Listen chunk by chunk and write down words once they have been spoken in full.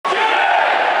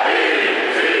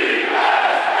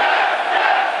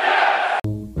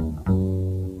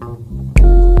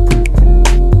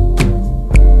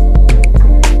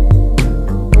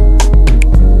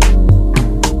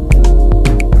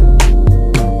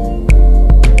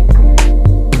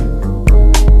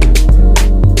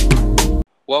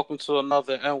welcome to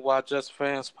another NY Jets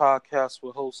Fans podcast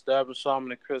with hosts Davin,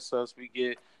 Sharman, and Chris as we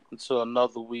get into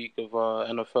another week of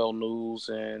NFL news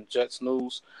and Jets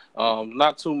news.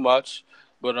 Not too much,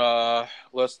 but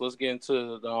let's get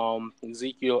into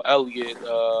Ezekiel Elliott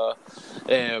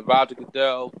and Roger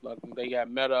Goodell. They got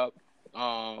met up.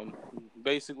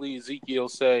 Basically, Ezekiel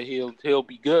said he'll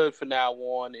be good from now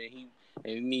on, and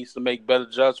he needs to make better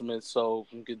judgments. So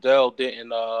Goodell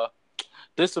didn't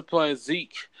discipline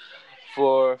Zeke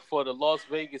for the Las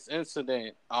Vegas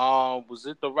incident. Was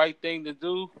it the right thing to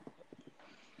do?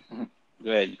 Go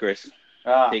ahead, Chris.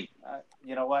 You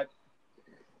know what?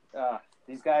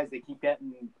 These guys, they keep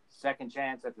getting second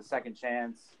chance after second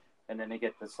chance, and then they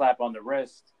get the slap on the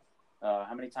wrist.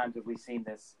 How many times have we seen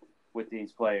this with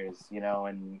these players?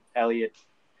 And Elliott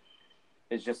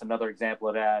is just another example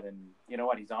of that. And you know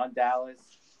what? He's on Dallas.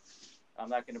 I'm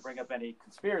not going to bring up any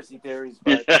conspiracy theories,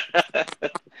 but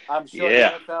I'm sure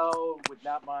the NFL would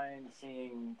not mind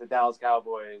seeing the Dallas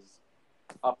Cowboys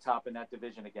up top in that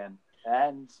division again,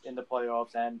 and in the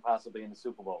playoffs, and possibly in the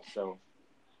Super Bowl. So,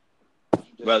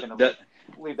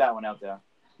 leave that one out there.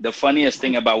 The funniest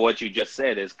thing about what you just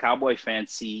said is Cowboy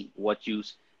fans see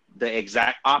the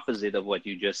exact opposite of what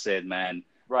you just said, man.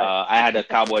 Right. I had a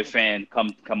Cowboy fan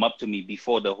come up to me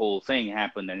before the whole thing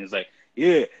happened, and he's like,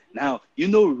 "Yeah, now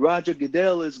Roger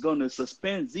Goodell is gonna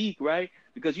suspend Zeke, right?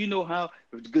 Because you know how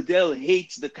Goodell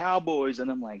hates the Cowboys." And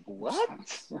I'm like, "What?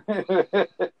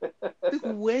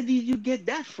 Where did you get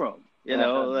that from?"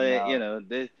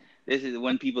 This is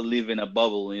when people live in a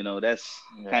bubble. That's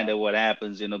kind of what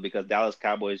happens. Because Dallas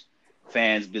Cowboys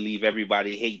fans believe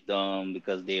everybody hate them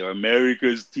because they are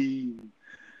America's team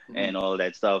and all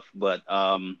that stuff. But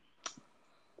I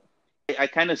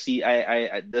kind of see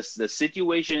the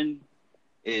situation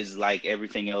is like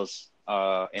everything else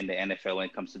in the NFL when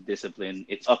it comes to discipline.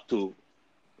 It's up to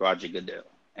Roger Goodell.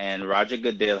 And Roger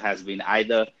Goodell has been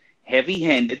either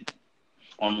heavy-handed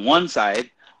on one side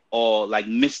or like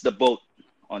missed the boat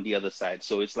on the other side.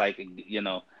 So it's like, he's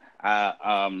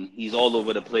all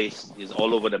over the place. He's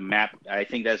all over the map. I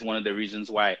think that's one of the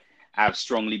reasons why I've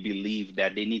strongly believed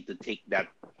that they need to take that,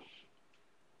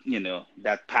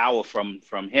 that power from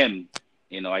him.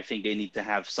 I think they need to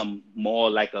have some more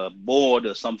like a board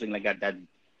or something like that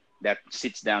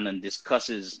sits down and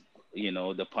discusses,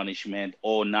 the punishment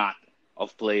or not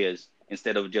of players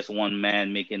instead of just one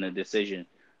man making a decision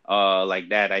like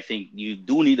that. I think you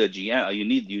do need a GM. You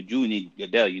do need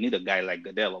Goodell. You need a guy like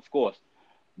Goodell, of course.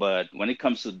 But when it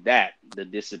comes to that, the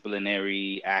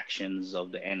disciplinary actions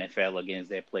of the NFL against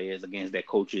their players, against their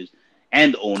coaches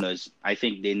and owners, I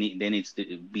think there needs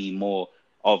to be more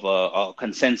of a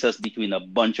consensus between a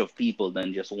bunch of people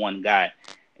than just one guy,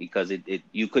 because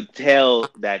you could tell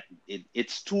that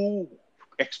it's too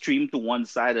extreme to one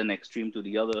side and extreme to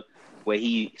the other, where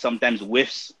he sometimes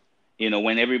whiffs,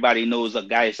 when everybody knows a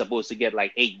guy is supposed to get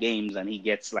like 8 games and he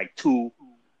gets like 2,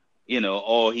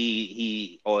 or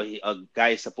a guy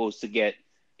is supposed to get,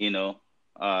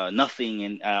 nothing,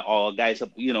 and or a guy's,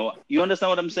 you understand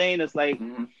what I'm saying? It's like,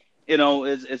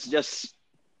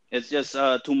 it's just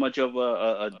too much of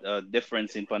a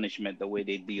difference in punishment, the way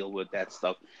they deal with that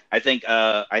stuff. I think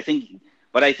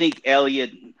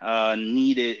Elliott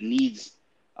needs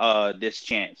this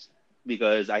chance,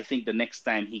 because I think the next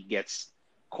time he gets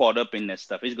caught up in that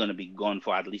stuff, he's going to be gone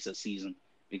for at least a season.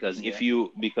 Because it's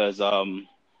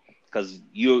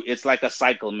like a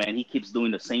cycle, man. He keeps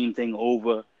doing the same thing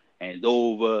over and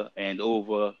over and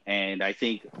over. And I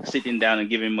think sitting down and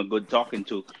giving him a good talking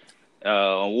to,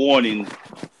 a warning,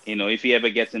 if he ever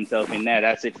gets himself in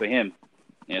that's it for him,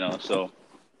 so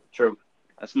True.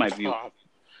 That's my view.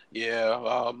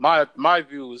 My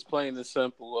view is plain and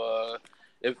simple.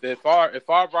 If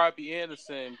our Robbie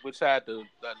Anderson, which had the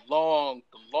long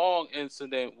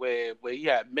incident where he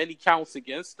had many counts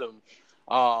against him,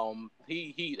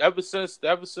 he ever since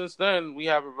then we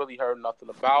haven't really heard nothing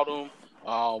about him.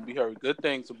 We heard good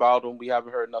things about him. We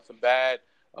haven't heard nothing bad.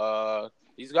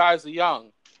 These guys are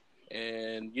young.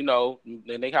 And,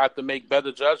 then they have to make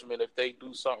better judgment if they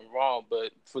do something wrong.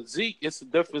 But for Zeke, it's a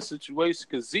different situation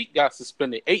because Zeke got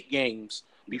suspended 8 games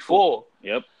before.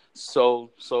 Yep. So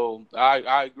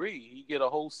I agree. He get a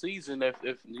whole season if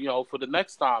for the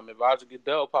next time. If Roger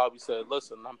Goodell probably said,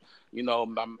 "Listen, I'm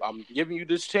giving you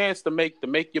this chance to make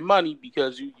your money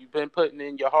because you've been putting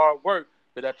in your hard work,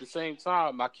 but at the same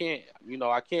time, I can't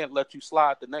let you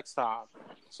slide the next time.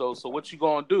 So what you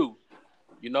gonna do?"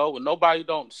 And nobody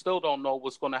don't know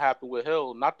what's going to happen with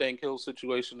Hill. And I think Hill's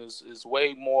situation is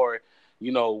way more,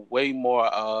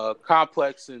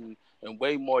 complex and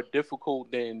way more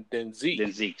difficult than Zeke.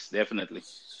 Than Zeke's, definitely.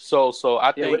 So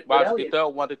I think Roger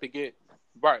Goodell wanted to get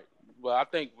right. But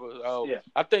Yeah.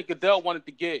 I think Goodell wanted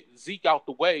to get Zeke out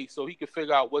the way so he could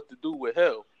figure out what to do with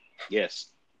Hill. Yes.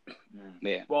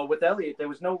 Yeah. Well, with Elliott, there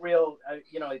was no real,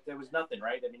 there was nothing,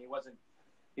 right? I mean, he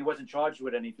wasn't charged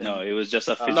with anything. No, it was just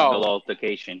a physical No.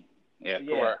 altercation. Yeah.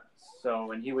 Yeah. Correct.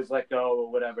 So, and he was let go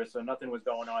or whatever. So nothing was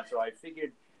going on. So I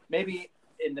figured maybe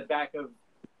in the back of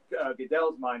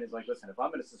Goodell's mind is like, listen, if I'm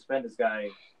going to suspend this guy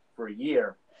for a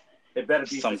year, it better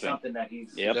be for something that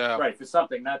he's right, for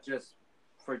something, not just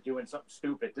for doing something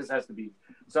stupid. This has to be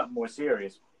something more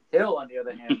serious. Hill, on the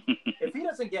other hand, if he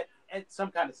doesn't get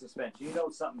some kind of suspension, you know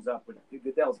something's up with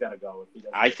Goodell's got to go. If he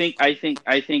doesn't.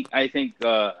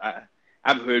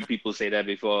 I've heard people say that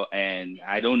before, and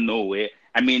I don't know it.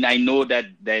 I mean, I know that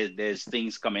there's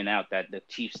things coming out that the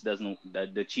Chiefs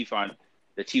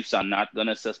are not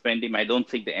gonna suspend him. I don't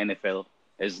think the NFL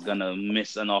is gonna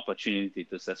miss an opportunity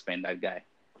to suspend that guy.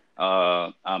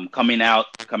 Coming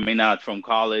out from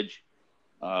college,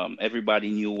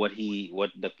 everybody knew all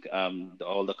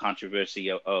the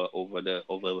controversy over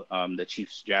the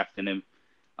Chiefs drafting him.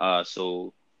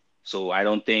 So I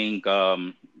don't think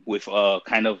with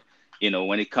kind of,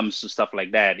 when it comes to stuff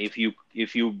like that, if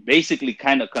you basically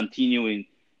kind of continuing,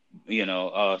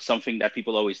 something that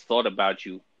people always thought about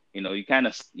you, you kind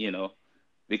of,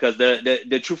 because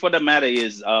the truth of the matter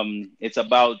is, it's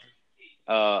about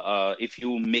if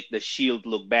you make the shield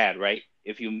look bad, right?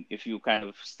 If you kind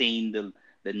of stain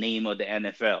the name of the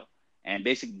NFL, and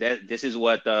basically this is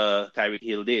what Tyreek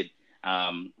Hill did.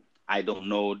 I don't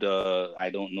know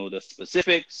the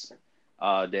specifics.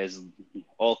 There's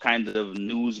all kinds of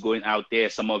news going out there.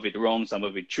 Some of it wrong, some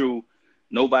of it true.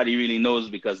 Nobody really knows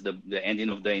because the ending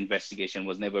of the investigation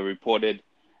was never reported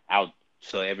out,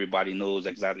 so everybody knows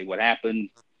exactly what happened.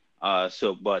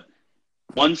 But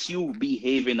once you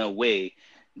behave in a way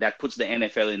that puts the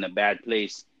NFL in a bad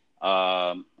place,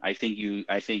 I think you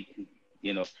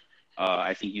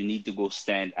need to go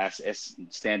stand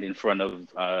in front of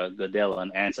Goodell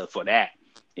and answer for that.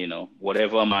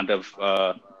 Whatever amount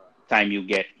of time you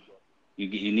get,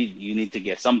 you need to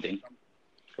get something.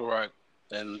 Correct.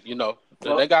 And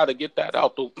they got to get that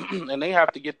out and they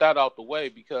have to get that out the way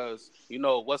because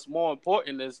what's more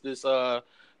important is this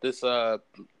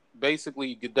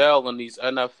basically Goodell and these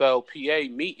NFLPA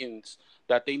meetings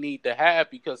that they need to have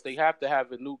because they have to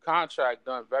have a new contract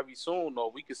done very soon,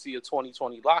 or we could see a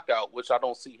 2020 lockout, which I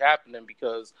don't see happening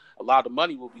because a lot of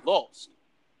money will be lost.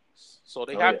 So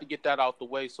they have to get that out the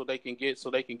way so they can get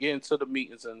into the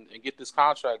meetings and get this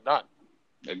contract done.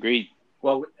 Agreed.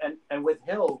 Well, and with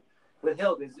Hill,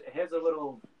 here's a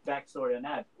little backstory on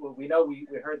that. Well, we know we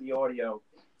heard the audio,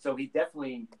 so he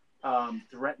definitely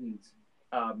threatened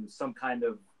some kind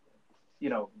of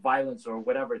violence or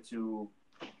whatever to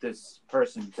this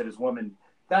person, to this woman.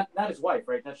 Not his wife,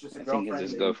 right? That's just a girlfriend. I think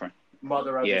it's his girlfriend.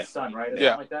 Mother of his son, right? Or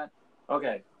something like that.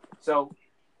 Okay, so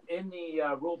in the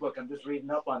rule book, I'm just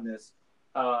reading up on this.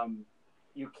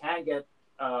 You can get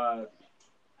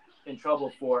in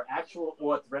trouble for actual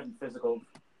or threatened physical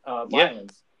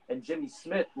violence. And Jimmy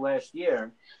Smith last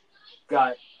year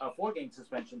got a 4-game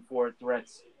suspension for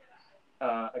threats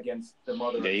against the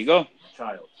mother of the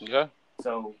child. Yeah.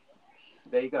 So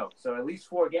there you go. So at least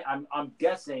 4 games. I'm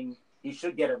guessing he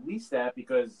should get at least that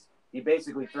because he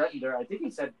basically threatened her. I think he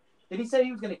said. Did he say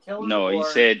he was going to kill her? No,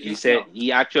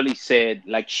 he actually said,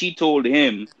 like, she told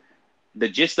him. The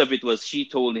gist of it was she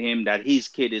told him that his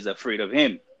kid is afraid of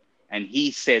him, and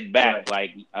he said back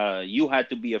like, "You had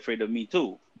to be afraid of me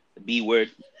too." The B word,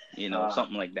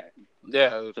 something like that.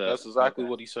 Yeah, that's exactly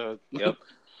what he said. Yep.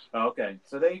 Okay,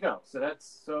 so there you go.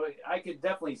 So I could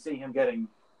definitely see him getting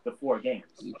the 4 games.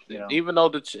 Even though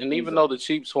the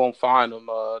Chiefs won't find him,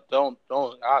 I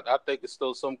think it's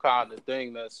still some kind of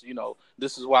thing that's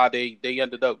this is why they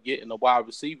ended up getting a wide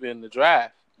receiver in the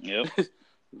draft. Yep.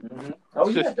 Mm-hmm. Oh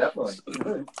yeah, definitely.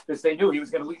 Because they knew he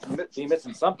was going to be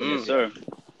missing something. Yes, sir.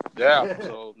 Yeah,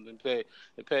 so it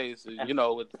pays.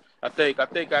 I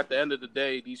think at the end of the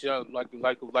day, these young like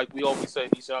we always say,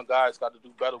 these young guys got to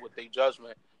do better with their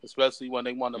judgment, especially when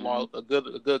they want a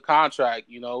good contract.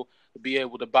 To be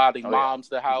able to buy their moms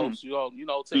the house,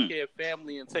 take care of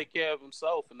family and take care of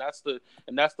himself, and that's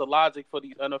the logic for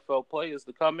these NFL players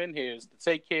to come in here is to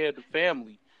take care of the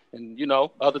family. And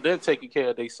other than taking care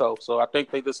of themselves, so I think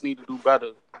they just need to do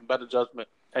better judgment.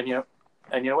 And you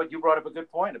know what, you brought up a good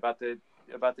point about the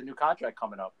new contract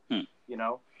coming up.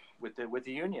 With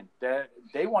the union,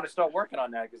 they want to start working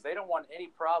on that because they don't want any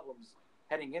problems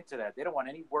heading into that. They don't want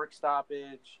any work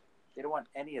stoppage. They don't want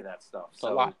any of that stuff.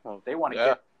 So they want to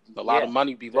get a lot of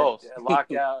money be lost.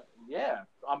 Lockout,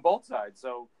 on both sides.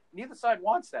 So neither side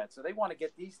wants that. So they want to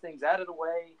get these things out of the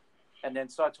way, and then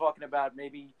start talking about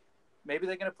maybe maybe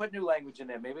they're going to put new language in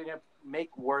there. Maybe they're going to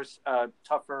make worse,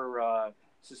 tougher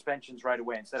suspensions right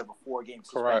away instead of a 4-game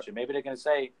suspension. Correct. Maybe they're going to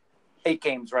say 8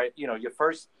 games, right? You know, your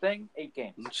first thing, 8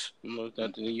 games.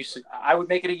 You see, I would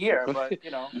make it a year, but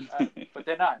but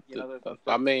they're not. You know,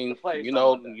 I mean, players you don't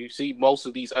know, want that. you see most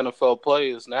of these NFL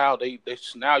players now. They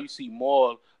now you see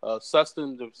more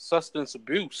substance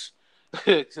abuse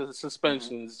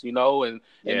suspensions. You know, and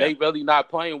they really not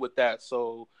playing with that.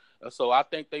 So I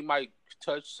think they might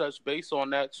touch base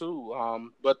on that too.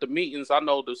 But the meetings, I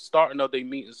know the starting of their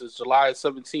meetings is July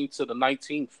 17th to the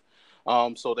 19th.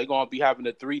 So they're gonna be having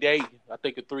a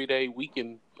 3-day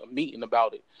weekend meeting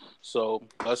about it. So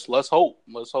let's hope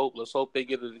they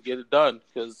get it done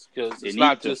because it's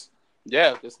not just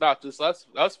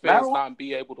us fans not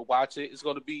be able to watch it. It's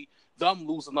gonna be them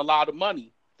losing a lot of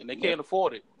money and they can't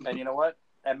afford it. And you know what?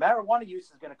 And marijuana use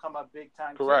is going to come up big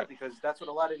time Correct. too, because that's what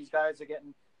a lot of these guys are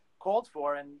getting called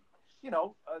for. And you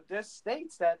know, there's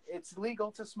states that it's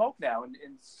legal to smoke now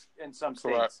in some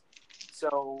states. Correct.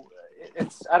 So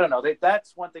it's I don't know.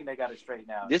 That's one thing they got to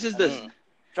straighten out. This is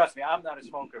trust me, I'm not a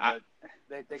smoker, but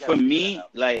they got for me,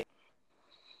 like,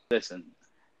 listen,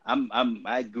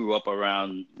 I grew up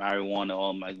around marijuana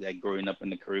all my growing up in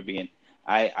the Caribbean.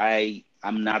 I'm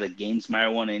not against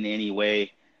marijuana in any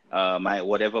way.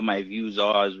 Whatever my views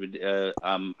are,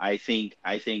 I think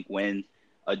when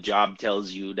a job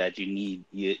tells you that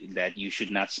that you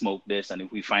should not smoke this, and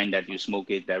if we find that you smoke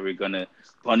it, that we're gonna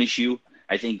punish you.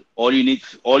 I think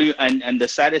and the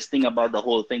saddest thing about the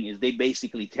whole thing is they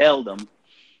basically tell them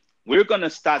we're gonna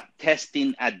start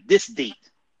testing at this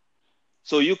date,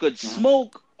 so you could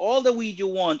smoke all the weed you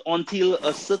want until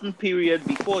a certain period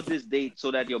before this date,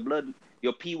 so that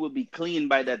your pee will be clean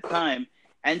by that time.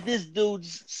 And this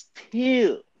dude's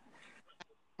still.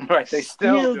 Right, they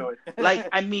still do it. Like,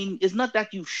 I mean, it's not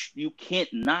that you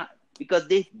can't not, because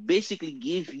they basically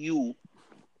give you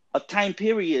a time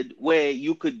period where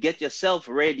you could get yourself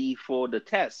ready for the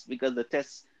test, because the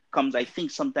test comes, I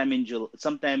think, sometime in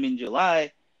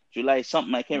July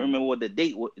something. I can't remember what the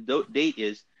date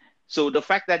is. So the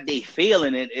fact that they fail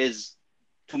in it is,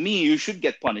 to me, you should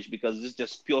get punished because it's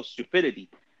just pure stupidity,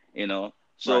 you know.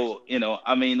 So, right. You know,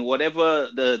 I mean, whatever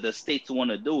the states want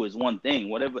to do is one thing,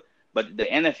 whatever. But the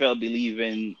NFL believe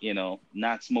in, you know,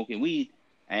 not smoking weed,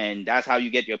 and that's how you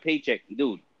get your paycheck.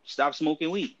 Dude, stop smoking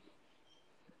weed.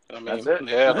 I mean, that's it.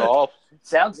 Yeah,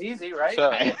 sounds easy, right?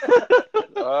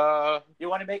 You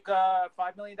want to make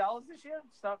 $5 million this year?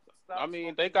 Stop. I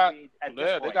mean, they got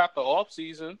the off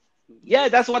season. Yeah,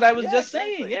 that's what I was just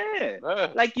saying. Yeah,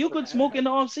 like you could smoke in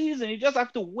the off season. You just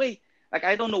have to wait. Like,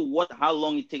 I don't know how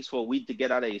long it takes for weed to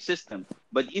get out of your system,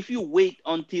 but if you wait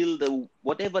until the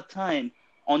whatever time,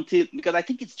 because I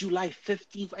think it's July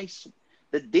 15th.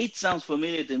 The date sounds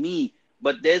familiar to me,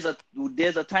 but there's a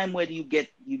time where you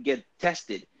get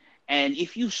tested, and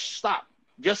if you stop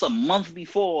just a month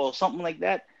before or something like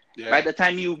that, by the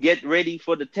time you get ready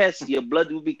for the test, your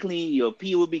blood will be clean, your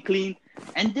pee will be clean,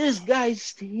 and this guy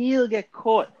still get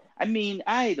caught. I mean,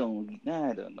 I don't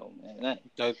know, man.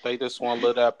 They just want to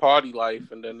live that party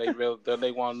life, and then they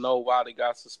want to know why they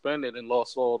got suspended and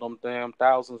lost all them damn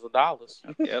thousands of dollars.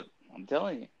 Yep, I'm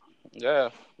telling you. Yeah.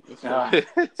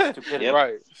 Stupidity. Yep.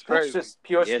 Right. It's crazy. It's just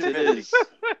pure stupidity. It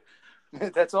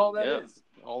is. That's all that is.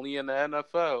 Only in the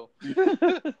NFL.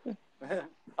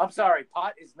 I'm sorry,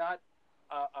 pot is not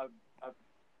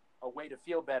a way to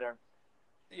feel better.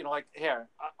 You know, like here,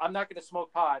 I'm not going to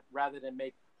smoke pot rather than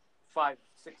make $5,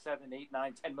 $6, $7, $8,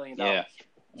 $9, $10 million. Yeah.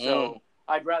 So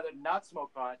I'd rather not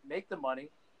smoke pot, make the money,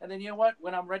 and then you know what?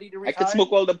 When I'm ready to retire, I can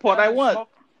smoke all the pot I want. All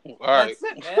right.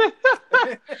 That's it,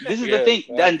 man. This is the thing,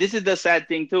 and this is the sad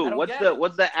thing too. What's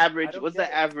the average?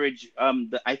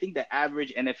 I think the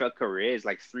average NFL career is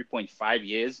like 3.5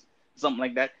 years, something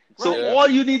like that. So all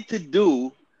you need to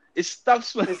do is stop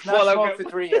smoking. It's not smoke for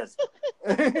 3 years.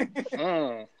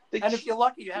 Mm. And if you're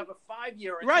lucky, you have a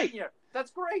 5-year or 10-year.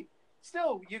 That's great.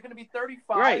 Still, you're going to be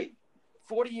 35,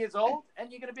 40 years old, and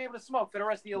you're going to be able to smoke for the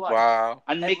rest of your life. Wow.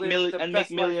 And make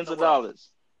millions of dollars.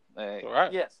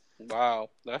 Right. Yes. Wow.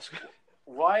 That's.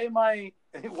 Why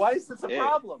is this a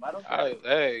problem? I don't know.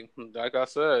 Hey, like I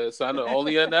said, it's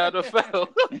only in the NFL.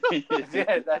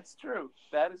 Yeah, that's true.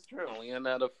 That is true. Only in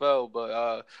the NFL,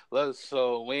 but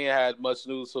so we ain't had much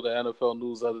news for the NFL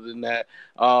news other than that.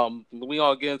 We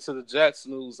gonna get into the Jets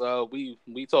news.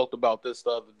 We talked about this the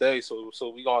other day, so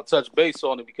we gonna touch base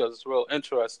on it because it's real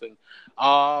interesting.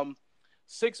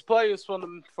 6 players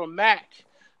from Mac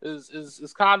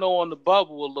is kind of on the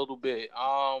bubble a little bit.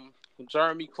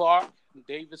 Jeremy Clark,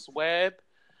 Davis Webb,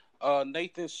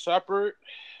 Nathan Shepard,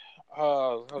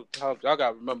 I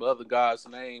gotta remember other guys'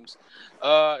 names.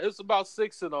 It's about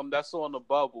six of them that's on the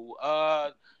bubble.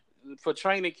 For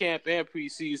training camp and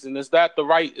preseason, is that the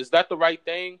right? Is that the right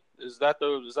thing? Is that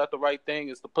the right thing?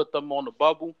 Is to put them on the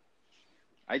bubble?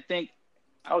 I think,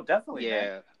 Oh, definitely,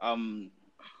 man. yeah.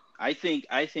 I think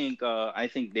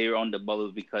they're on the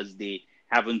bubble because they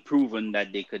haven't proven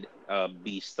that they could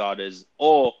be starters,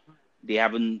 or they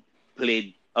haven't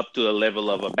played up to a level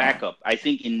of a backup. I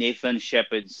think in Nathan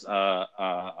Shepard's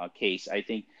case, I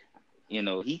think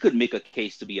he could make a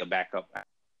case to be a backup.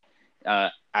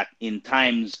 In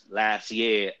times last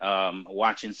year,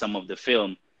 watching some of the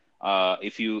film,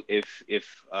 if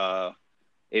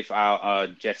our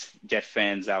Jet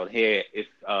fans out here, if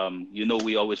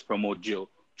we always promote Joe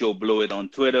Blowett on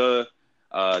Twitter,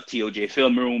 TOJ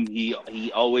Film Room. He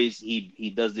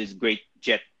does this great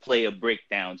Jet player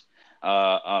breakdowns,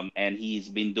 and he's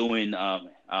been doing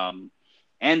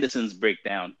Anderson's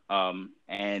breakdown,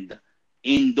 and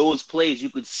in those plays you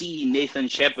could see Nathan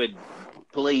Shepard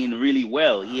playing really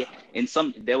well.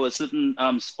 There was certain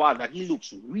spot that he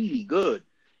looks really good.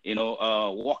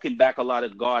 Walking back a lot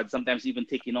of guards, sometimes even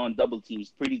taking on double teams,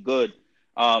 pretty good.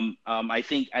 I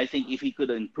think if he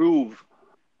could improve,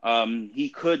 he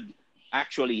could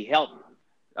actually help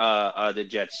the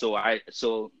Jets.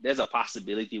 So there's a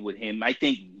possibility with him. I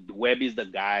think Webb is the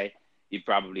guy you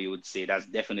probably would say that's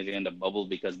definitely in the bubble,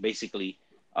 because basically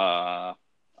Davin,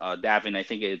 I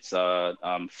think it's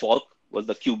Falk was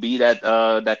the QB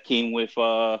that came with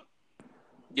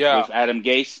Yeah. Adam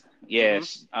Gase.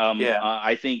 Yes. Yeah.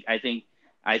 I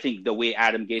think the way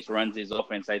Adam Gase runs his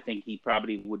offense, I think he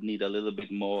probably would need a little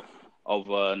bit more of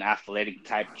an athletic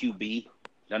type QB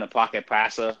than a pocket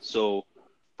passer. So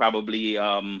probably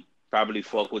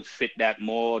Falk would fit that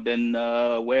more than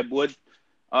Webb would.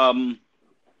 Um,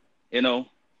 you know,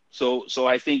 so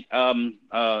I think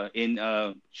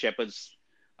in Shepard's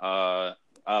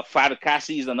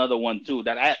Fatukasi is another one too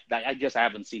that I just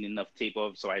haven't seen enough tape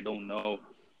of, so I don't know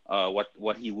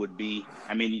what he would be.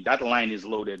 I mean, that line is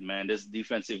loaded, man. This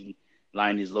defensive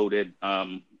line is loaded.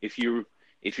 If you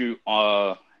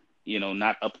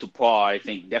not up to par, I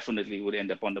think definitely would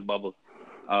end up on the bubble.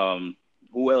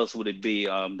 Who else would it be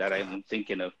that I'm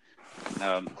thinking of?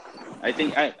 Um, I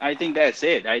think that's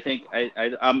it.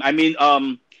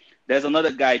 There's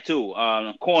another guy too,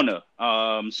 corner,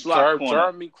 slot corner.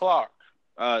 Jeremy Clark.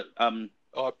 Uh, um,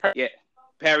 Or yeah,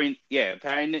 Perrin, yeah.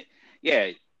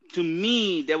 To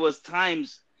me, there was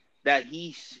times that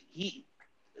he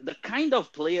the kind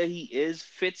of player he is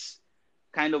fits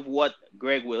kind of what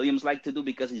Greg Williams liked to do,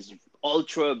 because he's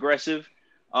ultra aggressive.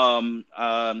 Um,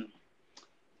 um,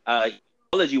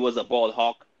 College, he was a ball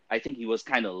hawk. I think he was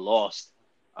kind of lost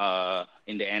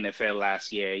in the NFL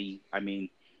last year. I mean,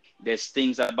 there's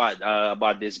things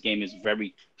about this game is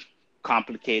very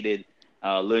complicated.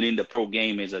 Learning the pro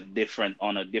game is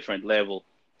on a different level,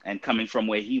 and coming from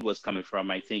where he was coming from,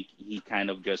 I think he kind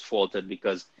of just faltered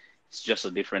because it's just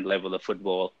a different level of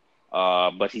football.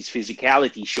 But his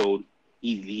physicality showed.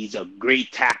 He's a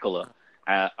great tackler.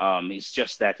 It's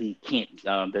just that he can't.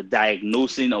 The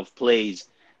diagnosing of plays,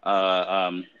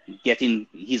 getting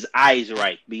his eyes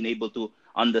right, being able to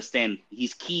understand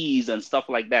his keys and stuff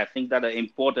like that, things that are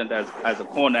important as a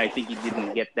corner, I think he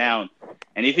didn't get down.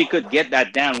 And if he could get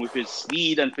that down with his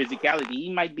speed and physicality,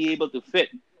 he might be able to fit.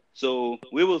 So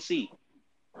we will see.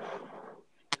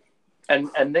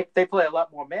 And they play a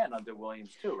lot more man under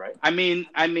Williams too, right? I mean,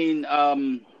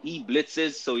 he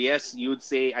blitzes, so yes, you would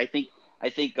say. I think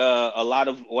a lot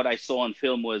of what I saw on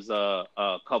film was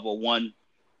cover one.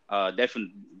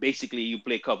 Definitely, basically, you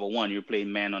play cover one. You're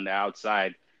playing man on the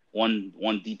outside,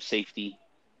 one deep safety.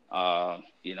 So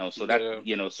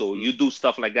that so you do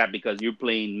stuff like that because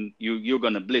you're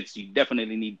gonna blitz. You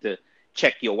definitely need to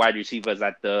check your wide receivers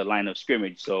at the line of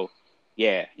scrimmage. So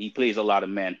yeah, he plays a lot of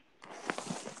men.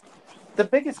 The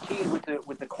biggest key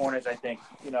with the corners, I think,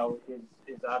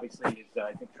 is obviously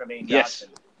I think Tremaine Yes.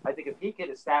 Johnson. I think if he could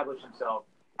establish himself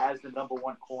as the number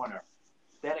one corner,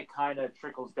 then it kind of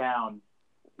trickles down,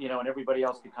 and everybody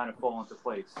else can kind of fall into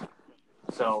place.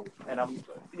 So, and I'm,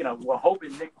 we're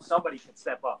hoping somebody can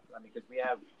step up. I mean, because we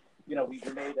have, we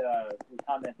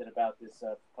commented about this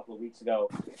a couple of weeks ago.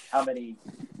 How many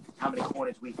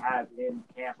corners we have in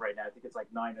camp right now? I think it's like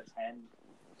 9 or 10,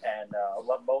 and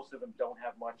most of them don't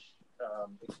have much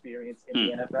experience in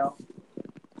the NFL.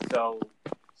 So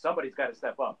somebody's got to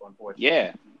step up, unfortunately.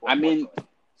 Yeah, I mean,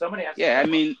 somebody has. Yeah, I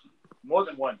mean, more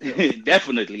than one.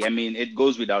 Definitely. I mean, it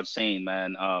goes without saying,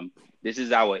 man. This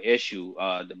is our issue.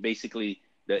 Basically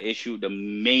the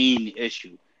main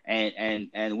issue, and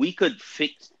we could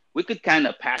kind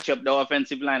of patch up the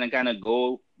offensive line and kind of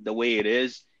go the way it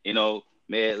is.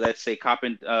 let's say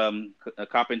Carpenter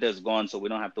is gone, so we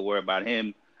don't have to worry about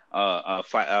him.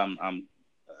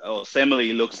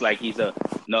 Osemele looks like he's a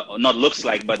not looks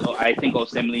like, but I think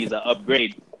Osemele is an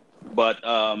upgrade. But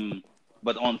on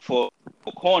for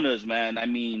corners, man, I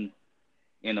mean,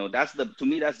 to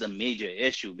me that's the major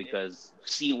issue, because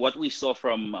see what we saw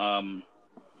from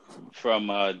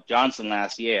Johnson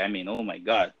last year. I mean, oh my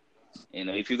God,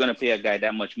 if you're gonna pay a guy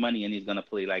that much money and he's gonna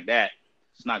play like that,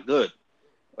 it's not good.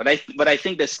 But I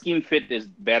think the scheme fit is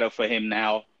better for him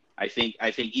now. I think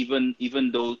even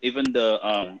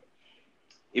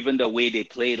the way they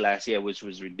played last year, which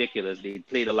was ridiculous, they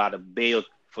played a lot of bail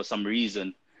for some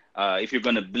reason. If you're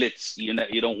gonna blitz, you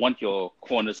don't want your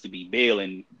corners to be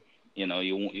bailing.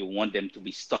 You want them to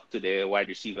be stuck to their wide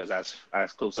receivers as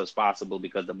close as possible,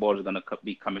 because the ball is gonna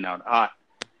be coming out hot.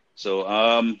 So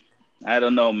I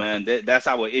don't know, man. That's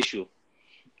our issue.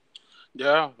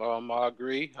 Yeah, I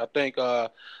agree. I think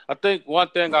one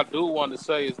thing I do want to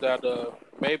say is that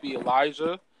maybe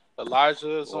Elijah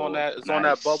is on that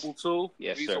Nice. bubble too.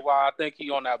 Yes, The reason sir. why I think he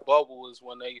on that bubble is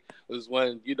when they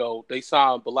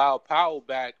signed Bilal Powell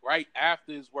back right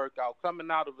after his workout, coming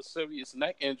out of a serious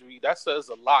neck injury. That says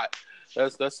a lot.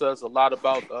 That says a lot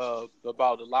about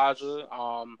Elijah.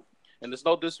 And it's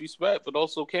no disrespect, but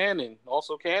also Cannon.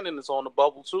 Also, Cannon is on the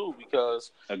bubble too,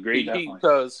 because Agreed.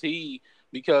 because he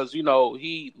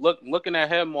looking at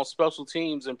him on special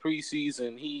teams in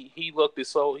preseason, he looked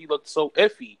so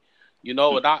iffy, and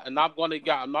I'm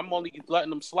only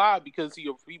letting him slide because he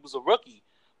was a rookie,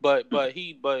 but as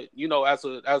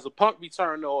a punt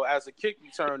returner or as a kick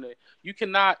returner,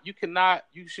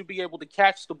 you should be able to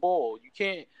catch the ball. You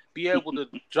can't be able to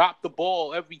drop the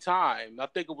ball every time. I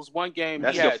think it was one game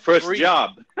That's he your had first 3.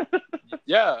 job.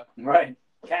 Yeah. Right.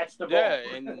 Catch the ball. Yeah,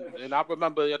 and I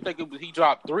remember, I think he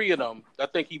dropped 3 of them. I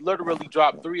think he literally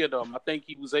dropped 3 of them. I think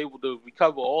he was able to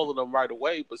recover all of them right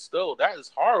away, but still, that is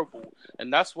horrible.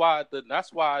 And that's why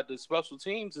the special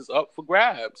teams is up for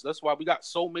grabs. That's why we got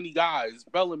so many guys,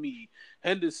 Bellamy,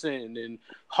 Henderson, and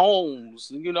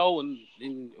Holmes, and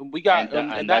we got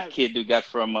and that kid we got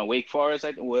from Wake Forest.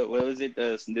 Where was it?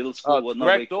 The little school? Not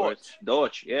Greg Wake Dortch. Forest.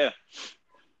 Dortch, yeah.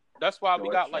 That's why we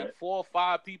got Right. like 4 or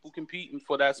 5 people competing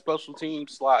for that special team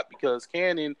slot, because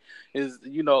Cannon is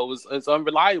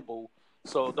unreliable.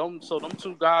 So them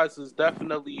 2 guys is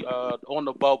definitely on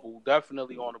the bubble.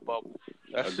 Definitely on the bubble.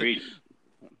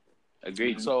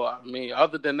 Agreed. So I mean,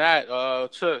 other than that,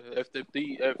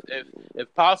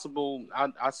 if possible,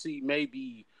 I see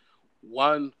maybe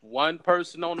one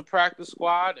person on the practice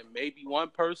squad and maybe one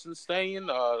person staying.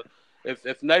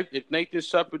 If Nathan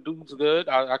Shepard does good,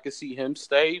 I can see him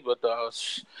stay. But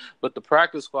the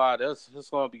practice squad, it's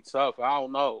gonna be tough. I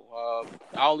don't know.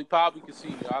 I only probably can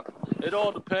see. It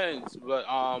all depends. But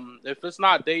if it's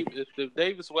not if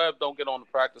Davis Webb don't get on the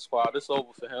practice squad, it's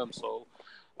over for him. So.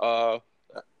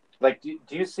 Like, do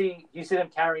you see them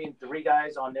carrying 3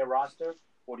 guys on their roster,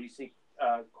 or do you see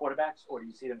quarterbacks, or do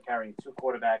you see them carrying 2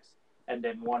 quarterbacks and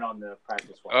then 1 on the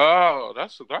practice squad? Oh,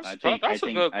 that's a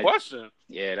good question.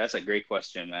 Yeah, that's a great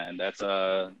question, man. That's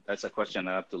a question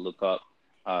I have to look up.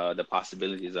 The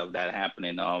possibilities of that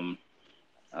happening.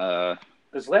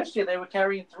 Because last year they were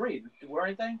carrying 3,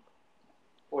 weren't they?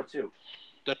 Or 2?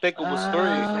 I think it was 3.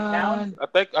 I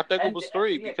think it was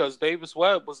 3 because Davis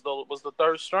Webb was the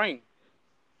 3rd string.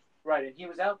 Right, and he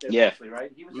was out there mostly,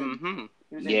 right? He was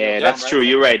yeah, that's true.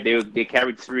 You're right. They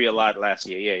carried 3 a lot last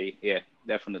year. Yeah,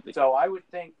 definitely. So I would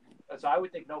think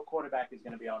no quarterback is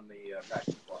going to be on the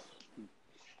practice squad.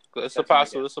 It's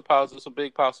a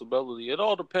big possibility. It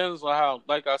all depends on how,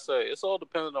 like I said, it's all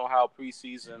dependent on how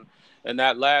preseason and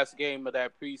that last game of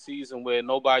that preseason where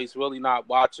nobody's really not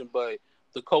watching, but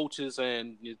the coaches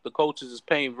is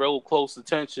paying real close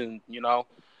attention.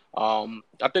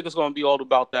 I think it's going to be all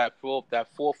about that 4th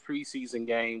preseason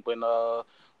game when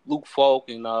Luke Falk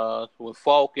and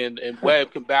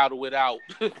Webb can battle it out.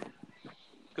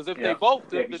 Because if they both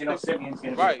do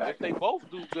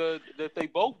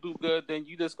good, then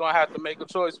you just gonna have to make a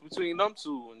choice between them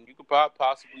 2, and you could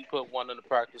possibly put 1 in the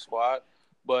practice squad.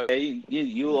 But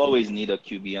you always need a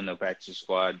QB on the practice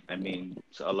squad. I mean,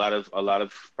 a lot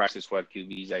of practice squad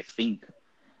QBs, I think,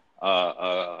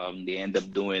 they end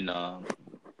up doing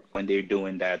when they're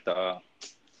doing that.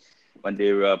 When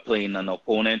they're playing an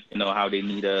opponent, how they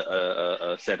need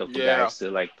a set of guys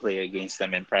to like play against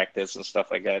them in practice and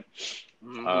stuff like that.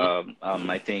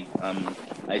 Mm-hmm. I think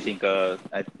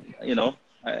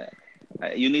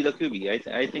you need a QB.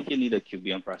 I think you need a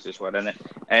QB on practice squad,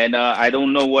 and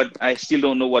I still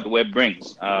don't know what Webb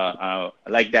brings.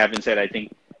 Like Davin said, I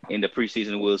think in the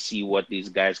preseason we'll see what these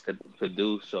guys could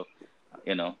do. So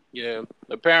You know. Yeah,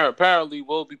 apparently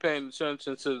we'll be paying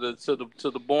attention to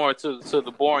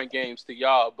the boring games to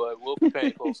y'all, but we'll be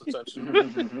paying close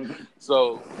attention.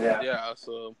 So yeah,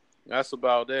 so that's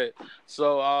about it.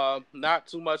 So not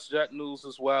too much Jet news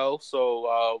as well.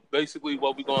 So basically,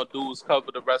 what we're gonna do is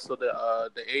cover the rest of the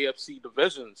AFC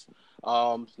divisions.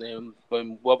 And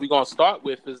what we're gonna start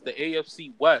with is the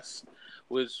AFC West,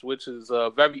 which is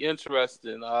very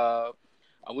interesting.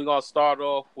 And we're gonna start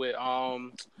off with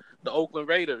the Oakland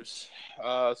Raiders.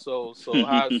 So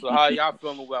how y'all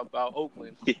feeling about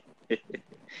Oakland?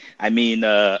 I mean,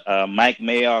 Mike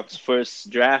Mayock's first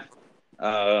draft.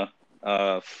 Uh,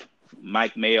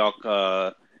 Mike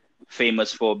Mayock,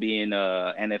 famous for being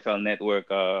a NFL Network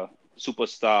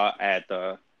superstar at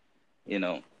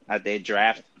at their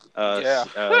draft Yeah.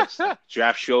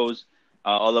 draft shows.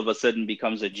 All of a sudden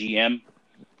becomes a GM.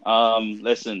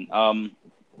 Listen,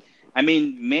 I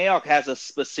mean, Mayock has a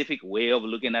specific way of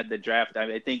looking at the draft.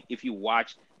 I think if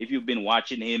you've been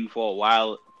watching him for a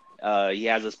while, he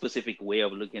has a specific way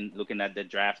of looking at the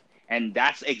draft, and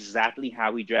that's exactly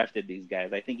how he drafted these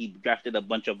guys. I think he drafted a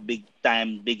bunch of big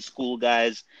school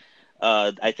guys.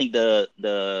 I think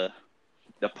the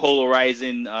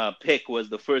polarizing pick was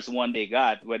the first one they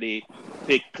got, where they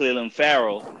picked Cleveland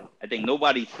Farrell. I think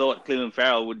nobody thought Cleveland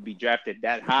Farrell would be drafted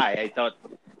that high. I thought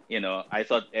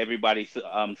everybody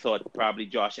thought probably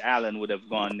Josh Allen would have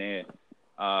gone there.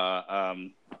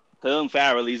 Cleveland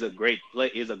Farrell is a good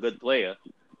player.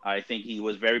 I think he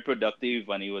was very productive,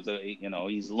 and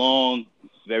he's long,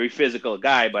 very physical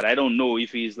guy. But I don't know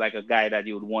if he's like a guy that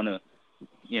you would want to,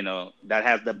 that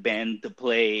has the bend to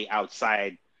play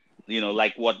outside,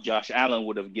 like what Josh Allen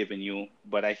would have given you.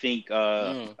 But I think,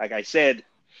 like I said,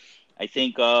 I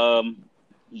think that's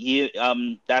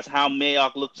how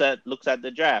Mayock looks at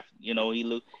the draft.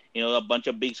 A bunch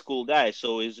of big school guys.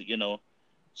 So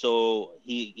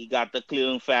he got the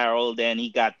Cleveland Farrell. Then he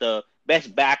got the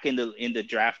best back in the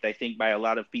draft, I think, by a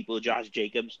lot of people, Josh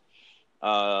Jacobs.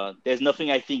 There's nothing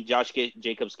I think Josh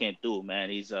Jacobs can't do, man.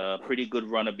 He's a pretty good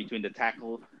runner between the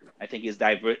tackle. I think he's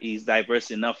diverse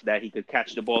enough that he could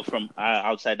catch the ball from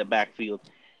outside the backfield,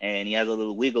 and he has a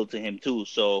little wiggle to him too.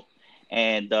 So,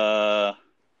 and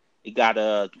he got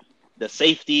the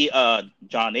safety,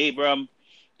 John Abram.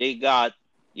 They got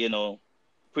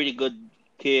pretty good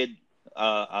kid.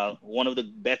 One of the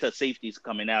better safeties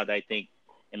coming out, I think,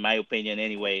 in my opinion,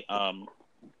 anyway.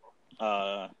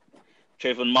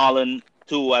 Trayvon Mullen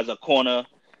too as a corner.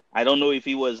 I don't know if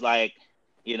he was like,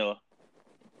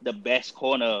 the best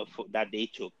corner that they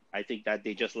took. I think that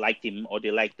they just liked him, or they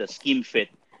liked the scheme fit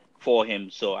for him.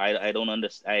 So I don't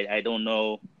understand. I don't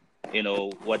know,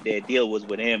 what their deal was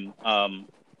with him.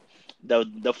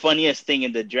 The funniest thing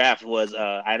in the draft was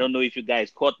I don't know if you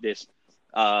guys caught this.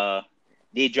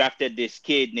 They drafted this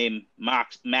kid named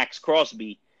Max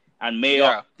Crosby, and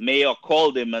Mayock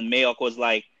called him, and Mayock was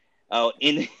like,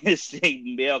 in his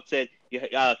thing, Mayock said,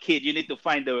 "Kid, you need to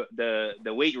find the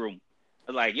weight room."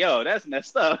 I was like, "Yo, that's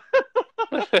messed up."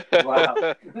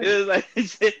 Wow.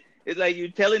 It's like you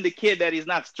telling the kid that he's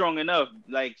not strong enough,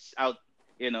 like out.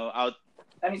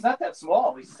 And he's not that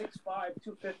small. He's 6'5",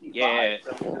 255. Yeah.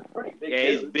 So he's a pretty big. Yeah,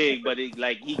 dude. he's big, but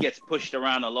he gets pushed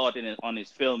around a lot on his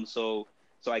film. So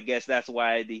I guess that's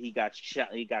why he got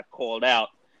shot. He got called out.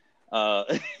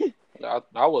 I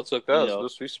would took that as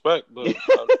disrespect, but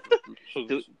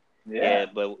yeah,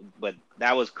 but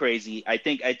that was crazy. I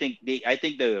think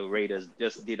the Raiders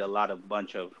just did a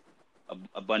bunch of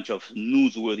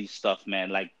newsworthy stuff, man.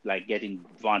 Like getting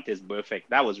Vontaze Burfict.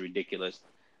 That was ridiculous.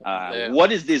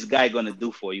 What is this guy gonna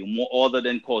do for you more other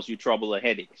than cause you trouble or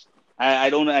headaches? I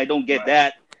don't get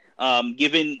that.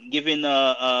 Giving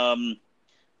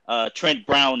Trent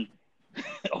Brown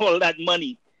all that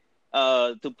money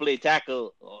to play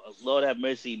tackle. Oh, Lord have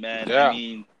mercy, man. Yeah. I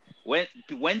mean, when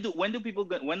are people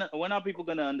gonna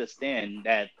understand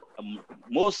that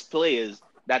most players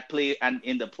that play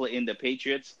in the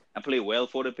Patriots and play well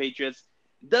for the Patriots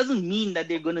doesn't mean that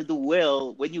they're gonna do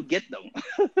well when you get them.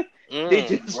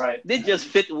 They just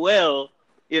fit well,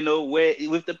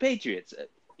 with the Patriots.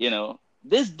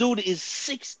 This dude is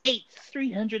 6'8",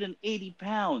 380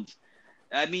 pounds.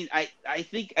 I mean, I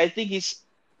think he's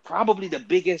probably the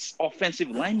biggest offensive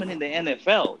lineman in the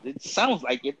NFL. It sounds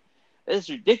like it. It's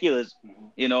ridiculous.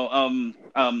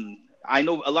 I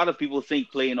know a lot of people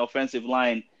think playing offensive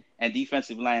line and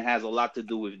defensive line has a lot to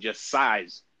do with just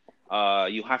size.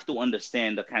 You have to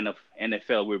understand the kind of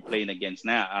NFL we're playing against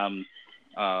now.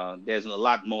 There's a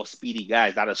lot more speedy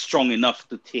guys that are strong enough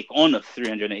to take on a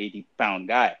 380-pound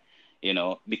guy,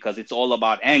 because it's all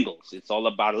about angles. It's all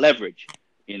about leverage.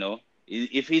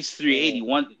 If he's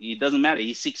 380, it doesn't matter.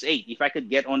 He's 6'8". If I could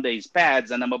get under his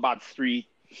pads and I'm about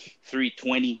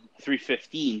 320,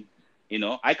 315,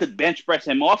 I could bench press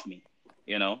him off me,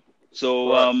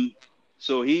 So Right.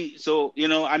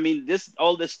 I mean,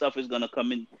 all this stuff is gonna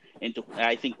come into,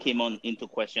 I think, came on into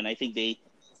question. I think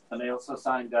And they also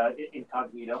signed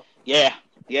Incognito. yeah,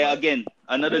 Right. again,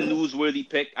 another newsworthy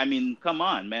pick. I mean, come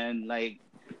on, man. Like,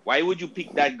 why would you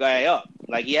pick that guy up?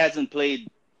 Like, he hasn't played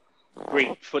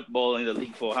great football in the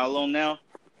league for how long now?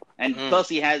 And plus,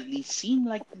 he seemed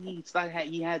like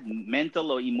he had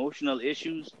mental or emotional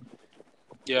issues.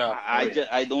 Yeah. I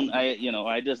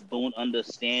just don't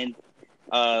understand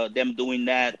them doing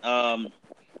that.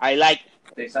 I like.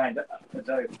 They signed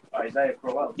Isaiah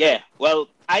Crowell. Yeah, well,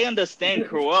 I understand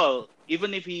Crowell,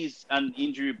 even if he's an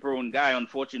injury-prone guy.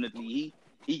 Unfortunately,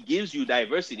 he gives you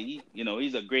diversity.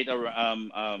 He's a great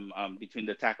between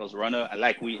the tackles runner,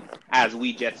 as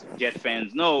we Jet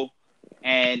fans know,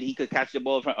 and he could catch the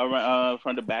ball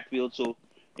from the backfield. So,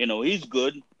 he's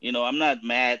good. I'm not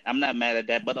mad. I'm not mad at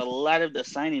that. But a lot of the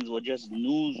signings were just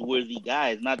newsworthy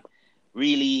guys, not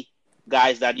really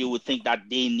guys that you would think that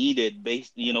they needed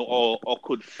based, or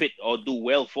could fit or do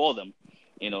well for them,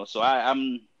 So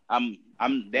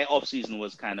their off season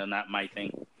was kind of not my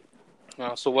thing.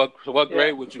 So what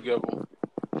grade would you give them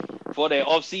For their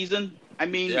off season? I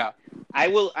mean, Yeah. I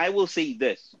will say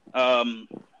this.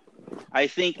 I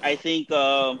think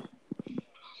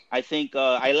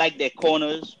I like their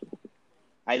corners.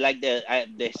 I like their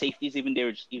safeties, even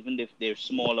if they're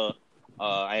smaller.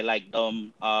 I like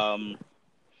them.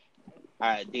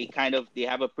 They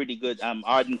have a pretty good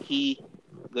Arden Key,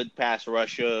 good pass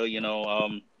rusher.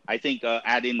 I think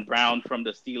adding Brown from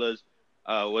the Steelers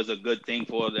was a good thing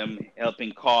for them,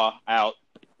 helping Carr out.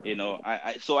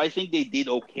 So I think they did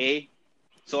okay.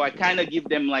 So I kind of give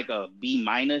them like a B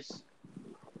minus.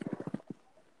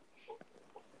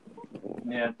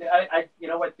 Yeah, I you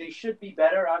know what? They should be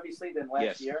better, obviously, than last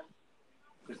Yes. year,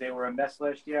 because they were a mess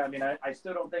last year. I mean, I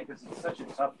still don't think because it's such a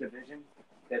tough division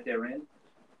that they're in.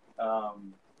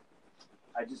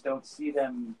 I just don't see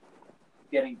them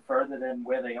getting further than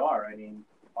where they are. I mean,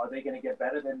 are they going to get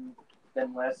better than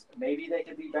less? Maybe they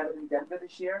could be better than Denver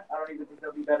this year. I don't even think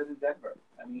they'll be better than Denver.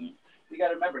 I mean, you got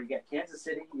to remember, you got Kansas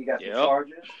City, you got the Yep.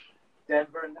 Chargers,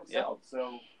 Denver, and themselves.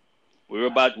 So We're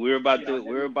about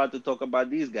to talk about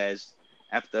these guys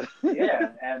after.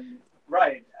 yeah, and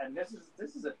right, and this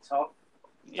is a tough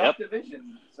Yep.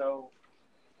 division. So,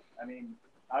 I mean,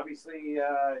 obviously,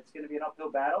 it's going to be an uphill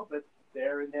battle, but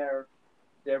they're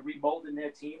remolding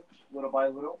their team little by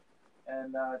little,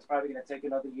 and it's probably going to take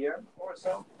another year or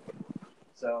so.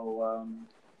 So,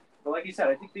 but like you said,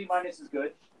 I think B minus is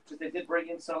good because they did bring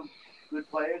in some good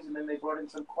players, and then they brought in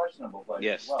some questionable players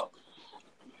Yes. as well.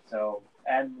 So,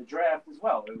 and the draft as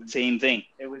well. It was Same thing.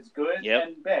 It was good Yep.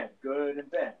 and bad, good and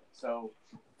bad. So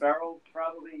Farrell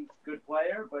probably good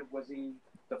player, but was he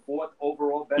the fourth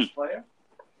overall best player?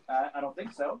 I don't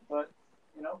think so, but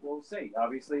we'll see.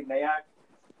 Obviously,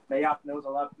 Mayock knows a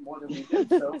lot more than we do,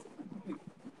 so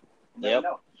never Yep.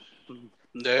 know.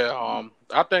 Yeah.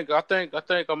 I think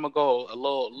I'm gonna go a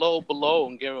little below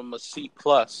and give him a C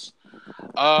plus.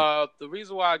 The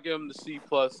reason why I give him the C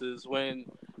plus is when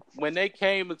they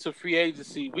came into free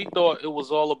agency, we thought it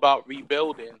was all about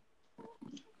rebuilding,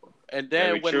 and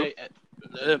Very then when true.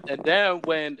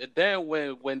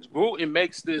 when Gruden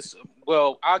makes this,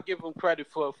 well, I'll give him credit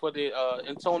for the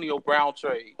Antonio Brown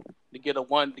trade to get the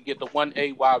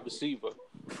 1A wide receiver.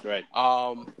 Right.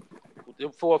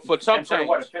 For chump And for change.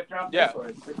 what, a fifth round Yeah. pick or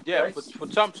a sixth Yeah, place? for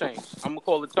chump change. I'm gonna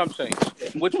call it chump change,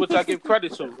 which I give credit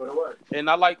That's to. what it was. And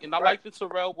I like Right. the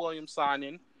Terrell Williams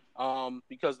signing,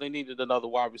 because they needed another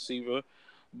wide receiver.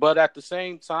 But at the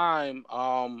same time,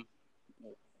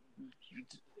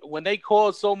 when they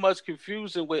caused so much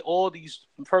confusion with all these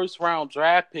first round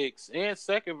draft picks and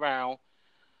second round,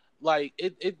 like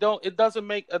it doesn't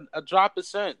make a drop of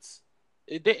sense.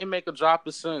 It didn't make a drop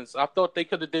of sense. I thought they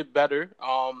could have did better.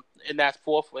 In that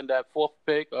fourth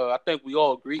pick, I think we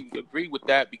all agree with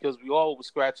that because we all were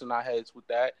scratching our heads with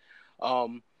that.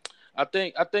 I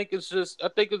think it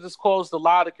just caused a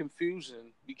lot of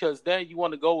confusion because then you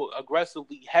want to go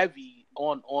aggressively heavy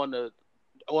on a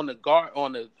guard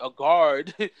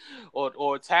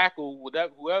or a tackle,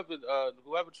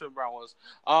 whoever Trent Brown was.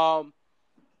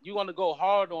 You want to go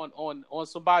hard on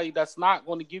somebody that's not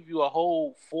going to give you a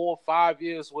whole 4 or 5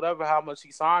 years, whatever how much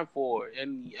he signed for,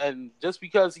 and just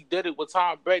because he did it with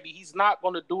Tom Brady, he's not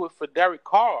going to do it for Derek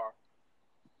Carr.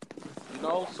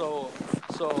 So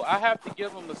I have to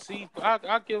give him a C.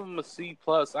 I give him a C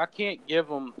plus. I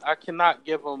cannot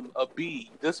give him a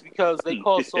B just because they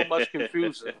caused so much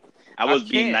confusion. I was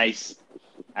being nice.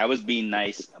 I was being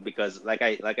nice because, like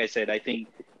I said, I think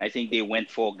they went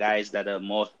for guys that are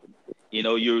more,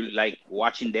 you're like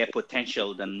watching their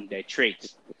potential than their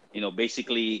traits.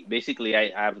 Basically,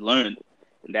 I've learned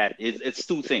that it's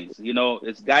two things.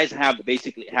 It's guys have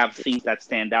things that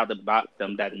stand out about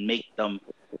them that make them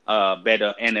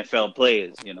better NFL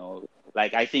players.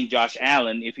 Like I think Josh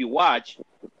Allen, if you watch,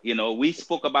 we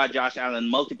spoke about Josh Allen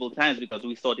multiple times because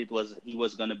we thought he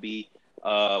was going to be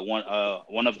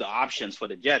one of the options for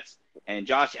the Jets. And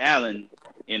Josh Allen,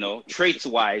 traits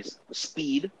wise,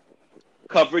 speed,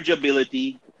 coverage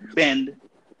ability, bend,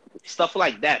 stuff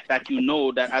like that that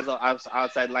as a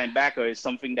outside linebacker is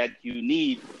something that you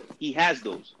need. He has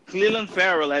those. Cleveland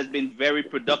Farrell has been very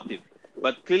productive,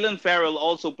 but Cleveland Farrell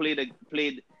also played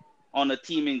on a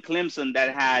team in Clemson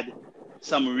that had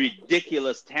some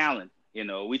ridiculous talent.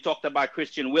 We talked about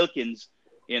Christian Wilkins.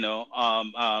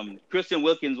 Christian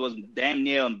Wilkins was damn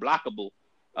near unblockable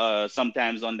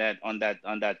sometimes on that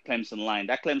Clemson line.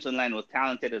 That Clemson line was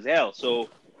talented as hell. So,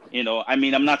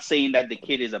 I'm not saying that the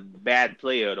kid is a bad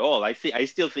player at all. I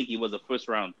still think he was a first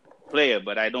round player,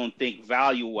 but I don't think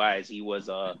value wise he was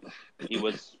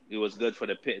good for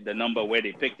the number where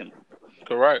they picked him.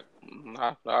 Correct.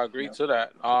 I agree to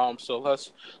that.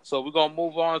 So we're gonna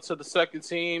move on to the second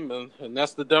team, and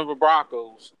that's the Denver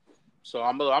Broncos. So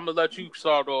I'm gonna let you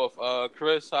start off,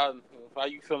 Chris. How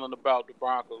you feeling about the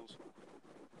Broncos?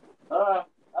 I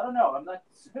don't know. I'm not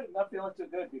not feeling too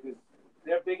good because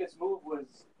their biggest move was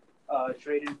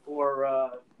trading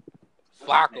for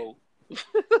Flacco.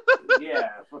 yeah,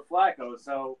 for Flacco.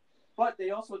 So, but they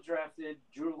also drafted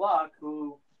Drew Lock,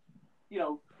 who's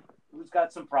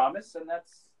got some promise, and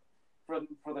that's for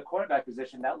the quarterback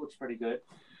position. That looks pretty good.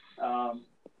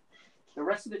 The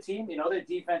rest of the team, their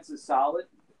defense is solid.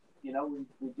 We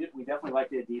definitely like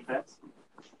their defense.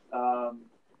 I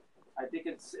think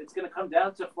it's going to come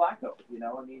down to Flacco.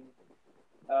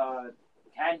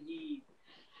 Can he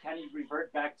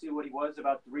revert back to what he was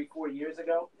about 3-4 years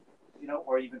ago?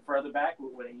 Or even further back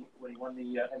when he won the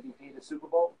MVP of the Super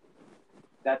Bowl.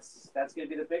 That's going to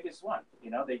be the biggest one.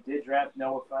 They did draft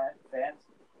Noah Fant,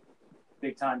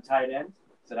 big time tight end,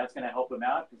 so that's going to help him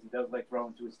out because he does like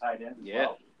throwing to his tight end as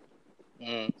well.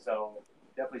 So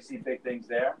definitely see big things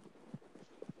there.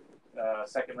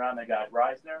 Second round, they got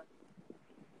Risner.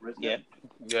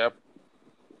 Yep.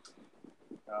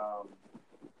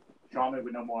 Sharman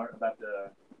would know more about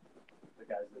the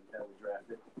guys that were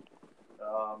drafted.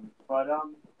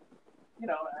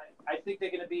 I think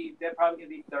they're probably going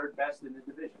to be third best in the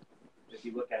division if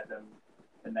you look at them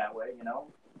in that way.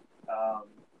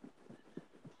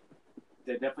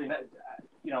 They're definitely not,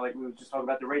 like we were just talking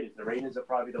about the Raiders. The Raiders are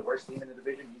probably the worst team in the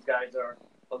division. These guys are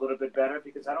a little bit better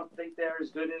because I don't think they're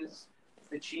as good as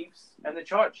the Chiefs and the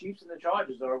Chargers. Chiefs and the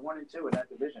Chargers are 1 and 2 in that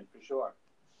division for sure.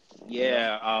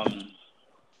 Yeah,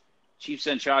 Chiefs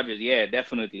and Chargers, yeah,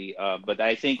 definitely. But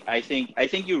I think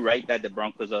you're right that the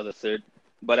Broncos are the third.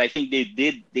 But I think they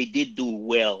did do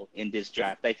well in this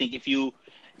draft. I think if you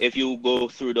go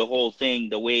through the whole thing,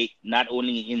 the way not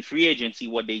only in free agency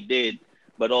what they did,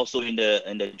 but also in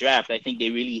the draft, I think they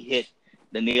really hit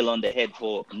the nail on the head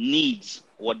for needs,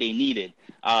 what they needed.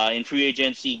 In free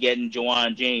agency, getting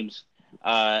Jawan James,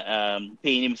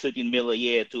 paying him $13 million a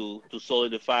year to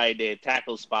solidify their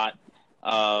tackle spot,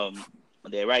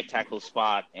 their right tackle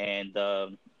spot, and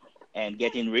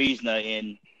getting Reisner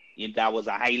in that was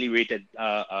a highly rated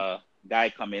guy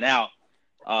coming out.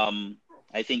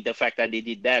 I think the fact that they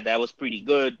did that was pretty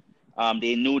good.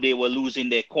 They knew they were losing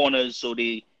their corners, so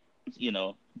they,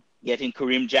 getting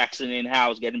Kareem Jackson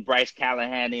in-house, getting Bryce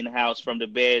Callahan in-house from the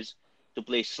Bears to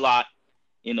play slot.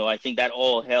 I think that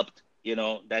all helped.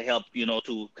 That helped,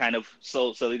 to kind of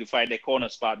solidify their corner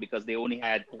spot because they only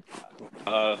had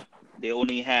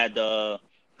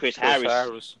Chris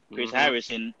Harris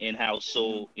in-house.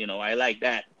 So, I like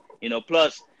that.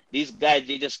 Plus these guys,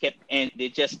 they just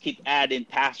keep adding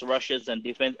pass rushers and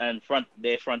defense and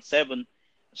their front seven,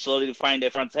 solidifying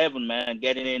their front seven, man,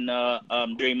 getting in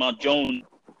Draymond Jones.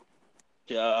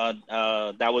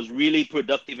 That was really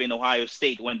productive in Ohio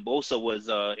State when Bosa was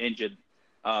injured.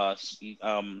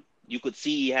 You could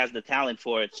see he has the talent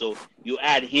for it. So you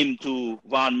add him to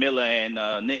Von Miller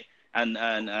and Nick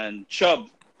and Chubb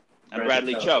and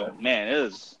Bradley Chubb.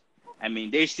 Man,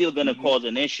 they're still gonna cause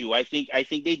an issue. I think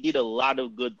they did a lot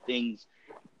of good things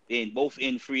both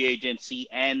in free agency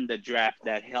and the draft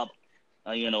that helped,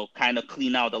 kind of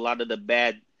clean out a lot of the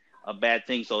bad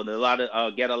things. So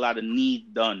get a lot of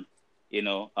need done,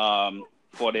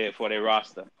 for their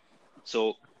roster.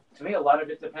 So to me, a lot of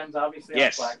it depends, obviously,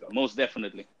 on Flacco. Most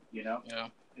definitely. Yeah.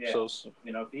 So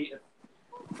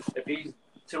if he's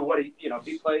to what if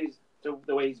he plays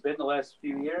the way he's been the last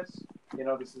few years,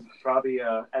 this is probably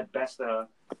at best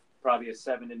probably a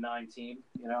 7-9 team.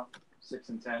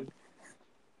 6-10,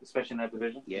 especially in that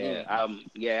division.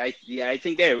 I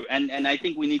think they're and I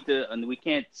think we need to, and we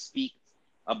can't speak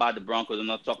about the Broncos and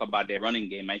not talk about their running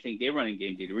game. I think their running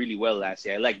game did really well last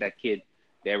year. I like that kid,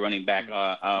 their running back.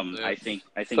 I think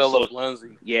Philip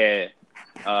Lindsay. Yeah,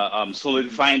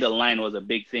 solidifying the line was a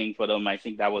big thing for them. I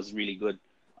think that was really good.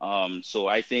 So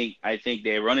I think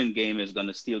their running game is going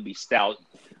to still be stout.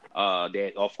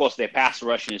 Of course, their pass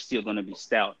rushing is still going to be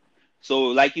stout. So,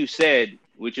 like you said,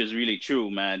 which is really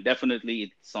true, man.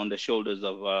 Definitely, it's on the shoulders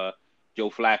of Joe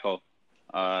Flacco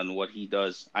and what he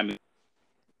does. I mean,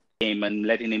 game and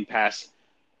letting him pass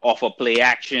off of play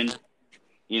action.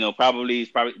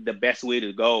 Probably the best way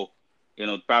to go.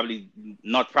 But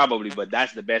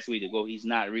that's the best way to go. He's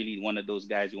not really one of those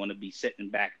guys you want to be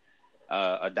sitting back,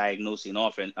 diagnosing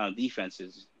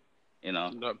defenses.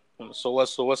 So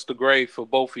what's the grade for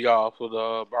both of y'all for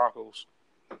the Broncos?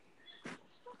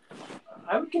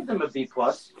 I would give them a B+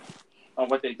 on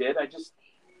what they did. I just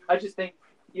think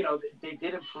they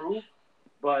did improve,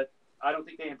 but I don't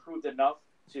think they improved enough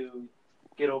to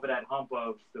get over that hump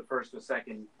of the first or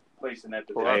second place in that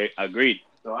division. Agreed.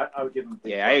 So I would give them.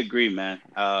 Yeah, I agree, man.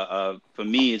 For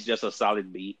me, it's just a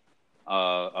solid B.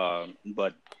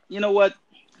 But you know what?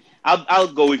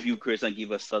 I'll go with you, Chris, and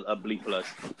give us a B+.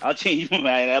 I'll change my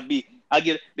mind. I'll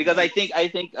give because I think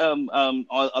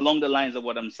along the lines of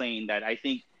what I'm saying, that I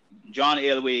think John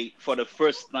Elway for the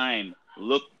first time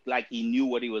looked like he knew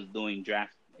what he was doing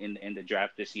in the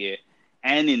draft this year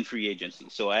and in free agency.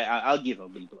 So I'll give him a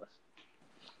B+.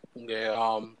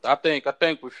 Yeah, I think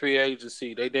with free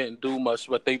agency they didn't do much,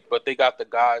 but they got the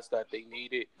guys that they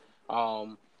needed.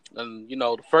 And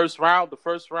the first round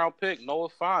pick, Noah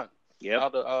Fant,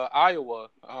 out of Iowa.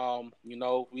 We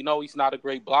know he's not a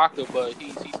great blocker, but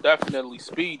he's definitely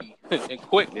speedy and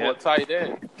quick for a tight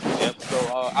end. Yep.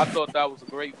 So I thought that was a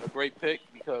great pick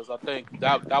because I think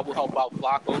that will help out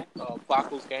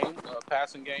Flacco's game,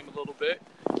 passing game a little bit.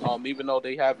 Even though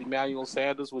they have Emmanuel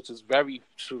Sanders, which is very,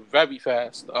 very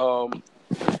fast.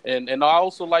 And I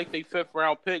also like their 5th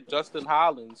round pick, Justin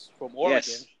Hollins from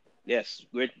Oregon. Yes,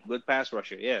 good pass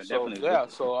rusher. Yeah, definitely. Yeah,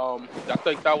 so I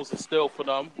think that was a steal for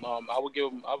them. I would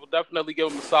definitely give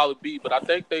them a solid B. But I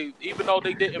think even though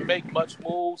they didn't make much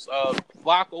moves,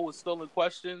 Flacco was still in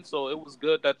question. So it was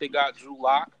good that they got Drew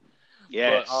Lock.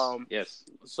 Yes. But, yes.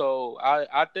 So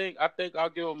I think I'll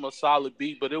give them a solid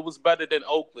B, but it was better than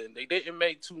Oakland. They didn't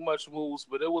make too much moves,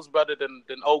 but it was better than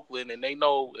Oakland, and they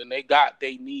know and they got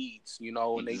their needs,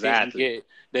 and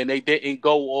they didn't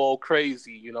go all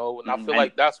crazy, and I feel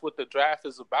like that's what the draft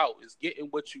is about, is getting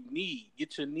what you need,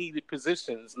 get your needed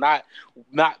positions, not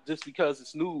just because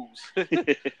it's news.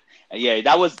 Yeah,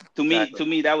 that was to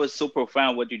me that was so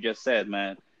profound what you just said,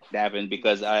 man, Davin,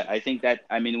 because I think that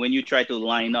when you try to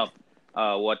line up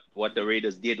what the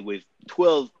Raiders did with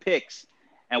 12 picks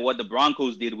and what the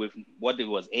Broncos did with what it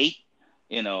was 8,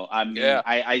 you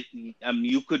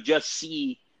could just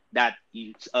see that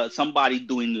somebody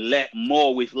doing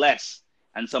more with less,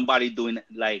 and somebody doing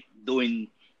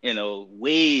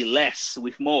way less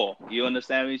with more. You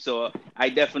understand me? So I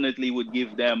definitely would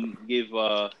give the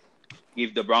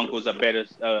Broncos a better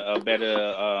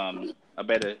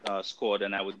score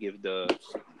than I would give the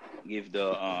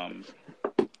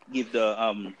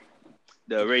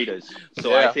Raiders.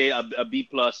 So I say a B+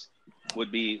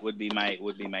 would be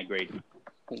my grade.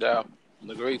 Yeah,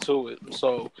 agree to it.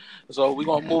 So we're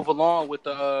gonna move along with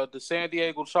the San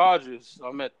Diego Chargers.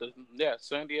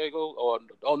 San Diego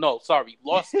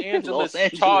Los Angeles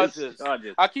Chargers.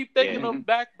 I keep thinking of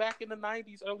back in the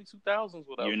 90s, early 2000s,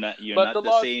 whatever. You're not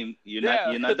the same. You're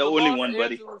not the only one,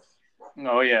 buddy.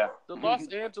 Oh yeah, the Los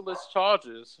Angeles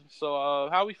Chargers. So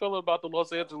how we feeling about the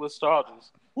Los Angeles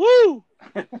Chargers? Woo!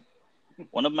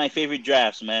 One of my favorite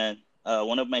drafts, man.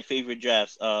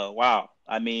 Wow.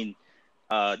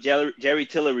 Jerry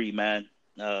Tillery, man.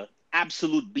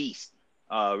 Absolute beast.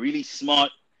 Really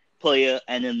smart player,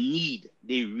 and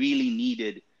they really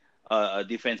needed a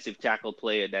defensive tackle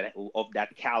player of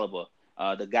that caliber.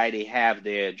 The guy they have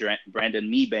there,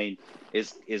 Brandon Mebane,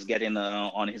 is getting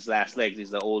on his last legs.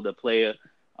 He's an older player.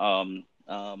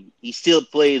 He still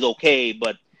plays okay,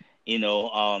 but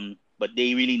but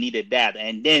they really needed that.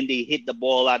 And then they hit the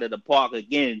ball out of the park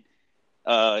again,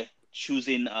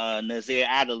 choosing Nazir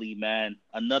Adderley, man,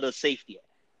 another safety.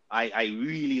 I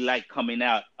really like coming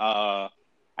out. I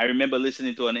remember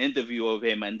listening to an interview of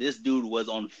him, and this dude was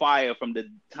on fire from the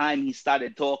time he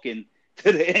started talking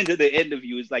to the end of the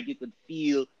interview. It's like you could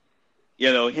feel,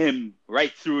 him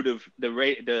right through the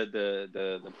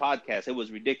podcast. It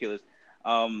was ridiculous.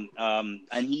 And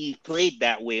he played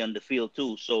that way on the field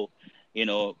too. So,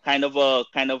 kind of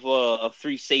a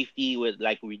free safety with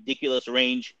like ridiculous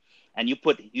range, and you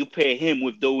pair him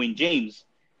with Derwin James,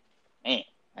 man.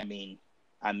 I mean,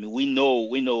 we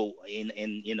know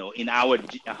in our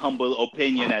humble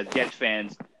opinion as Jets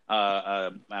fans,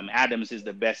 Adams is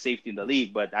the best safety in the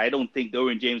league, but I don't think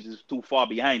Derwin James is too far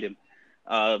behind him.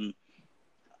 Um,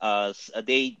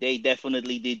 they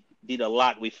definitely did a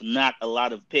lot with not a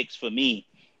lot of picks for me.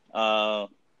 Uh,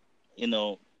 you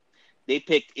know, they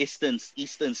picked Easton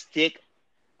Stick.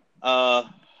 Uh,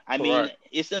 I mean, Correct.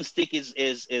 Easton Stick is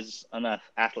an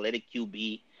athletic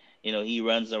QB. He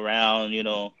runs around.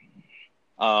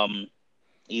 Um,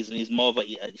 he's more of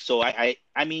a so I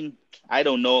mean I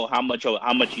don't know how much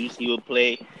use he will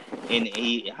play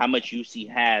how much use he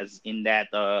has in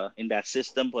that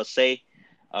system per se.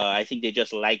 I think they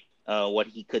just like what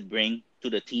he could bring to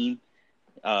the team.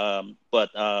 But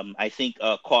I think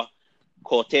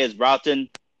Cortez Broughton,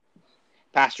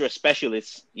 pass rush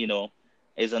specialist,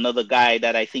 is another guy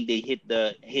that I think they hit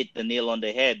the nail on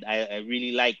the head. I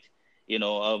really liked,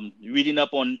 reading up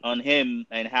on him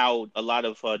and how a lot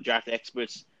of draft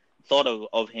experts thought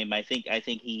of him. I think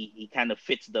he kind of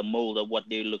fits the mold of what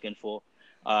they're looking for.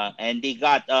 And they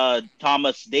got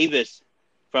Thomas Davis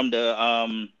from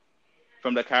the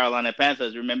Carolina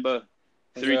Panthers. Remember,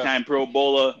 Yeah. three-time Pro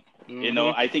Bowler. Hmm.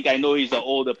 I know he's an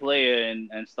older player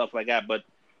and stuff like that, but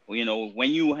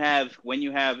when you have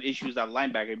issues at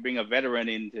linebacker, bring a veteran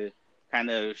in to kind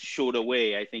of show the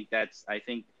way. I think that's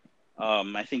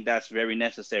very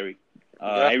necessary. Yeah.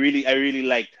 I really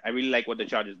like what the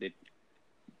Chargers did.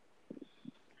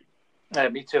 Yeah,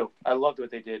 me too. I loved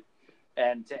what they did.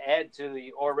 And to add to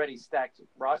the already stacked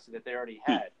roster that they already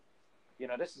had,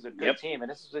 this is a good Yep. team.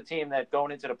 And this is a team that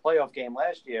going into the playoff game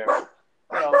last year,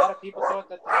 a lot of people thought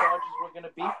that the Chargers were going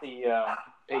to beat the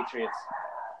Patriots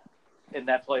in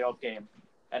that playoff game.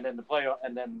 And then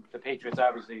the Patriots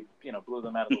obviously, blew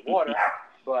them out of the water,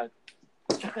 but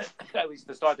at least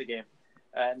to start the game.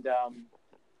 And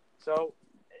so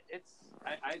it's,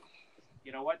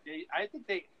 you know what?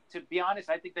 To be honest,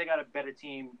 I think they got a better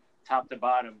team top to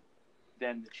bottom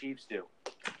than the Chiefs do.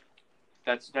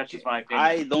 That's just my opinion.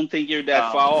 I don't think you're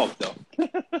that far off, though.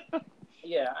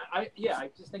 I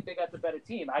just think they got the better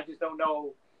team. I just don't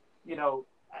know,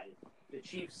 the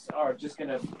Chiefs are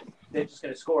they're just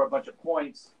gonna score a bunch of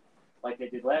points like they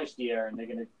did last year, and they're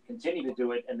gonna continue to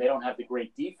do it, and they don't have the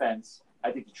great defense.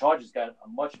 I think the Chargers got a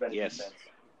much better defense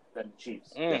than the Chiefs.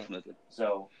 Definitely.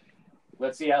 So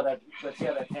let's see how that plays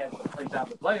out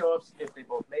in the playoffs. If they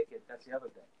both make it, that's the other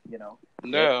thing.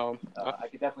 Yeah. I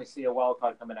could definitely see a wild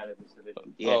card coming out of this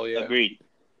division. Yeah, Oh, yeah. Agreed.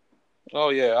 Oh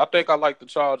yeah, I think I like the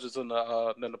Chargers in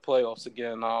the playoffs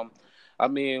again. I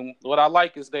mean, what I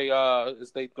like is they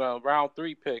round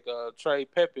 3 pick Trey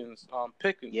Pickens.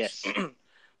 Yes.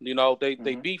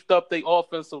 They beefed up the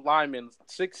offensive linemen,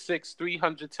 6'6",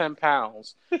 310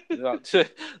 pounds.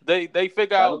 They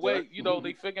figure out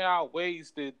they figure out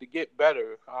ways to get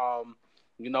better.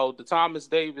 The Thomas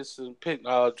Davis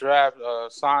draft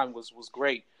sign was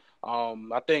great.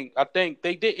 I think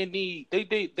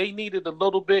they needed a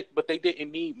little bit, but they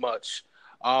didn't need much.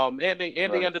 And they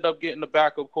ended up getting the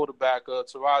backup quarterback,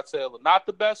 Tyrod Taylor. Not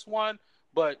the best one,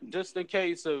 but just in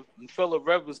case if Phillip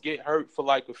Rivers get hurt for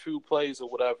like a few plays or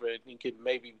whatever, and he could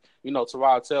maybe,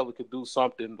 Tyrod Taylor could do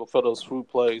something for those few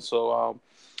plays. So,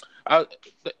 I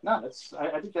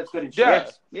think that's good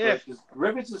insurance. Yeah.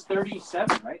 Rivers is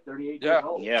 37, right? 38 years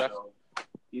old. Yeah. So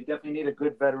you definitely need a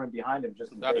good veteran behind him.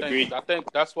 Just in case. I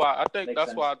think that's why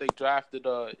Makes why they drafted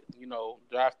the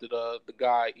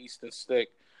guy Easton Stick.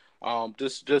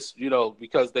 Just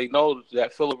because they know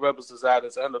that Phillip Rivers is at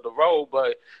his end of the road,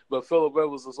 but Phillip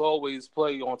Rivers is always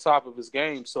play on top of his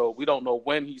game, so we don't know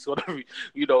when he's gonna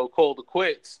call the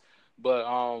quits. But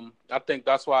I think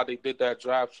that's why they did that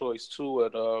draft choice too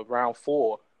at round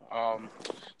 4.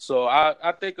 So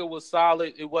I think it was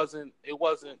solid. It wasn't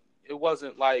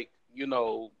like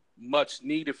much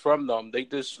needed from them. They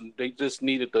just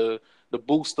needed the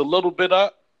boost a little bit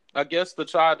up, I guess, to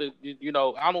try to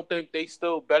I don't think they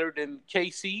still better than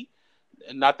KC,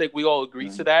 and I think we all agree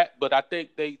to that. But I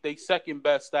think they second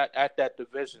best at that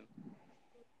division.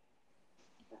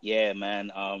 Yeah,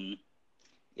 man.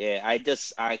 Yeah, I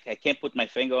can't put my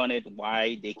finger on it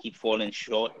why they keep falling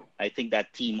short. I think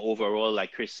that team overall,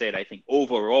 like Chris said, I think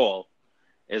overall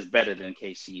is better than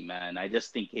KC, man. I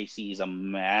just think KC is a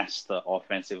master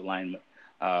offensive lineman.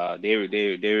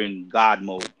 They're in God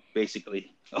mode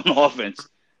basically on offense.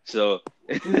 So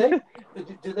do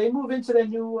they move into their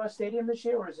new stadium this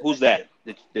year, or is it who's that?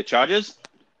 The Chargers?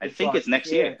 I think it's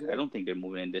next year. Yeah. I don't think they're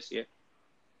moving in this year.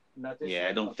 Not this Yeah, year?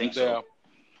 I don't think Yeah. so.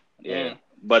 Yeah.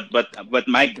 But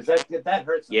Mike, because that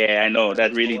hurts them. yeah, I know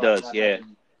that really does. Yeah.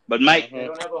 But Mike, They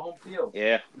don't have a home field.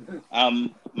 yeah.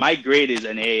 My grade is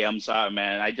an A. I'm sorry,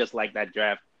 man. I just like that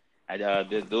draft.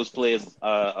 Those players,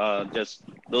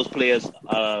 those players,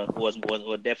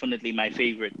 were definitely my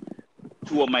favorite.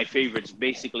 Two of my favorites,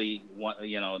 basically. One,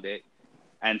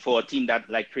 and for a team that,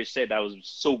 like Chris said, that was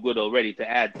so good already to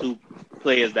add two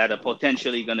players that are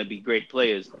potentially going to be great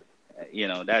players,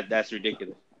 that's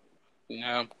ridiculous.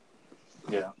 Yeah.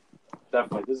 Yeah.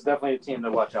 Definitely. This is definitely a team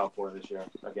to watch out for this year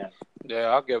again. Yeah,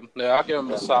 I'll give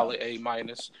him a solid A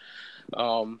minus.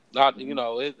 I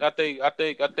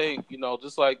think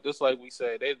just like we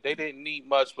said, they didn't need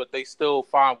much, but they still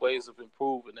find ways of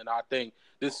improving, and I think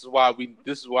this is why we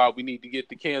need to get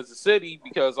to Kansas City,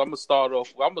 because I'm gonna start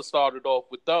it off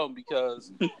with them,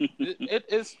 because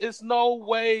it's no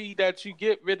way that you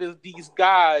get rid of these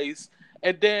guys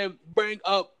and then bring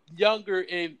up younger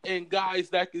and guys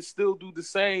that can still do the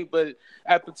same, but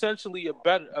at potentially a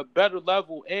better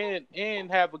level and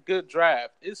have a good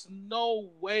draft. It's no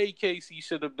way KC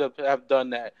should have done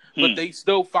that, but they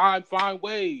still find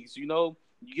ways. You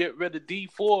get rid of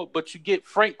D4, but you get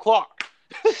Frank Clark,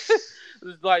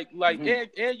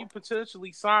 and you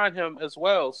potentially sign him as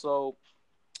well. So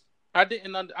I'm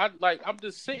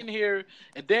just sitting here,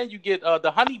 and then you get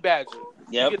the Honey Badger.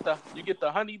 Yep. You get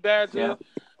the Honey Badger. Yep.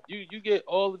 You get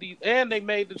all of these, and they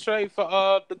made the trade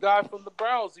for the guy from the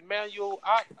Browns, Emmanuel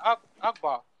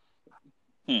Akbar.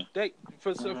 They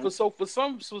for some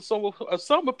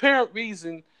apparent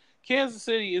reason, Kansas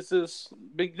City is just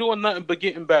been doing nothing but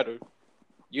getting better.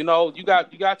 You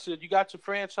got your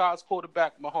franchise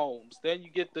quarterback Mahomes. Then you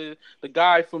get the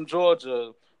guy from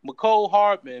Georgia, McCole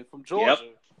Hardman from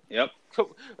Georgia. Yep.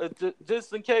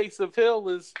 Just in case if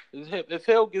Hill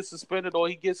gets suspended or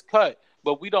he gets cut,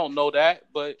 but we don't know that.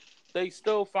 But they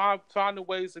still finding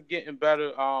ways of getting better.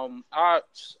 In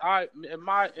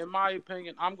my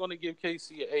opinion, I'm going to give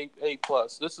KC an A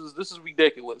plus. This is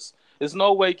ridiculous. There's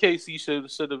no way KC should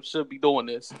be doing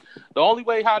this. The only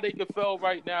way how they could fail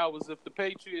right now is if the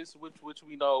Patriots, which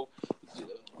we know,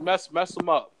 mess them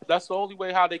up. That's the only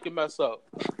way how they can mess up.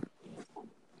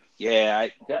 Yeah.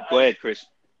 Go ahead, Chris.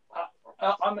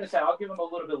 I'm going to say I'll give them a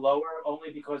little bit lower,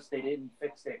 only because they didn't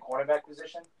fix their cornerback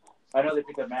position. I know they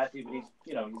picked up Matthew, but he's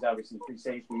obviously free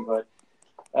safety, but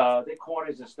their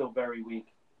corners are still very weak.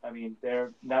 I mean,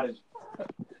 they're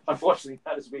unfortunately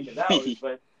not as weak as ours,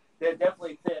 but they're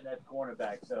definitely thin at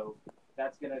cornerback. So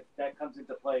that comes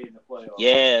into play in the playoffs.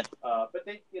 Yeah. But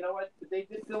they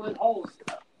did fill in holes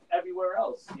everywhere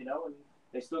else, and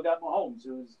they still got Mahomes,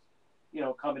 who's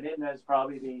coming in as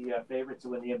probably the favorite to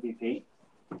win the MVP.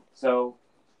 So,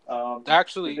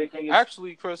 actually,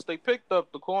 Chris, they picked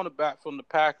up the cornerback from the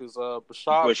Packers,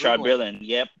 Bashaud Breeland.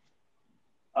 Yep.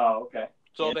 Oh, okay.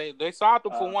 So they signed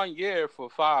him for 1 year for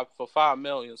 $5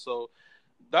 million. So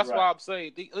that's why I'm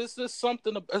saying it's just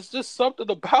something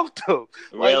about them.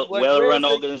 Well-run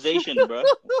organization, bro.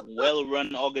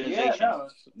 Well-run organization. Yeah, no.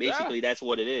 Basically, that's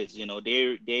what it is.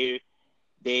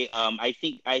 They I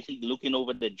think looking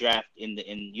over the draft and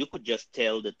you could just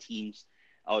tell the teams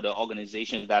or the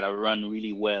organizations that are run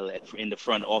really well in the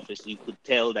front office. You could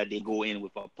tell that they go in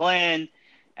with a plan,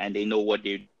 and they know what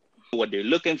they're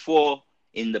looking for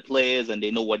in the players, and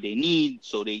they know what they need.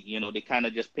 So they kind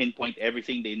of just pinpoint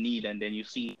everything they need, and then you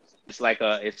see it's like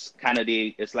a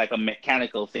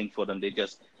mechanical thing for them. They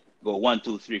just go 1,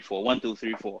 2, 3, 4, 1, 2,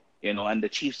 3, 4. And the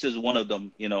Chiefs is one of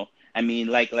them. I mean,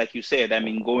 like you said. I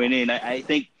mean, going in, I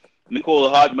think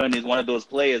McCole Hardman is one of those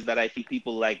players that I think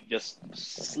people just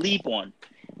sleep on.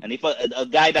 And if a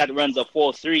guy that runs a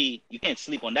 4.3, you can't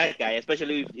sleep on that guy,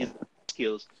 especially with his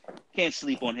skills. Can't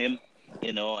sleep on him,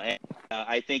 And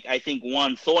I think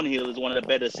Juan Thornhill is one of the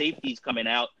better safeties coming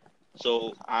out.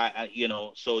 So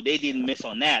so they didn't miss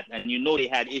on that. And they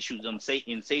had issues in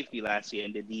safety last year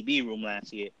in the DB room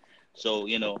last year. So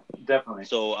definitely.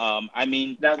 So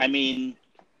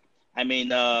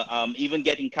even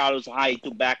getting Carlos Hyde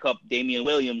to back up Damian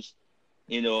Williams.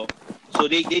 So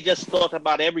they just thought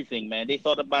about everything, man. They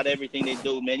thought about everything they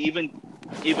do, man. Even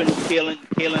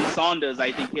Kalen Saunders,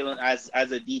 I think as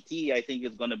a DT, I think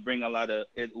is going to bring a lot of.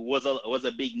 It was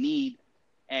a big need,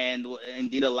 and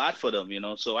did a lot for them,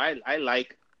 So I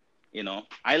like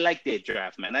their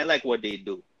draft, man. I like what they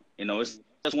do. It's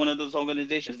just one of those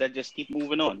organizations that just keep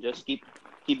moving on, just keep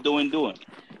doing.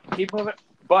 Keep moving,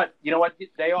 but you know what?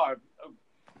 They are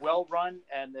well run,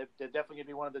 and they're definitely going to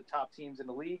be one of the top teams in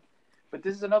the league. But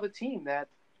this is another team that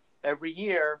every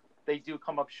year they do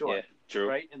come up short. Yeah, true.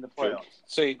 Right in the playoffs. True.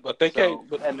 See, but they came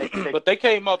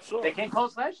up short. They came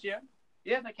close last year.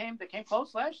 Yeah, they came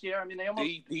close last year. I mean, they almost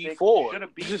D4 should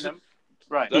have beaten them.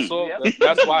 Right. That's all. Yep.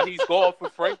 That's why he's going for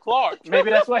Frank Clark.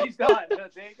 Maybe that's why he's gone. There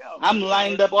you go. I'm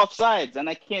lined up off sides, and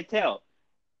I can't tell.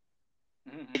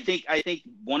 Mm-hmm. I think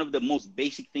one of the most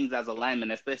basic things as a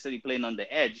lineman, especially playing on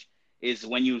the edge, is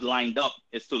when you lined up,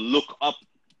 is to look up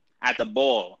at the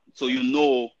ball so you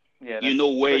know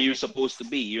where you're supposed to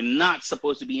be. You're not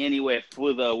supposed to be anywhere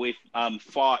further away,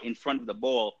 far in front of the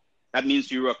ball. That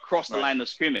means you're across the line of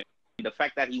scrimmage. The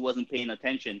fact that he wasn't paying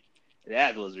attention,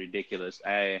 that was ridiculous.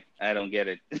 I don't get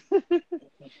it.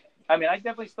 I mean,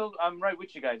 I'm right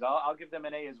with you guys. I'll give them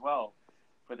an A as well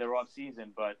for their off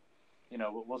season, but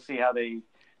we'll see how they.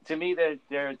 To me,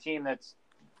 they're a team that's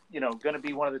going to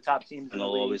be one of the top teams in the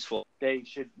league. They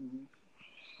should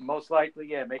most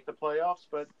likely, make the playoffs,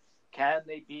 but can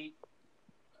they beat?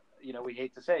 We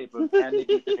hate to say it, but can they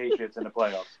beat the Patriots in the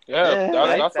playoffs? Yeah,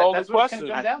 that's all the question.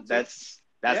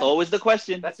 That's always the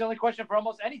question. That's the only question for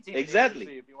almost any team. Exactly.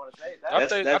 If you want to say that.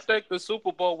 I think the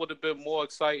Super Bowl would have been more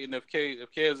exciting if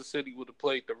Kansas City would have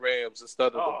played the Rams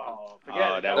instead of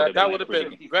that would have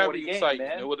been very exciting.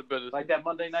 Man. It would have been like that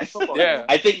Monday Night Football. Yeah,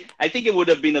 I think it would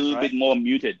have been a little bit more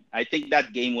muted. I think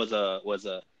that game was an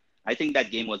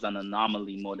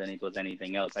anomaly more than it was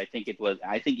anything else. I think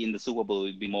in the Super Bowl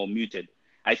it would be more muted.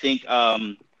 A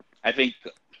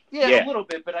little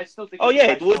bit, but I still think.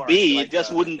 It would be. Like, it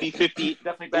just wouldn't be 50.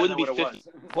 Definitely it wouldn't be 50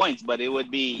 points, but it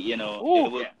would be. It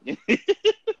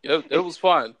was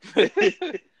fun.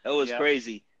 It was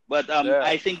crazy. But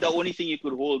I think the only thing you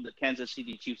could hold the Kansas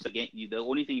City Chiefs against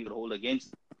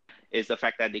is the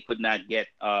fact that they could not get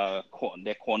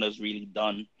their corners really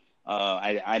done.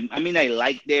 I mean, I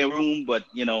like their room, but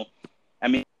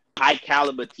high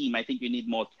caliber team. I think you need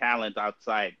more talent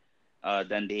outside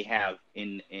than they have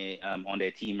on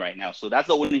their team right now. So that's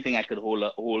the only thing I could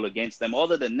hold against them.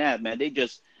 Other than that, man, they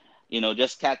just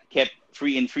kept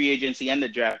free agency and the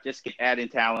draft, just kept adding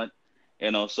talent.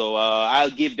 So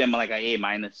I'll give them like an A-.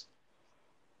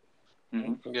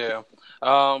 Mm-hmm. Yeah.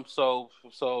 So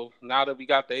now that we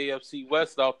got the AFC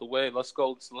West out the way, let's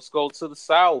go to the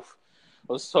South.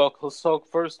 Let's talk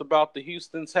first about the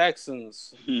Houston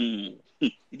Texans.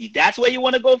 That's where you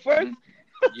want to go first?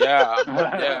 Yeah,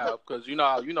 because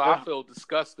I feel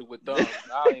disgusted with them. I'm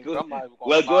not even gonna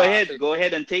go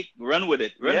ahead and run with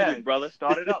it, brother.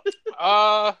 Start it up.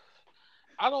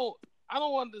 I don't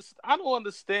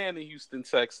understand the Houston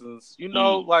Texans.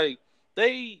 Like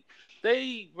they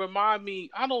remind me.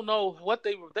 I don't know what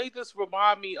they just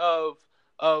remind me of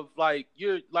like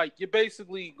you're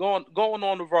basically going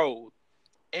on the road,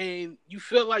 and you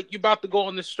feel like you're about to go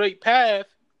on the straight path,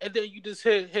 and then you just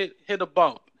hit a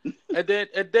bump. And then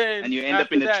and you end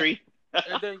up in a tree.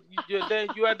 And then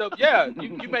you end up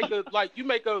you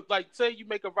make a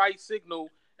right signal,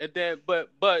 and then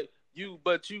but you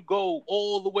go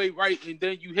all the way right, and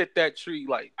then you hit that tree.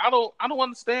 Like I don't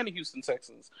understand the Houston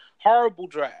Texans. Horrible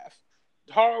draft.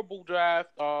 I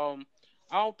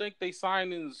don't think they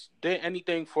signings did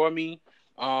anything for me.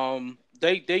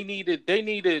 They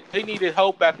needed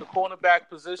help at the cornerback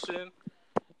position,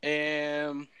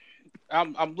 and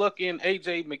I'm looking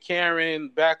AJ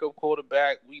McCarron, backup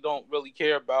quarterback. We don't really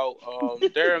care about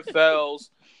Darren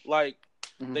Fells. Like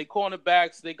they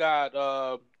cornerbacks, they got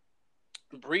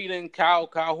Breeden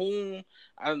Calhoun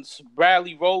and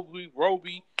Bradley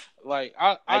Roby. Like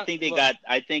I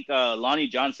think Lonnie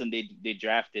Johnson they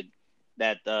drafted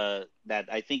that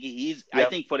I think I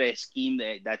think for their scheme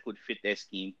that could fit their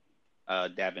scheme,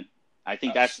 Davin. I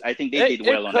think they did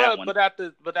well on that one. But at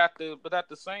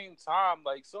the same time,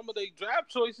 like some of the draft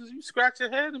choices, you scratch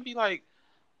your head and be like,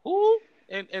 who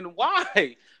and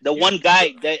why? The one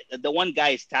guy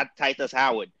is Titus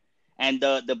Howard, and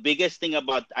the biggest thing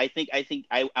about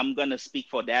I'm gonna speak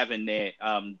for Davin there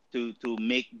to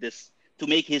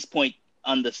make his point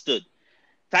understood.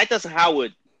 Titus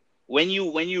Howard, when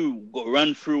you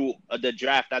run through the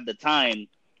draft at the time,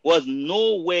 was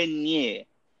nowhere near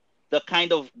the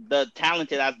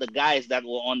talented as the guys that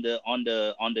were on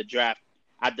the draft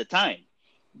at the time.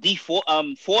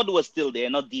 Ford was still there,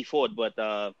 not D Ford, but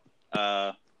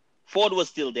Ford was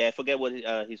still there. I forget what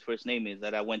his first name is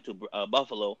that I went to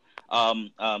Buffalo.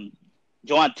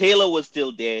 Joanne Taylor was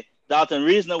still there. Dalton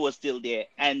Risner was still there,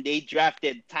 and they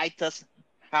drafted Titus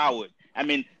Howard. I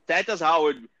mean, Titus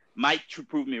Howard might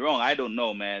prove me wrong. I don't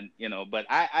know, man. But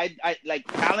I like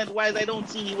talent-wise, I don't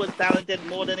see he was talented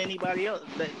more than anybody else,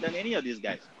 than any of these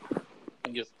guys.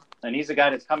 Yes. And he's a guy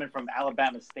that's coming from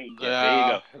Alabama State.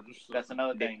 Yeah. There you go. That's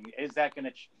another thing. Is that going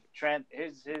to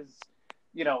his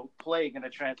play going to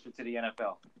transfer to the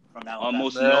NFL from Alabama?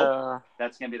 Almost no.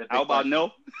 That's going to be the big How about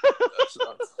question.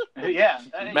 no? Yeah.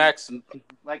 Max,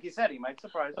 like you said, he might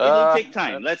surprise It will take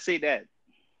time. Let's say that.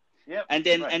 Yep. And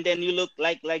then you look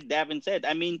like Davin said.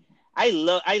 I mean, I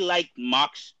like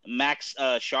Max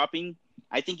Sharping.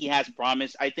 I think he has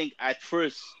promise. I think at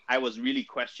first I was really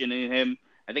questioning him.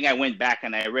 I think I went back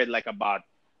and I read like about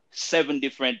 7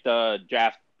 different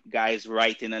draft guys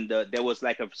writing, and there was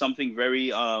like something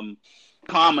very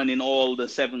common in all the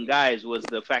 7 guys was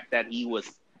the fact that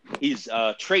his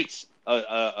traits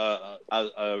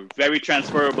very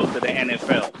transferable to the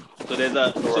NFL. So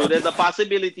there's a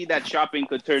possibility that Shopping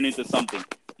could turn into something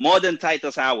more than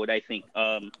Titus Howard, I think.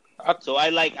 So I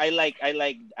like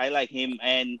him,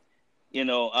 and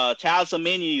Charles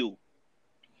Omenihu.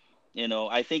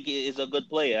 I think he is a good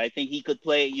player. I think he could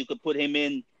play. You could put him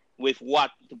in with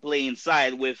Watt to play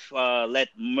inside, with let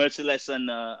Merciless and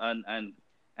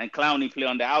Clowney play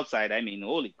on the outside. I mean,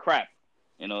 holy crap!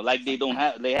 Like they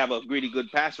have a really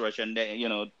good pass rush, and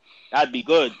that'd be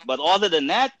good. But other than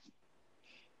that,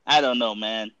 I don't know,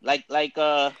 man. Like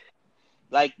Davin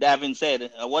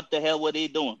said, what the hell were they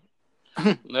doing?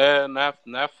 Yeah, and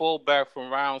that fullback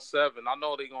from round 7. I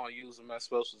know they're gonna use him at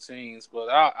special teams, but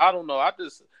I don't know. I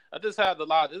just had a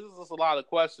lot. This is just a lot of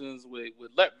questions with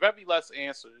very less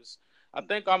answers. I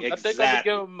think I'm gonna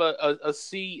give him a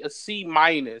C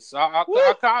minus. I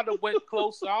kind of went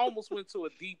close. I almost went to a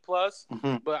D plus,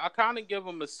 but I kind of give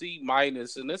him a C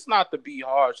minus, and it's not to be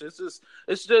harsh. It's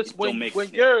just when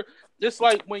you're it's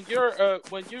like when you're a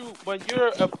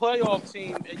playoff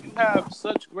team and you have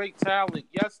such great talent.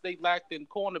 Yes, they lacked in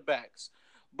cornerbacks,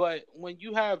 but when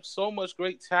you have so much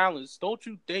great talents, don't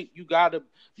you think you gotta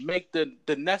make the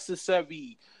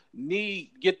necessary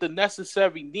get the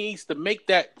necessary needs to make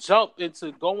that jump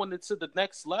into going into the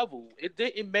next level? It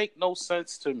didn't make no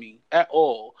sense to me at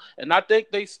all, and I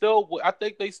think they still got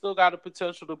the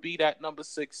potential to be that number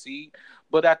 6 seed.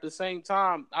 But at the same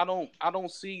time, I don't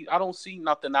see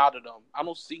nothing out of them. I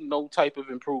don't see no type of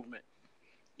improvement.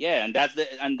 Yeah,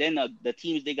 and then the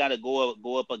teams they gotta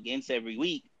go up against every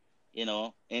week,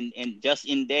 and just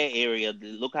in their area,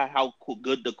 look at how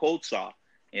good the Colts are.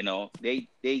 They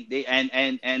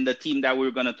and the team that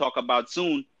we're gonna talk about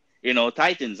soon,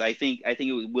 Titans. I think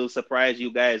it will surprise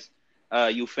you guys,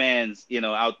 you fans,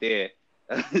 out there,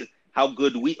 how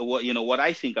good what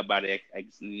I think about it.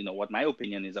 What my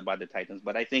opinion is about the Titans.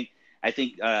 But I think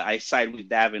I side with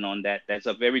Davin on that. That's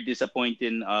a very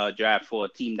disappointing draft for a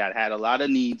team that had a lot of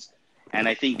needs, and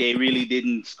I think they really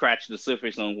didn't scratch the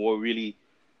surface on were really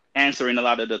answering a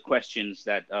lot of the questions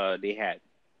that they had.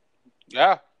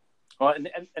 Yeah. Well, and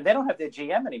they don't have their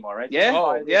GM anymore, right?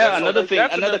 Yeah, yeah. Another thing,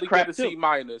 another crap too. C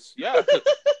minus. Yeah.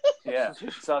 Yeah.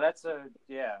 So that's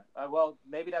well,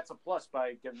 maybe that's a plus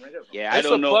by getting rid of him. Yeah, I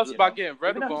don't know. It's a plus by getting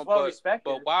rid of him,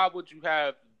 but why would you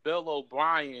have Bill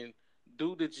O'Brien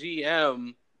do the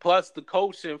GM plus the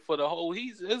coaching for the whole?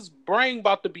 His brain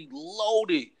about to be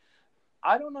loaded.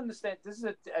 I don't understand. This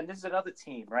is another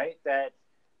team, right? That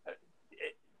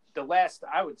the last,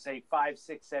 I would say, 5,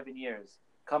 6, 7 years.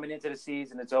 Coming into the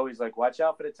season, it's always like, watch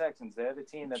out for the Texans. They're the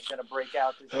team that's going to break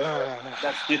out this year.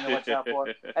 That's the team to watch out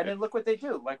for. And then look what they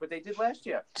do, like what they did last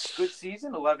year. Good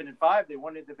season, 11-5. They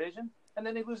won the division, and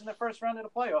then they lose in the first round of the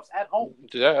playoffs at home.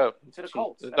 Yeah, to the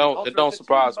Colts. It don't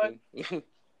surprise me.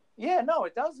 Yeah, no,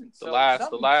 it doesn't. The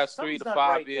last 3 to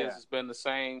 5 years has been the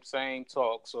same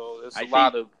talk. So it's a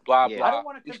lot of blah blah. I don't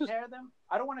want to compare them.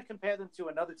 I don't want to compare them to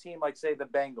another team like, say, the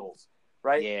Bengals.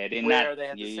 Right? Yeah, they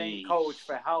had the same coach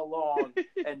for how long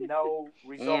and no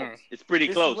results. It's pretty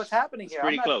close. Is what's happening here. It's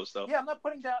pretty close, though. Yeah, I'm not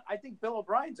putting down. I think Bill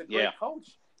O'Brien's a great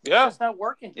coach. Yeah, it's not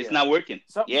working. It's not working.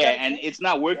 And it's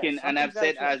not working. And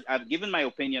I've given my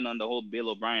opinion on the whole Bill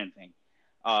O'Brien thing.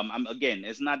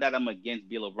 It's not that I'm against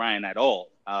Bill O'Brien at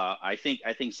all. I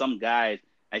think some guys,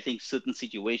 certain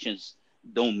situations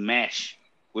don't mesh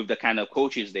with the kind of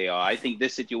coaches they are. I think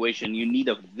this situation, you need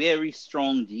a very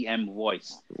strong GM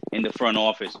voice in the front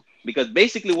office, because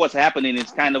basically what's happening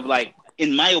is kind of like,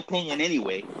 in my opinion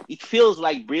anyway, it feels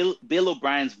like Bill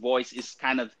O'Brien's voice is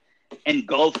kind of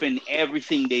engulfing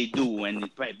everything they do, and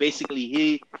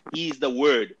basically he's the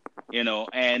word, and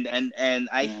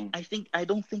I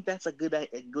don't think that's a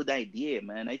good idea,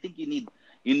 man. I think you need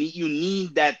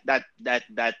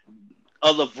that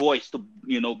other voice to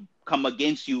come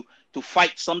against you, to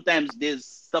fight. Sometimes there's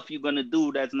stuff you're gonna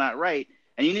do that's not right,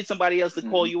 and you need somebody else to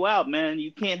call you out, man.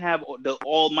 You can't have the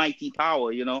almighty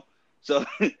power, So,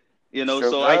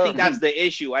 so I think that's the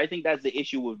issue. I think that's the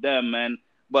issue with them, man.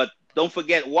 But don't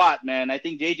forget Watt, man. I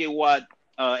think J.J. Watt,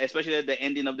 especially at the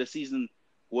ending of the season,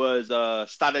 was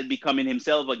started becoming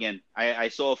himself again. I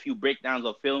saw a few breakdowns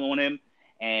of film on him,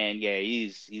 and yeah,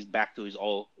 he's back to his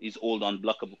old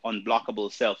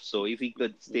unblockable self. So if he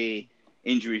could stay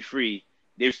injury free,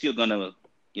 they're still gonna,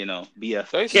 be a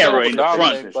terror in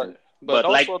the front. But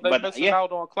also they missing yeah,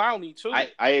 out on Clowney too.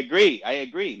 I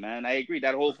agree, man. I agree.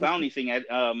 That whole Clowney thing,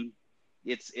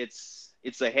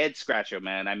 it's a head scratcher,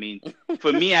 man. I mean,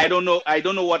 for me, I don't know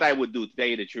what I would do, to tell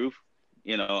you the truth.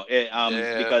 Yeah.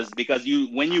 Because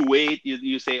when you wait,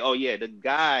 you say, oh yeah, the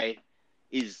guy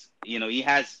is, he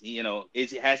has,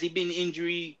 has he been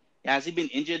injury? Has he been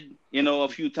injured, a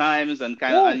few times, and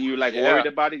and you're like Yeah. worried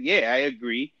about it? Yeah, I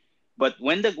agree. But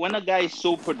when a guy is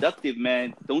so productive,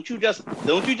 man, don't you just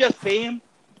pay him?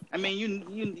 I mean,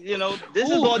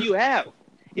 this is all you have.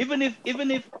 Even if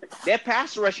their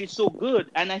pass rush is so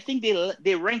good, and I think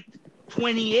they ranked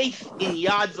 28th in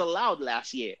yards allowed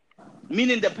last year,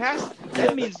 meaning the pass.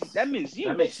 That means that makes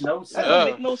no sense. That don't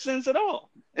make no sense at all.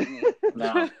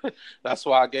 No. That's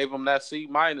why I gave them that C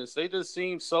minus. They just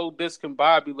seem so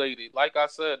discombobulated. Like I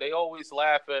said, they always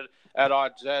laugh at our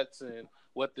Jets and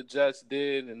what the Jets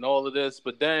did and all of this.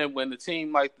 But then when the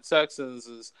team like the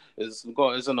Texans is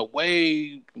in a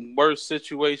way worse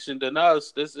situation than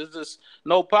us, this is just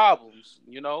no problems,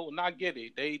 And I get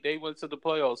it. They went to the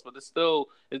playoffs, but it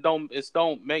don't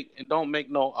make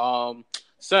no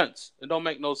sense. It don't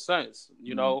make no sense,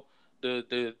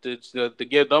 to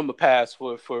give them a pass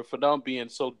for them being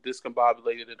so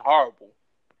discombobulated and horrible.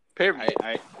 Period.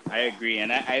 I agree,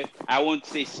 and I won't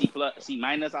say C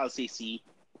minus. I'll say C,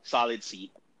 solid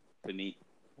C, for me.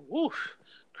 Oof.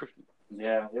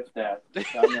 Yeah, if that.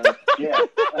 Yeah.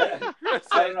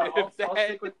 I don't know.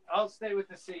 I'll stay with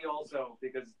the C also,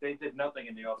 because they did nothing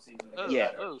in the offseason.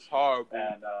 Yeah, it was horrible.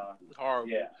 And horrible.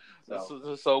 Yeah.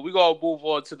 So we're gonna move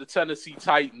on to the Tennessee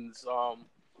Titans.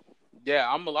 Yeah,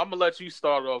 I'm gonna let you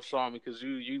start off, Sean, because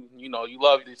you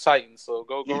love the Titans, so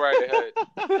go right ahead.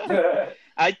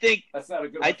 I think that's not a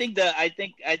good one. I think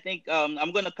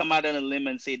I'm gonna come out on a limb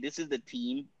and say this is the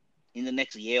team in the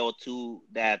next year or two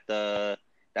that a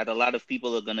lot of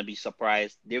people are gonna be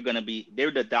surprised. They're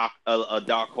a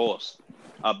dark horse,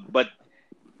 but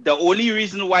the only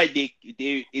reason why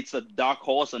it's a dark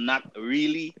horse and not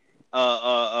really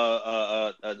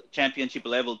a championship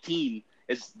level team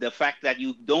is the fact that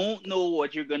you don't know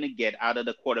what you're going to get out of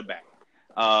the quarterback.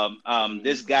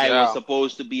 This guy was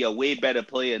supposed to be a way better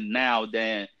player now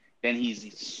than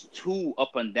he's too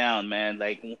up and down, man.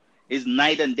 Like, it's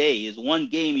night and day. It's one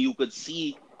game you could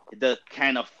see the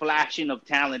kind of flashing of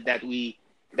talent that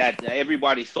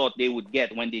everybody thought they would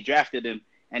get when they drafted him,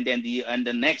 and then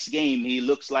the next game he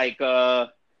looks like one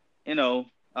of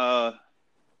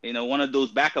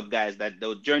those backup guys,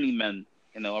 those journeymen,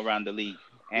 around the league.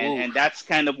 And that's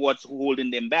kind of what's holding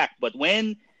them back. But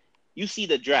when you see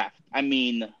the draft, I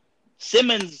mean,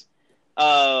 Simmons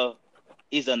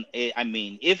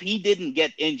if he didn't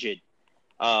get injured,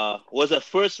 was a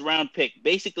first round pick.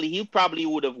 Basically, he probably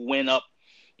would have went up,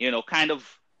 in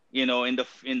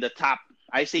the top,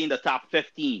 I say in the top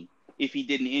 15 if he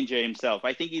didn't injure himself.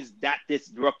 I think he's that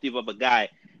disruptive of a guy.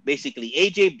 Basically,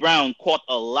 A.J. Brown caught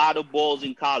a lot of balls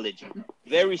in college.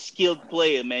 Very skilled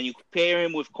player, man. You pair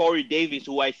him with Corey Davis,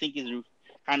 who I think is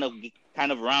kind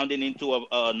of rounding into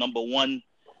a number one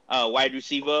wide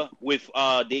receiver. With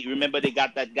they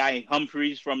got that guy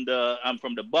Humphries from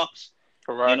the Bucks.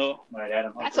 Correct.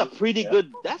 That's a pretty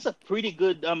good. That's a pretty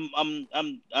good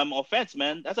offense,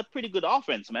 man. That's a pretty good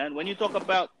offense, man. When you talk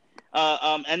about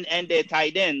and their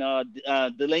tight end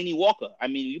Delaney Walker. I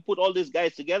mean, you put all these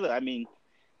guys together. I mean,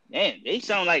 man, they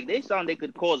sound they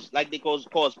could cause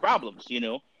problems,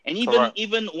 And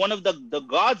even one of the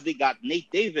guards they got,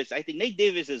 Nate Davis. I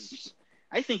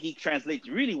think he translates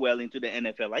really well into the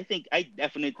NFL. I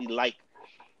definitely like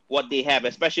what they have,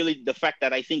 especially the fact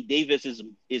that I think Davis is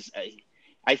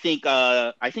I think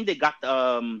they got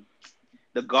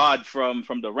the guard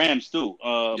from the Rams too.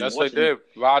 Yes, they did.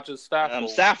 Roger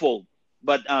Saffold. Saffold.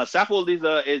 But Saffold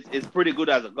is pretty good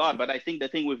as a guard. But I think the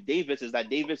thing with Davis is that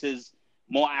Davis is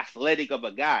more athletic of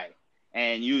a guy,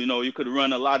 and you could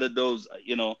run a lot of those.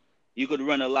 You could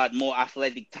run a lot more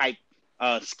athletic type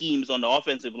schemes on the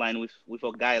offensive line with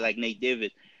a guy like Nate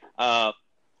Davis.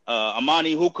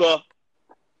 Amani Hooker,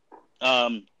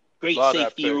 great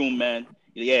safety room, man.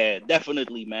 Yeah,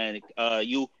 definitely, man.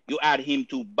 You add him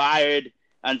to Bayard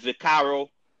and Vaccaro,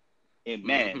 and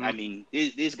man, Mm-hmm. I mean,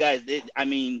 these guys.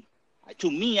 To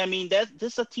me,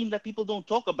 that's a team that people don't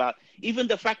talk about. Even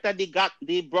the fact that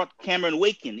they brought Cameron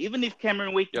Wakin. Even if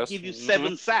Cameron Wakin give you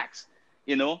 7 sacks,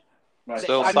 Right.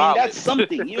 Still I solid. mean, that's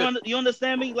something. You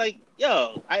understand me? Like,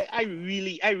 I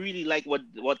really like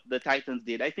what the Titans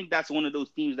did. I think that's one of those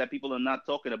teams that people are not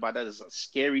talking about. That is a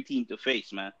scary team to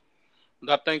face, man.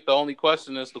 I think the only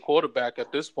question is the quarterback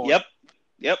at this point.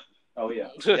 Yep. Oh yeah,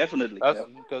 definitely.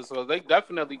 Because they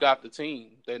definitely got the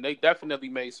team. They definitely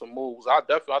made some moves. I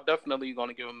definitely going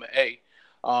to give them an A.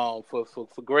 for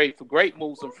great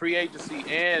moves in free agency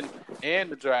and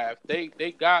the draft.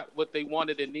 They got what they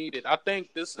wanted and needed. I think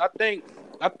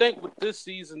with this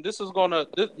season,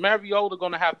 Mariota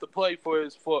gonna have to play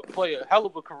a hell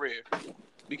of a career,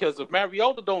 because if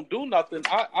Mariota don't do nothing,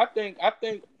 I think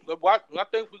we're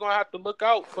gonna have to look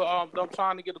out for them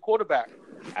trying to get a quarterback.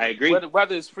 I agree.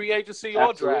 Whether it's free agency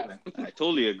or draft. I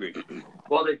totally agree.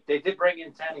 Well, they did bring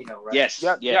in Tannehill, right? Yes.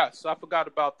 Yes, I forgot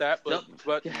about that.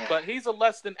 But he's a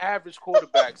less than average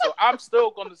quarterback. So I'm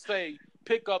still gonna say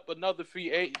pick up another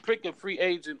free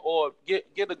agent or get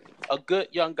a good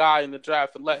young guy in the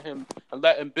draft and let him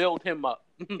build him up.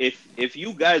 if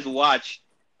you guys watch,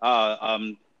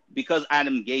 because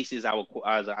Adam Gase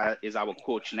is our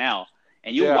coach now,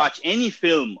 and you watch any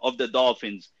film of the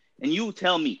Dolphins, and you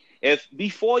tell me if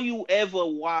before you ever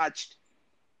watched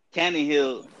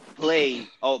Tannehill play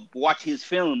or watch his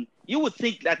film, you would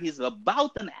think that he's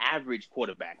about an average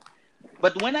quarterback.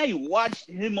 But when I watched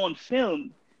him on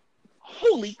film,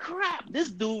 holy crap, this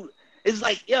dude is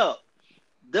like,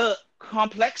 the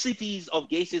complexities of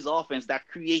Gase's offense that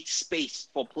creates space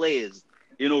for players.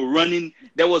 Running.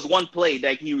 There was one play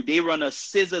that they run a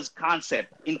scissors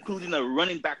concept, including a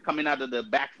running back coming out of the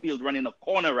backfield running a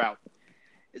corner route.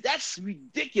 That's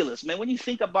ridiculous, man. When you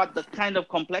think about the kind of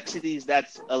complexities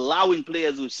that's allowing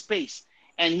players with space,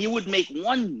 and he would make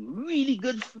one really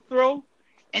good throw,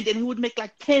 and then he would make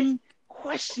like 10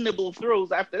 questionable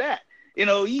throws after that.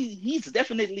 He's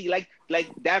definitely like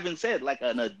Davin said, like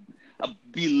a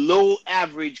below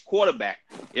average quarterback.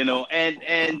 And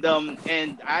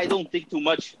I don't think too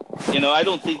much. I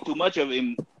don't think too much of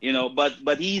him.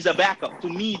 But he's a backup. To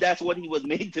me, that's what he was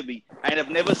made to be. I have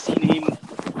never seen him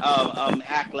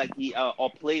act like he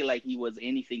or play like he was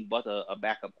anything but a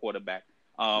backup quarterback.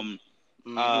 Even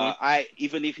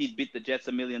if he beat the Jets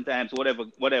a million times, whatever.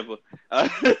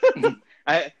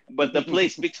 But the play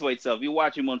speaks for itself. You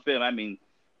watch him on film, I mean,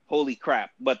 holy crap.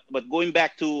 But going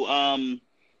back to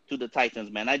the Titans,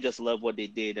 man, I just love what they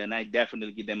did, and I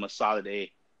definitely give them a solid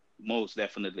A, most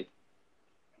definitely.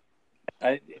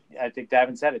 I think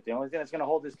Davin said it. The only thing that's going to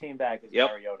hold this team back is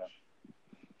Mariota.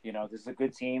 This is a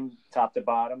good team, top to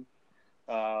bottom.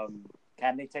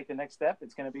 Can they take the next step?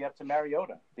 It's going to be up to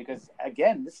Mariota, because,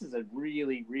 again, this is a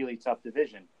really, really tough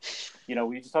division.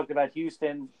 We just talked about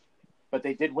Houston, but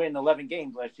they did win 11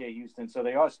 games last year, Houston, so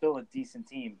they are still a decent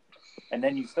team. And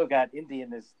then you still got Indy in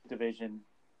this division,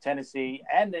 Tennessee,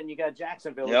 and then you got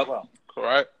Jacksonville as well.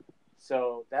 Correct.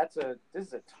 So this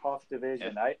is a tough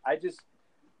division.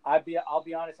 I'll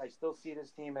be honest, I still see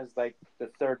this team as like the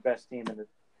third best team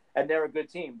and they're a good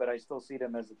team, but I still see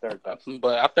them as the third best.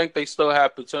 But I think they still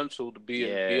have potential to be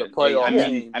a playoff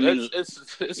team.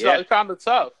 It's kind of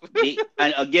tough.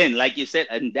 And again, like you said,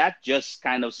 and that just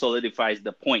kind of solidifies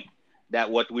the point that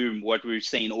what we're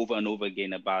saying over and over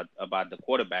again about the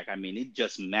quarterback. I mean, it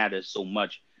just matters so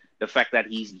much. The fact that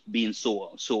he's being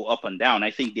so up and down. I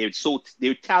think they're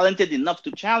talented enough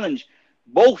to challenge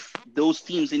both those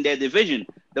teams in their division.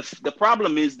 The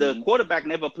problem is the quarterback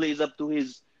never plays up to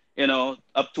his,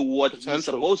 up to what he's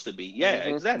supposed to be. Yeah,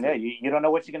 exactly. Yeah, you don't know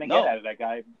what you're going to get out of that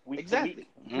guy week to week.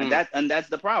 And that's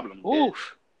the problem.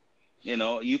 Oof.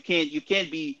 You can't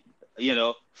be,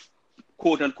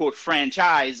 quote unquote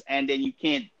franchise, and then you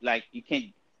can't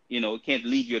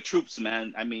lead your troops,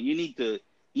 man. I mean, he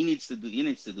needs to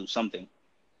do something.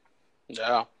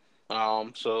 Yeah.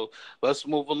 So let's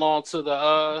move along to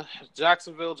the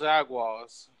Jacksonville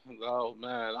Jaguars. Oh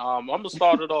man. I'm gonna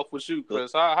start it off with you,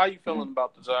 Chris. How you feeling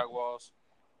about the Jaguars?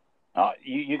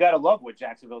 You gotta love what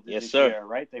Jacksonville did this sir. year,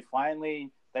 right? They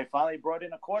finally brought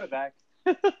in a quarterback.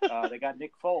 They got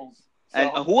Nick Foles. So,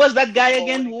 and who was that guy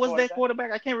again? Who was that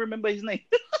quarterback? I can't remember his name.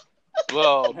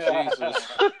 Oh Jesus.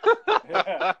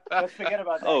 Let's forget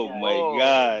about that. Oh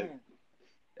guy.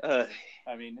 My God.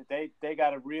 I mean, they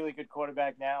got a really good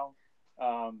quarterback now.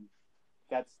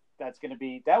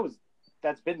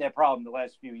 That's been their problem the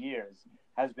last few years,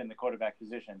 has been the quarterback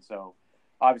position. So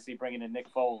obviously bringing in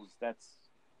Nick Foles, that's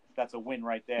a win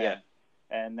right there. Yeah.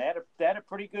 And they had a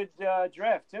pretty good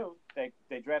draft too.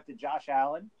 They drafted Josh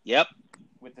Allen. Yep.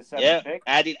 With the 7th pick.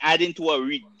 Adding to a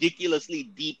ridiculously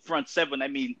deep front seven. I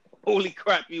mean, holy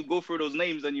crap! You go through those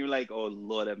names and you're like, oh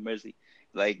Lord have mercy.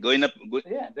 Like going up.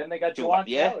 Then they got Juwan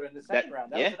Taylor in the second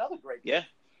round. That was another great pick. Yeah.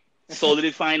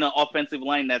 Solidifying an offensive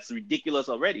line that's ridiculous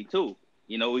already too.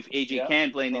 With AJ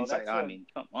Cann playing inside. I mean,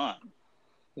 come on.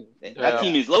 That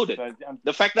team is loaded.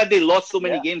 The fact that they lost so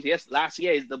many games last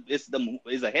year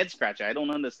is a head scratcher. I don't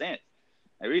understand.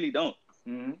 I really don't.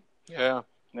 Mm-hmm. Yeah.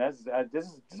 This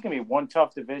is gonna be one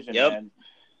tough division, man.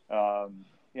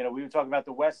 We were talking about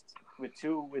the West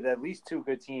with at least two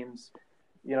good teams.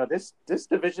 this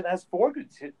division has four good.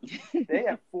 They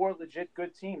have four legit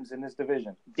good teams in this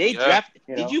division. They drafted.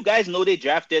 You Did know? you guys know they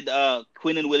drafted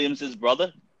Quinnen Williams'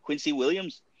 brother, Quincy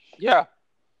Williams? Yeah.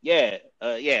 Yeah,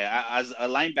 as a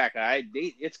linebacker,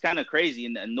 it's kind of crazy,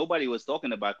 and nobody was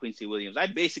talking about Quincy Williams. I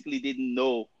basically didn't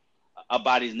know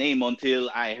about his name until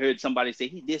I heard somebody say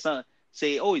he did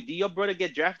say, "Oh, did your brother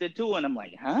get drafted too?" And I'm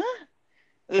like, "Huh?"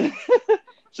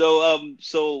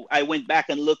 So I went back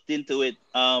and looked into it.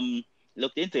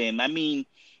 Looked into him. I mean,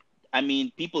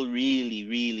 people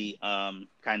really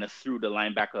kind of threw the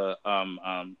linebacker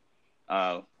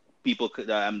people could.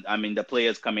 The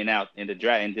players coming out in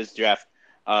this draft.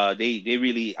 They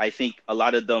really, I think a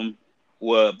lot of them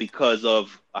were because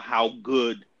of how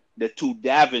good the two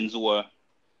Davins were.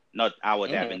 Not our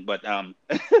Davin, but the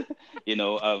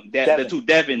two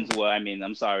Devins were.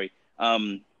 I'm sorry.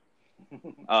 The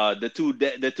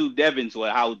two Devins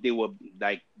were how they were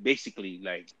like basically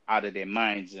like out of their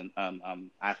minds and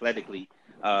athletically.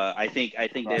 I think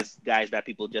there's guys that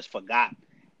people just forgot,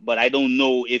 but I don't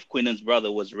know if Quinnen's brother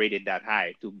was rated that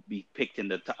high to be picked in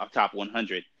the top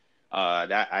 100.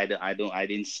 That I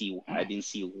didn't see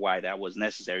why that was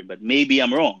necessary, but maybe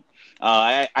I'm wrong.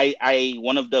 I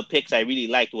one of the picks I really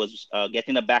liked was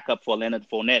getting a backup for Leonard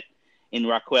Fournette in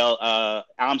Raquel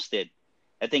Armstead.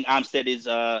 I think Armstead is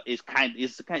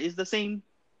the same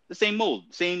mold,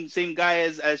 same guy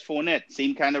as Fournette,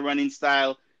 same kind of running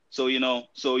style. So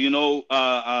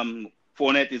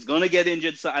Fournette is gonna get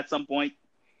injured at some point.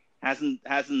 Hasn't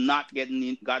not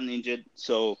gotten injured.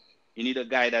 So you need a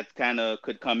guy that kind of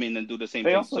could come in and do the same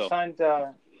thing.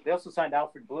 They also signed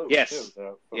Alfred Blue. Yes. Too,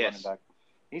 for running back.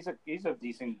 He's a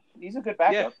good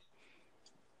backup. Yeah.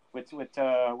 With what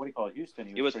do you call it?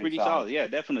 Houston. It was pretty solid. Yeah,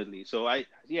 definitely. So I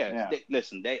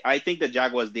think the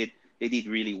Jaguars did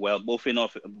really well, both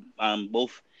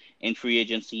in free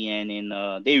agency and in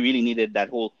they really needed that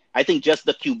whole. I think just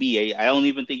the QB. I don't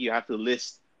even think you have to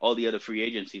list all the other free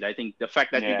agencies. I think the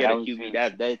fact that you get a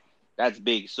QB that's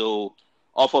big. So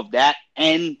off of that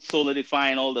and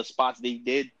solidifying all the spots they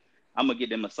did, I'm gonna give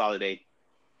them a solid A.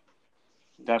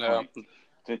 Definitely.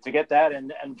 To get that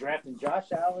and drafting Josh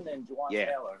Allen and Juwan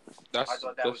Taylor. I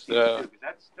thought that was huge too.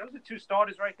 Those are two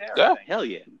starters right there. Yeah. Hell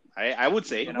yeah. I would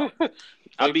say.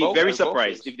 I'd be very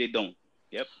surprised if they don't.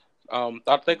 Yep.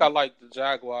 I think I like the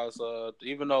Jaguars.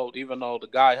 Even though the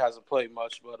guy hasn't played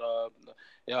much, but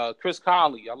Chris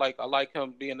Conley, I like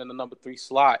him being in the number 3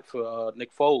 slot for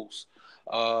Nick Foles.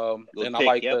 I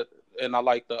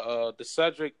like the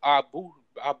Cedric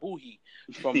Abuhi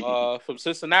from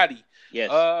Cincinnati. Yes.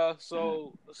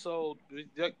 So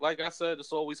like I said,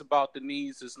 it's always about the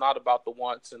needs. It's not about the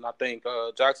wants. And I think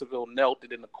Jacksonville knelt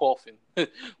it in the coffin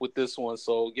with this one.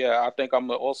 So yeah, I think I'm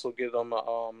gonna also give them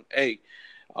A.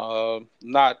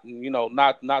 Not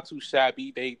too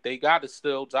shabby. They got it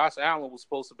still. Josh Allen was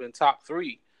supposed to have been top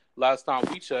 3 last time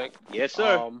we checked. Yes,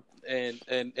 sir.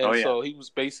 So he was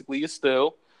basically a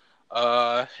steal.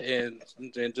 And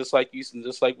just like we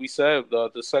said,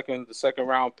 the second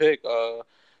round pick,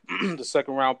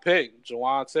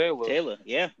 Juwan Taylor.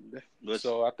 Yeah.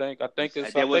 So I think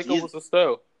it was a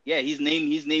steal. Yeah, his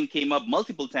name came up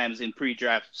multiple times in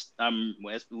pre-draft.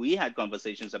 We had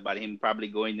conversations about him probably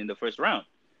going in the first round.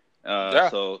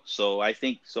 So I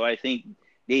think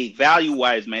they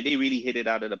value-wise, man, they really hit it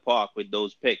out of the park with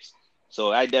those picks.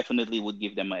 So I definitely would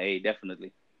give them an A,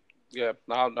 definitely. Yeah,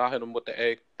 I'll hit them with the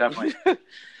A. Definitely.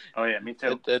 Oh yeah, me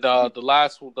too. And, the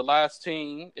last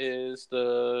team is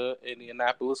the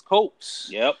Indianapolis Colts.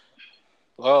 Yep.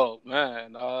 Oh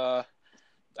man, I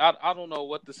don't know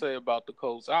what to say about the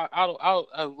Colts. I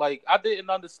didn't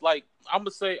understand. Like I'm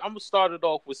gonna start it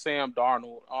off with Sam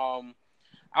Darnold.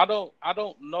 I don't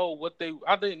know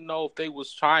I didn't know if they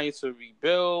was trying to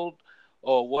rebuild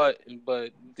or what,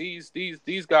 but these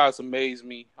guys amaze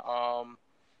me.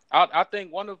 I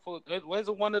think one of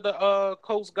the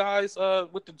Colts guys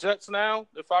with the Jets now,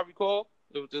 if I recall,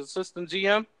 the assistant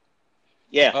GM.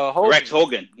 Yeah, Rex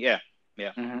Hogan. Yeah.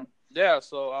 Mm-hmm. Yeah,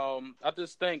 so I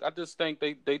just think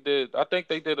they did. I think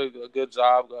they did a good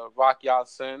job. Rock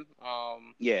Ya-Sin.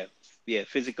 Yeah,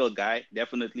 physical guy,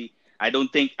 definitely. I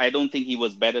don't think he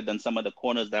was better than some of the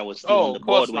corners that was still on the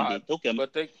board when they took him.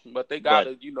 But they got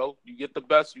it. You get the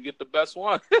best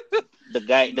one. the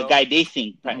guy they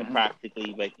think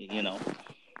practically, but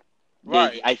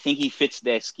right. I think he fits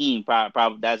their scheme.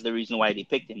 Probably that's the reason why they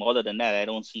picked him. Other than that, I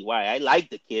don't see why. I like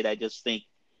the kid. I just think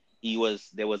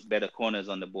there was better corners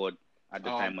on the board at the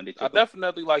time when they took him. I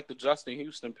definitely like the Justin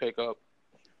Houston pickup.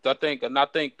 I think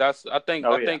that's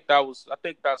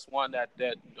one that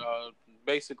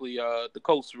basically the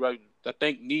Colts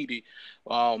needed.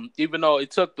 Even though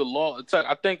it took the long,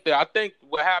 I think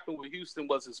what happened with Houston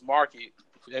was his market,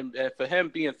 and for him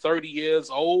being 30 years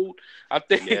old, I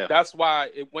think Yeah. that's why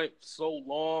it went so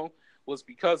long, was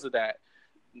because of that.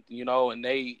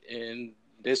 And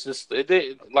this just it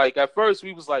did, like at first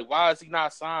we was like, why is he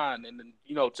not signed? And then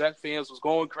Jet fans was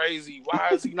going crazy. Why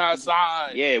is he not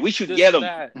signed? Yeah, we should This get and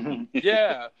him. that.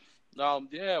 Yeah.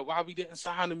 Yeah, why we didn't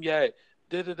sign him yet?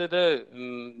 Da, da, da, da.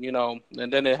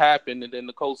 And then it happened, and then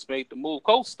the Colts made the move.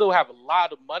 Colts still have a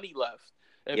lot of money left,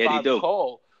 if Yeah, they I do.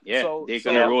 recall. Yeah, So, they're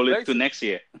gonna roll it to basically, next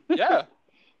year. yeah,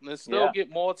 and still Yeah. get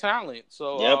more talent.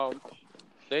 So,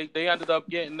 Yep. they ended up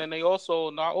getting, and they also,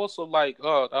 and I also like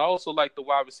the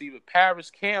wide receiver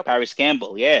Paris Campbell Paris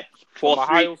Campbell, yeah, from 4.3,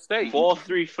 Ohio State.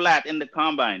 4.3 flat in the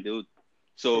combine, dude.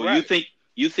 So Correct.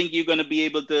 you think you're gonna be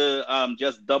able to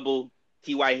just double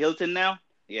T.Y. Hilton now?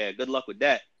 Yeah, good luck with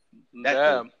that. That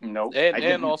Yeah. dude. Nope. I And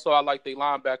didn't. also I like the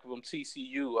linebacker from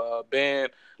TCU, Ben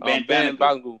Banaku.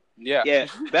 Bangu. Yeah. Yeah,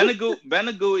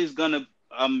 Benagu is gonna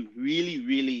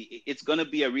really it's gonna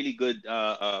be a really good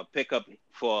pickup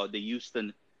for the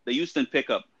Houston. The Houston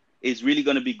pickup is really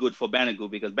gonna be good for Benagu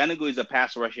because Benagu is a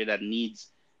pass rusher that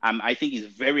needs. I think he's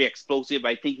very explosive.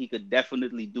 I think he could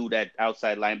definitely do that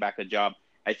outside linebacker job.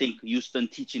 I think Houston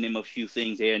teaching him a few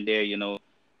things here and there,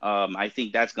 I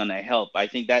think that's gonna help. I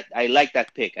think that I like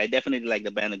that pick. I definitely like the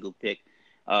Benagu pick.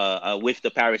 With the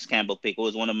Paris Campbell pick, it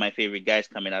was one of my favorite guys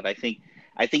coming out. I think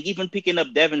even picking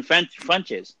up Devin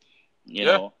Funches,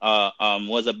 Yeah.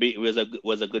 was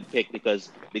a good pick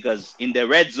because in the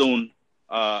red zone,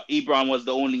 Ebron was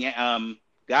the only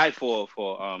guy for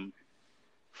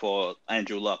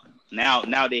Andrew Luck.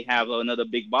 Now they have another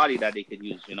big body that they could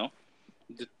use.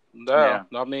 Yeah.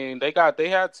 I mean, they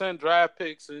had 10 draft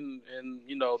picks, and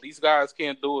these guys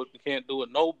can't do it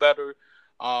no better.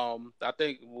 I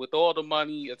think with all the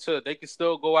money, they can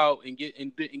still go out and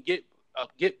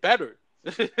get better.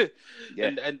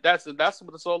 Yeah, and that's what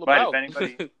it's all But about.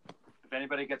 if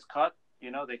anybody gets cut,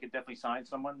 they could definitely sign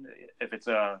someone. If it's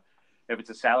a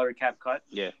salary cap cut,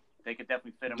 yeah, they could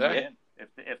definitely fit them Yeah. right in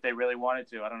if they really wanted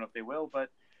to. I don't know if they will, but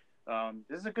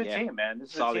this is a good Yeah. team, man. This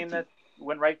is Solid a team team. that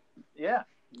went right. Yeah.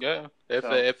 Yeah, if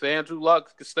So- if Andrew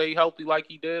Luck could stay healthy like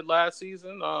he did last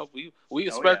season, we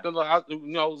expect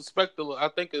expect I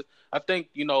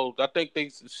think they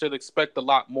should expect a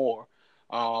lot more.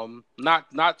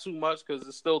 Not too much because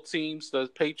there's still teams, the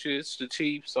Patriots, the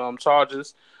Chiefs,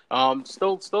 Chargers,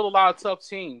 still a lot of tough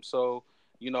teams. So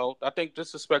I think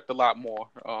just expect a lot more.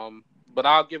 But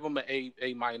I'll give them an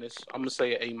A minus. I'm gonna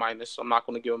say an A minus. I'm not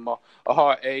gonna give them a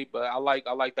hard A, but I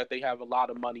like that they have a lot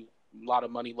of money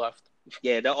left.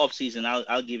 yeah. The off season,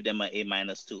 I'll give them an A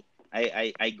minus too.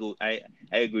 I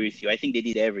agree with you. I think they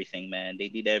did everything, man. They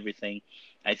did everything.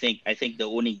 I think the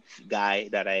only guy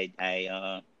that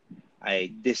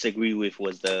I disagree with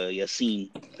was the Yassine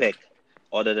pick.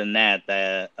 Other than that,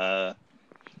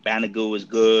 Banagu was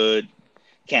good.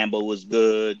 Campbell was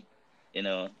good. And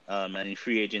in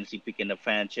free agency picking up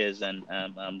Sanchez and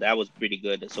that was pretty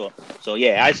good. So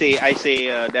yeah, I say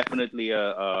definitely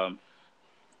the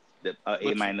A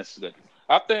Which minus is good.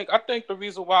 I think the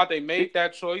reason why they made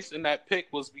that choice and that pick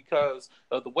was because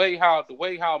of the way how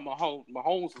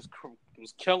Mahomes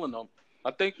was killing them. I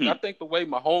think the way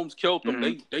Mahomes killed them,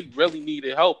 they really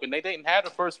needed help, and they didn't have the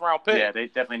first round pick. Yeah, they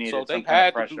definitely needed So they some kind of had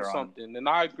to pressure do on them. something, and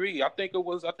I agree. I think it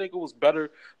was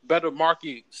better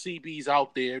market CBs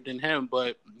out there than him,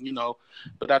 but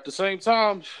at the same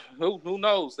time, who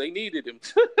knows? They needed him,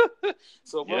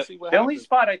 so we'll Yep. see what The only happens.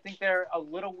 spot I think they're a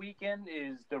little weak in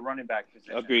is the running back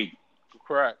position. Agreed.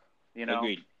 Correct.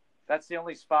 Agreed. That's the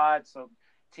only spot. So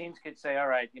teams could say, all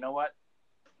right, you know what?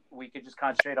 We could just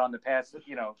concentrate on the pass.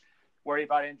 Worry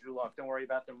about Andrew Luck. Don't worry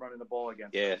about them running the ball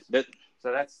against Yeah, us.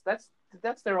 So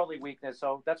that's their only weakness.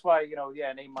 So that's why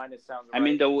an A minus sounds. I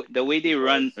mean right. the way they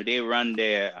run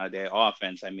their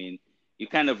offense. I mean, you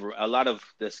kind of a lot of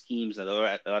the schemes, a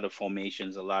lot of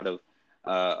formations, a lot of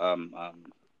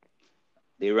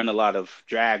they run a lot of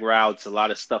drag routes, a lot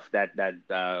of stuff that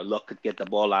Luck could get the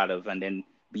ball out of, and then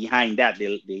behind that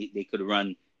they could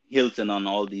run Hilton on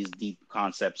all these deep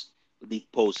concepts,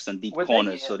 deep posts and deep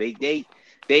corners. So they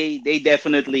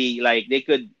definitely they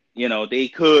could they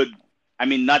could. I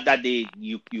mean, not that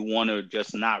you want to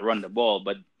just not run the ball,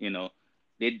 but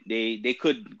they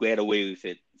could get away with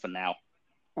it for now.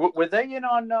 Were they in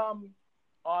on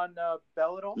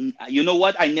Bell at all? You know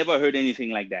what? I never heard anything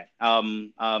like that.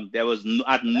 There was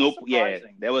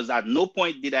surprising. there was at no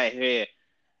point did I hear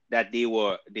that they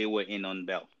were in on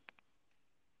Bell.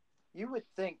 You would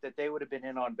think that they would have been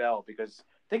in on Bell because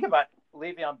think about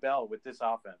Le'Veon Bell with this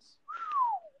offense.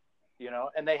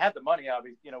 And they had the money,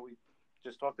 obviously.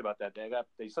 just talked about that.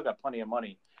 They still got plenty of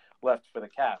money left for the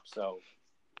cap. So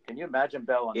can you imagine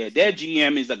Bell on this their team?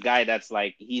 GM is a guy that's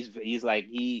like he's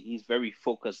very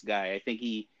focused guy. I think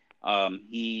he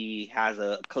has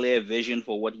a clear vision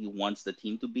for what he wants the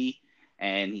team to be,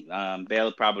 and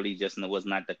Bell probably just was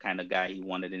not the kind of guy he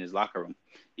wanted in his locker room.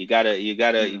 You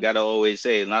gotta always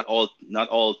say not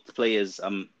all players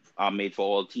are made for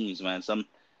all teams, man. Some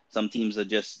teams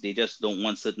they just don't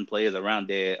want certain players around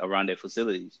their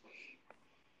facilities.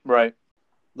 Right.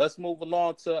 Let's move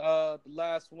along to the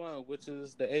last one, which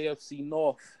is the AFC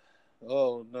North.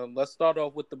 Oh, no, let's start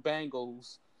off with the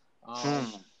Bengals. I'm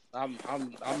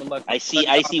gonna let I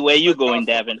see where you're going,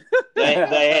 Davin. Go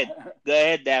ahead,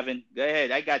 Davin. Go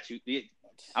ahead. I got you.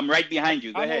 I'm right behind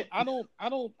you. Go ahead. I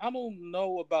don't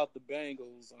know about the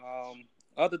Bengals.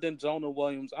 Other than Jonah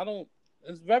Williams, I don't.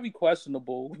 It's very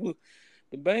questionable.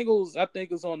 The Bengals, I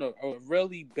think, is on a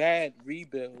really bad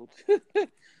rebuild.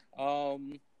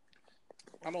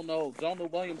 I don't know Jonah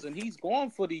Williams, and he's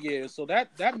gone for the year, so that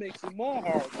makes it more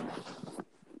hard.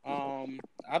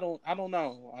 I don't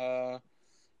know.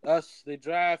 Us the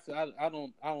draft. I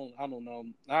don't know.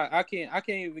 I can't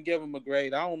even give them a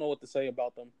grade. I don't know what to say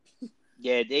about them.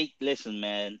 Yeah, they listen,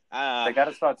 man. They got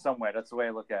to start somewhere. That's the way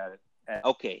I look at it. And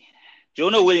Okay.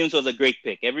 Jonah Williams was a great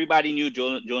pick. Everybody knew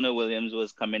Jonah Williams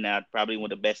was coming out, probably one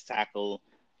of the best tackle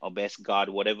or best guard,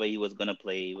 whatever he was gonna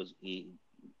play. He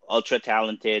ultra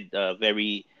talented,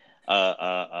 very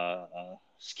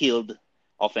skilled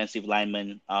offensive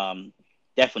lineman.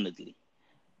 Definitely.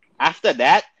 After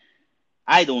that,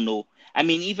 I don't know. I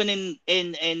mean, even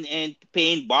in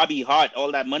paying Bobby Hart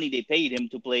all that money they paid him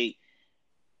to play,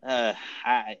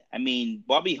 I mean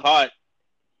Bobby Hart.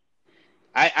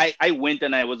 I went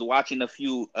and I was watching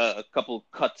a couple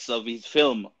cuts of his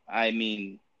film. I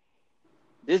mean,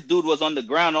 this dude was on the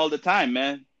ground all the time,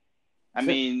 man. I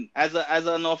mean, as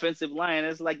an offensive line,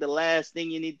 it's like the last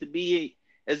thing you need to be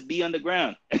is be on the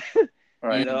ground.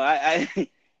 right.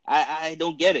 I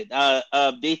don't get it.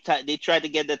 They tried to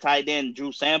get the tight end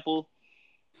Drew Sample.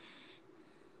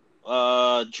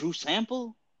 Drew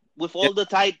Sample with Yeah, all the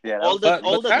tight, Yeah, that all was the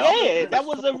a reach. yeah, that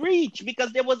was a reach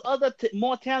because there was other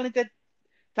more talented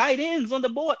tight ends on the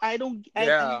board.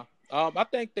 yeah. I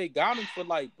think they got him for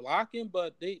like blocking,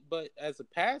 but as a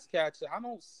pass catcher, I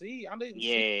didn't see too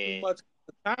Yeah, much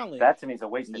talent. That to me is a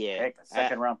wasted yeah. pick. A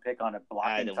second round pick on a I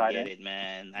blocking don't tight get end. it,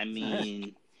 man. I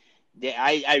mean,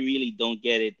 I really don't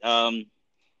get it.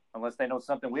 Unless they know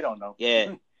something we don't know.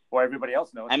 Yeah. Or everybody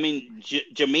else knows. I mean,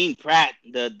 Jermaine Pratt,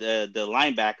 the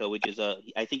linebacker, which is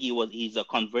I think he's a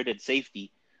converted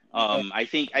safety. Yeah, I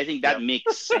think that Yep.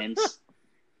 makes sense.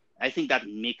 I think that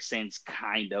makes sense,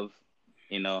 kind of.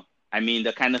 You know, I mean,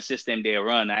 the kind of system they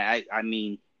run. I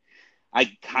mean, I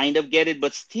kind of get it,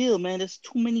 but still, man, there's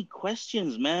too many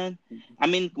questions, man. I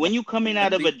mean, when you coming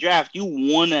out of a draft, you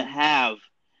wanna have,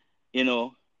 you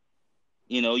know,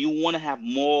 you want to have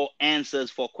more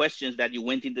answers for questions that you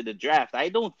went into the draft. I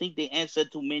don't think they answered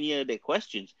too many of their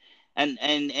questions, and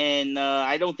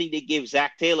I don't think they gave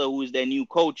Zach Taylor, who is their new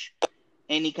coach,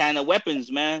 any kind of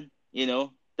weapons, man.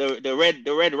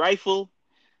 The red rifle,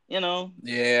 you know.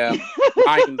 yeah.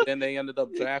 Ryan. Then they ended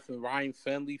up drafting Ryan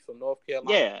Finley from North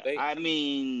Carolina Yeah, State. I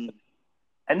mean,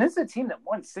 And this is a team that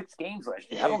won 6 games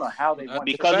last year. I don't know how they won.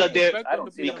 Because of their I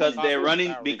don't see them because winning they're two running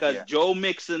this because year. Joe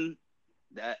Mixon,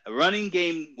 that running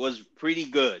game was pretty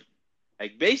good.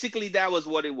 Like basically that was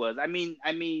what it was. I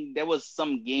mean there was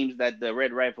some games that the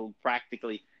Red Rifle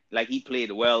practically like he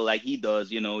played well like he does,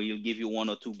 he'll give you one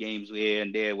or two games here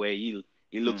and there where he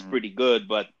looks pretty good,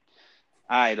 but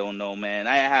I don't know, man.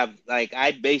 I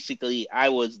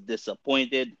was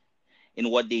disappointed in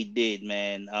what they did,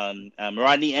 man.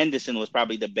 Rodney Anderson was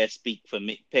probably the best pick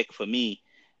for me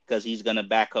because he's gonna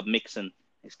back up Mixon.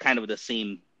 It's kind of the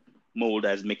same mold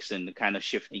as Mixon, the kind of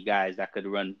shifty guys that could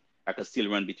still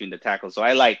run between the tackles. So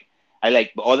I like.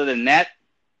 But other than that,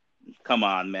 come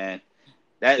on, man.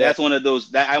 Yeah, That's one of those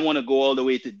that I want to go all the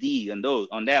way to D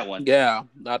on that one. yeah.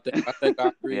 I think I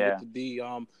agree Yeah. with the D.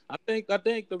 I think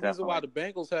the reason why the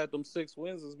Bengals had them 6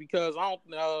 wins is because I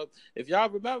don't if y'all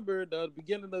remember the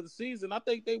beginning of the season, I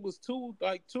think they was 2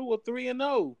 or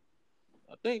 3-0.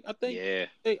 I think Yeah,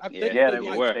 they Yeah, they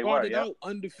like were. started Yep. out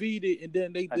undefeated and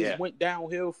then they just Yeah. went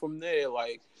downhill from there.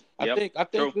 Like I Yep. think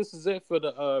True. this is it for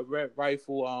the Red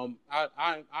Rifle. I'm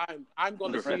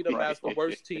going to The see Red them as the Rifle.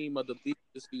 worst team of the league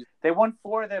this season. They won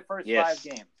 4 of their first Yes.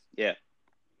 5 games. Yeah.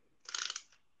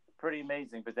 Pretty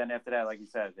amazing. But then after that, like you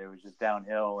said, it was just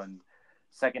downhill. And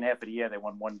second half of the year, they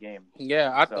won 1 game.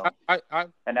 Yeah, So- I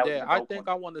And that was yeah, in I Oakland. think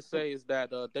I want to say is that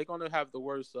they're going to have the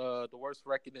worst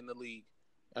record in the league.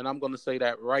 and I'm going to say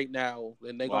that right now.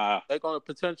 And Wow. they're going to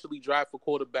potentially draft a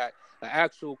quarterback, an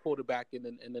actual quarterback in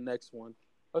the next one.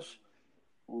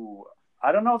 Ooh,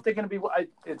 I don't know if they're going to be.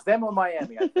 It's them or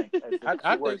Miami. I think as the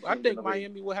two worst I teams in think the league.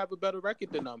 Miami will have a better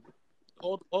record than them.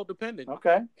 All dependent.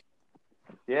 Okay.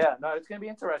 Yeah, no, it's going to be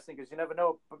interesting because you never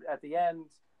know at the end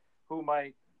who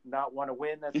might not want to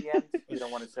win at the end. You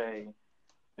don't want to say.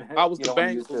 If I was you the don't want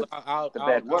to use Bengals, the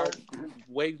bad word. I'll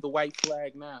wave the white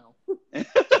flag now.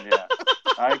 Yeah,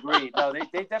 I agree. No,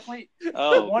 they definitely.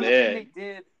 Oh One man. thing they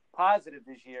did positive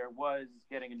this year was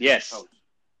getting a new head coach.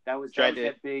 That was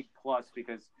a big plus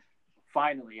because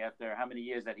finally, after how many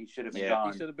years that he should have been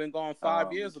gone, he should have been gone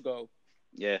 5 years ago.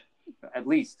 Yeah, at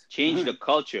least change the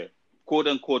culture, quote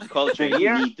unquote culture.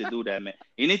 You need to do that, man.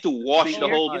 You need to wash the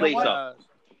whole place up.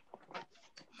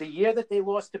 The year that they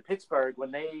lost to Pittsburgh,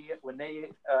 when they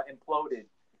imploded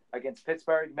against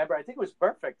Pittsburgh, remember? I think it was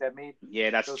Perfect that made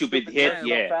that stupid hit.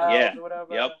 Or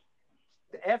whatever. Yep.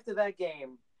 After that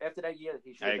game, after that year,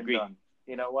 he should have been done.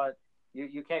 You know what?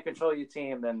 You can't control your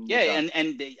team, then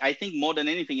and I think more than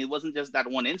anything, it wasn't just that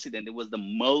one incident; it was the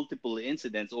multiple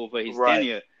incidents over his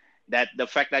tenure. That the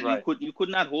fact that you could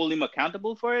not hold him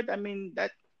accountable for it. I mean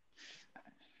that.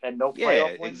 And no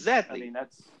playoff wins. Exactly. I mean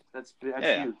that's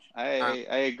huge.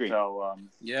 I agree. So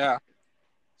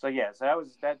So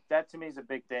that to me is a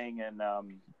big thing, and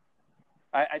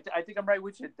I think I'm right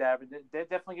with you, Davin. They're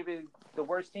definitely gonna be the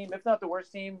worst team, if not the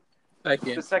worst team.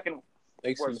 The second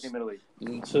worst team in the league.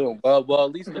 Me too. Well,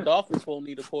 at least the Dolphins won't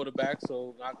need a quarterback,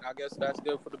 so I guess that's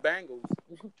good for the Bengals.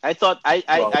 I thought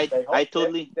I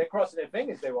totally. They're crossing their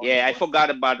fingers. They won't. Yeah, I forgot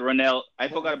about Ronell. I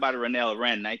forgot about Ronell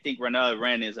Wren. I think Ronell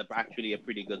Wren is actually a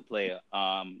pretty good player.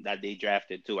 That they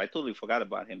drafted too. I totally forgot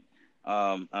about him.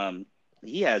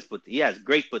 He has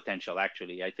great potential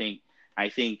actually. I think.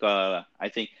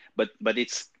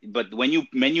 But when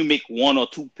you make one or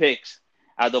two picks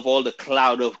out of all the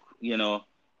cloud of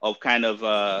of kind of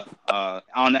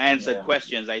unanswered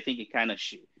questions, I think it kind of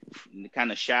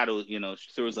shadows,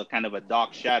 throws a kind of a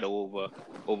dark shadow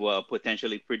over a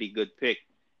potentially pretty good pick,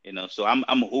 So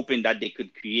I'm hoping that they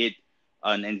could create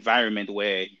an environment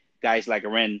where guys like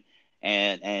Wren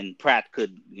and Pratt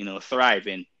could thrive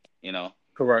in,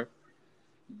 Correct.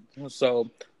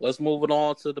 So let's move it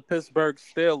on to the Pittsburgh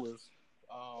Steelers.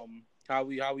 How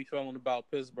we feeling about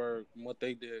Pittsburgh and what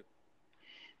they did?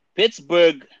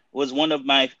 Pittsburgh was one of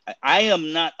my. I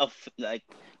am not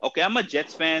okay. I'm a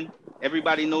Jets fan.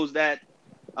 Everybody knows that.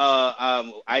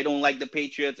 I don't like the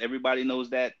Patriots. Everybody knows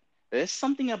that. There's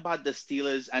something about the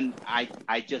Steelers, and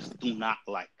I just do not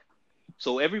like.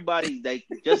 So everybody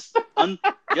just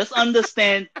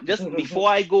understand. Just before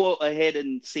I go ahead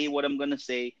and say what I'm gonna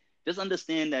say, just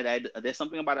understand that there's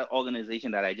something about an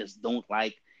organization that I just don't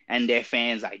like, and their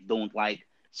fans I don't like.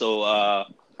 So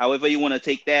however you want to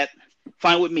take that,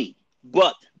 fine with me.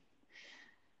 But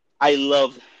I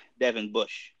love Devin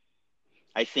Bush.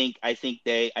 I think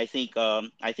the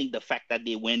fact that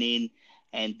they went in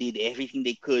and did everything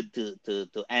they could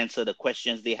to answer the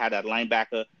questions they had at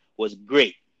linebacker was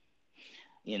great.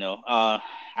 I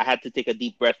had to take a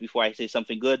deep breath before I say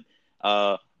something good.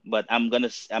 But I'm gonna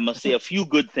say a few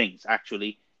good things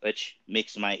actually, which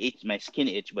makes my skin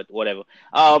itch, but whatever.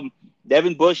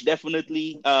 Devin Bush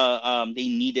definitely. They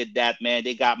needed that, man.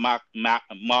 They got Mark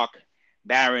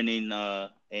Barron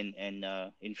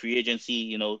in free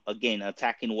agency. Again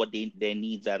attacking what their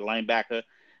needs at linebacker.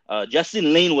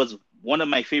 Justin Lane was one of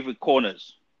my favorite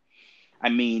corners. I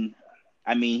mean,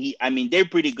 they're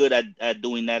pretty good at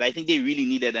doing that. I think they really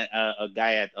needed a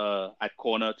guy at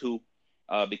corner too.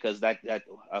 Because that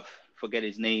forget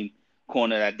his name,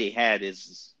 corner that they had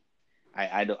is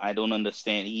I don't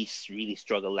understand. He's really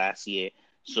struggled last year.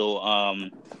 So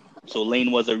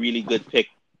Lane was a really good pick.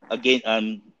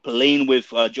 Again, playing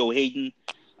with Joe Hayden,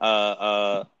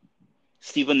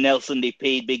 Steven Nelson they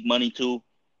paid big money to.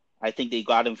 I think they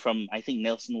got him from. I think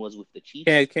Nelson was with the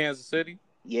Chiefs. Kansas City.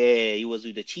 Yeah, he was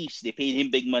with the Chiefs. They paid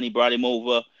him big money, brought him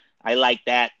over. I like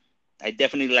that. I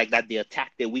definitely like that they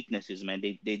attacked their weaknesses, man.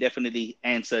 They definitely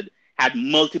had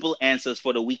multiple answers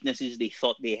for the weaknesses they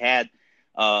thought they had.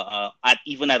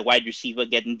 Even at wide receiver,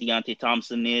 getting Deontay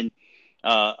Thompson in.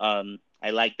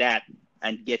 I like that.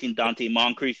 And getting Dante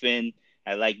Moncrief in.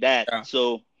 I like that. Yeah.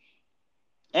 So,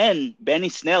 and Benny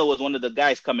Snell was one of the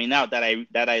guys coming out that I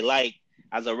like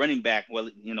as a running back.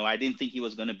 Well, I didn't think he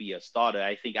was going to be a starter.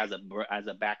 I think as a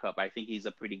backup, I think he's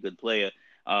a pretty good player.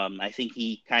 I think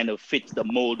he kind of fits the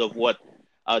mold of what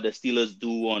the Steelers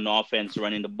do on offense,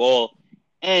 running the ball.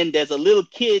 And there's a little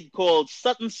kid called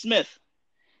Sutton Smith.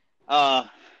 I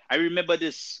remember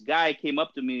this guy came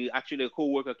up to me, actually a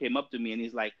coworker came up to me, and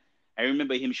he's like, I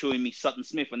remember him showing me Sutton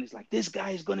Smith, and he's like, "This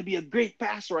guy is going to be a great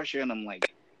pass rusher," and I'm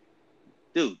like,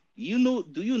 "Dude,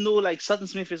 do you know like Sutton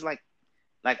Smith is like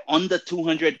under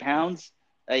 200 pounds?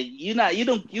 Like you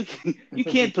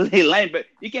can't play linebacker,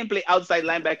 you can't play outside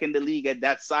linebacker in the league at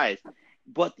that size."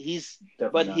 But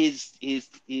Definitely not.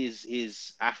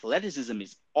 his athleticism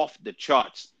is off the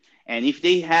charts. And if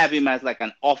they have him as like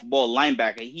an off-ball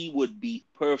linebacker, he would be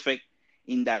perfect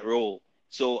in that role.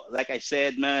 So, like I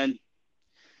said, man,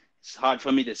 it's hard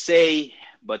for me to say,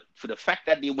 but for the fact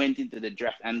that they went into the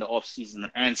draft and the offseason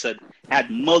and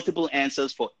had multiple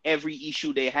answers for every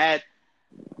issue they had,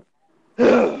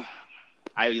 I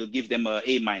will give them a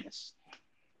A minus.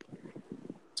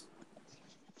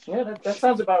 Yeah, that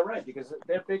sounds about right because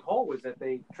their big hole was that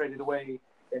they traded away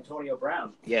Antonio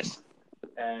Brown. Yes.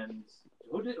 And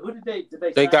who did they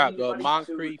They sign got anybody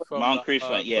Moncrief to- from Moncrief,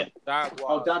 yeah. from Jaguars.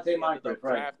 Oh, Dante They ended Moncrief, up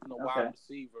right. drafting a Okay. wide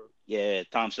receiver. Yeah,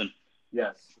 Thompson.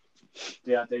 Yes,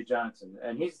 Deontay Johnson,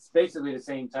 and he's basically the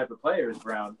same type of player as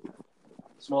Brown.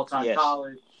 Small time Yes.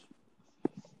 college,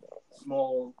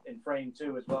 small in frame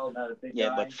too as well. Not a big Yeah,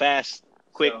 guy. but fast,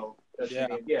 quick. So that's Yeah.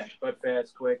 gonna be, but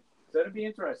fast, quick. So it'd be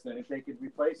interesting if they could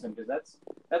replace him because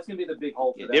that's gonna be the big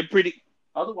hole for Yeah, them. they're pretty.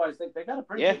 Otherwise, they got a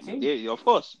pretty Yeah, good team. of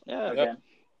course. Yeah. Again,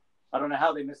 I don't know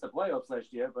how they missed the playoffs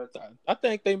last year, but I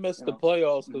think they missed the know.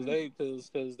 playoffs because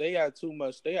Mhm. they had too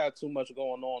much. They had too much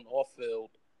going on off field.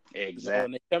 Exactly.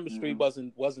 And the chemistry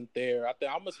wasn't there.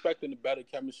 I'm expecting a better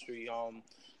chemistry.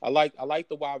 I like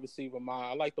the wide receiver.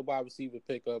 I like the wide receiver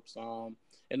pickups.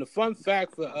 And the fun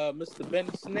fact for Mr.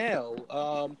 Benny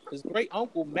Snell, his great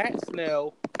uncle Matt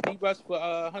Snell, he rushed for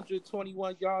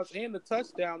 121 yards and a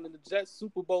touchdown in the Jets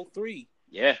Super Bowl III.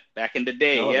 Yeah, back in the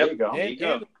day. Oh, Yep. there you go. There you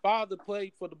go. And his father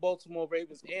played for the Baltimore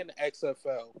Ravens and the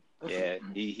XFL. Yeah,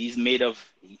 he's made of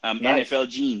Nice. NFL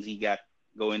genes. He got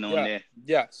going on there.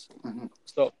 Yes. Mhm.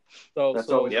 So That's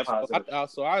always Yep. positive.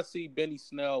 So I see Benny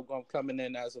Snell coming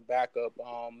in as a backup.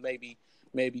 Maybe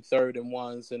third and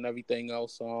ones and everything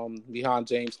else. Behind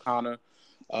James Conner.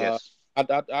 Yes. I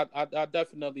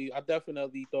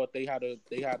definitely thought they had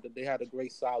a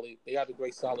great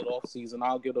solid off season.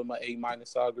 I'll give them an A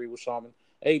minus. I agree with Sharman.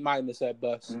 A minus at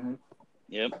best. Mhm.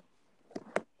 Yep.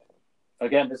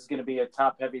 Again, this is going to be a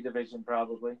top-heavy division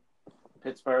probably.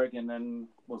 Pittsburgh, and then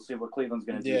we'll see what Cleveland's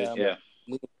going to do. Yeah. This year.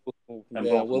 Yeah. And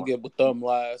Yeah, we'll Baltimore. get with them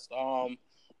last.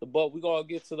 But we gonna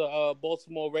get to the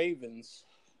Baltimore Ravens.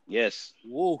 Yes.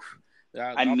 Woof.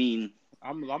 I mean,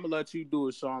 I'm gonna let you do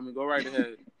it, Sharman. Go right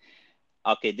ahead.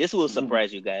 okay, this will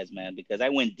surprise you guys, man, because I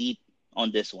went deep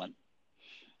on this one.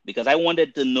 Because I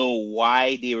wanted to know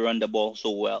why they run the ball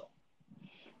so well.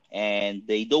 And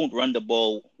they don't run the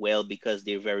ball well because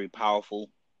they're very powerful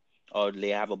or they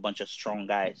have a bunch of strong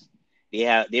guys.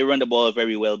 They run the ball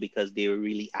very well because they're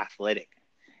really athletic.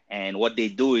 And what they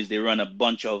do is they run a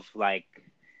bunch of like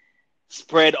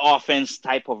spread offense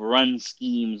type of run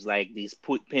schemes, like these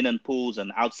pin and pulls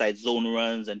and outside zone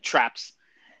runs and traps,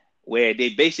 where they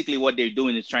basically what they're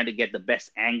doing is trying to get the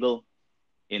best angle.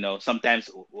 You know, sometimes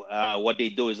what they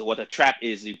do is what a trap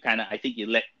is. You kind of, I think you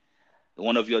let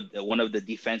one of the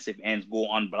defensive ends go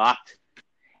unblocked,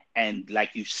 and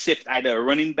like you sift either a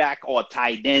running back or a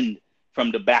tight end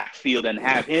from the backfield and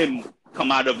have him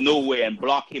come out of nowhere and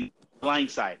block him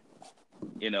blindside.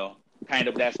 You know, kind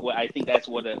of that's what I think that's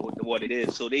what it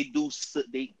is. So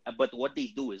but what they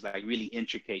do is like really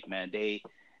intricate, man.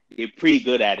 They're pretty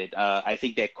good at it. I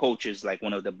think their coach is like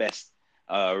one of the best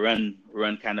run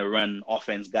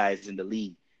offense guys in the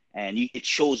league, and it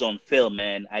shows on film,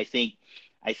 man. I think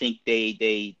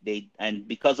they and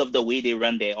because of the way they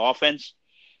run their offense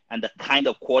and the kind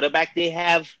of quarterback they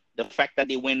have, the fact that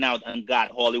they went out and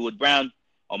got Hollywood Brown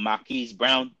or Marquise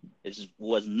Brown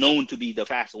was known to be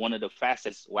one of the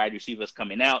fastest wide receivers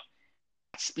coming out.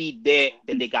 Speed there.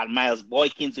 Then they got Miles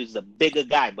Boykins, who's a bigger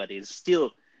guy, but is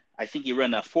still, I think he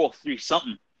ran a 4.3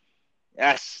 something.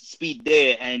 That's speed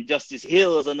there. And Justice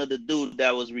Hill is another dude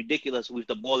that was ridiculous with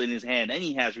the ball in his hand, and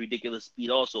he has ridiculous speed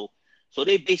also. So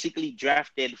they basically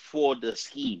drafted for the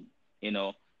scheme. You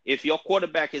know, if your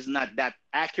quarterback is not that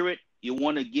accurate, you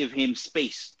want to give him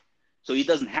space, so he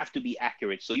doesn't have to be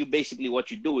accurate. So you basically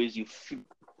what you do is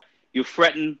you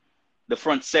threaten the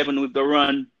front seven with the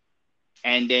run,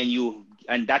 and then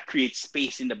that creates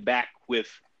space in the back with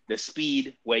the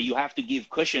speed where you have to give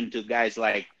cushion to guys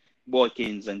like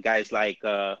Boykins and guys like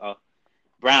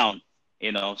Brown.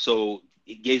 You know, so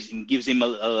it gives him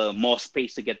a more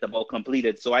space to get the ball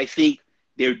completed. So I think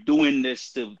they're doing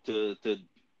this to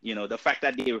the fact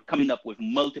that they're coming up with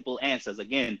multiple answers.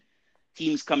 Again,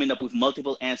 teams coming up with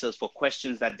multiple answers for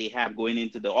questions that they have going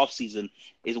into the offseason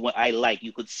is what I like.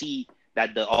 You could see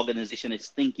that the organization is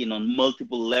thinking on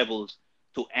multiple levels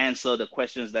to answer the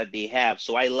questions that they have.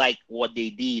 So I like what they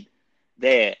did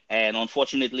there. And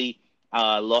unfortunately,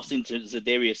 lost into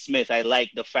Zadarius Smith. I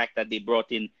like the fact that they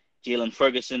brought in Jalen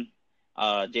Ferguson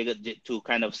to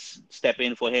kind of step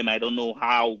in for him. I don't know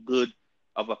how good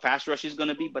of a pass rush is going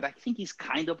to be, but I think he's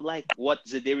kind of like what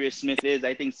Zadarius Smith is.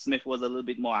 I think Smith was a little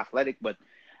bit more athletic, but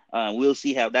we'll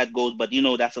see how that goes. But,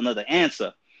 that's another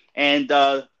answer. And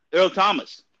Earl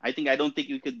Thomas. I don't think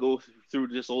you could go through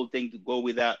this whole thing to go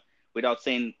without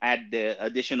saying the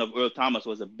addition of Earl Thomas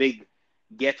was a big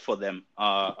get for them.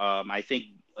 I think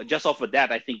just off of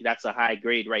that, I think that's a high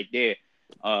grade right there.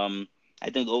 I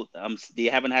think they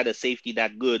haven't had a safety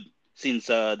that good since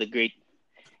the great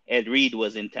Ed Reed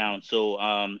was in town. So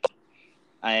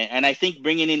I think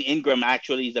bringing in Ingram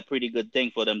actually is a pretty good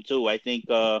thing for them too. I think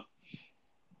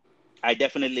I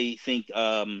definitely think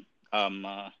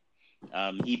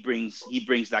he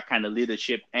brings that kind of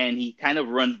leadership, and they kind of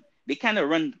run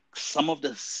some of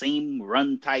the same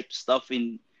run type stuff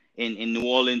in New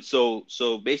Orleans.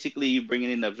 So basically you're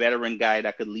bringing in a veteran guy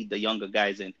that could lead the younger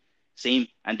guys and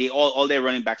they all their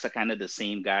running backs are kind of the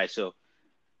same guy. So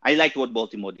I liked what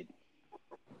Baltimore did.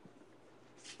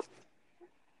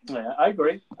 Yeah, I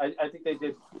agree. I think they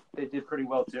did pretty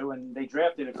well too, and they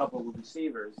drafted a couple of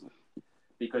receivers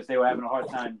because they were having a hard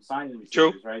time signing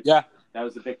receivers, right? Yeah. That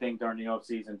was the big thing during the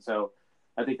offseason. So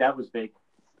I think that was big,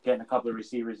 getting a couple of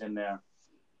receivers in there.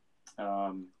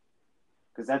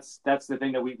 Because that's the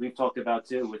thing that we've talked about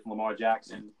too with Lamar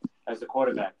Jackson as the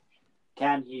quarterback.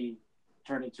 Can he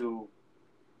turn into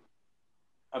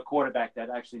a quarterback that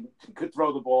actually could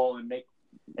throw the ball and make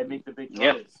the big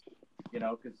throws?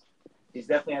 Because he's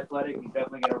definitely athletic. He's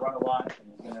definitely going to run a lot, and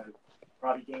he's going to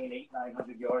probably gain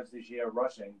 800-900 yards this year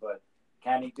rushing. But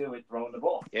can he do it throwing the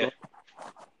ball? Yeah.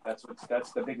 That's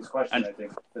the biggest question, I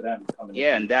think, for them.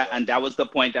 And that was the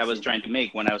point I was trying to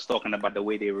make when I was talking about the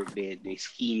way they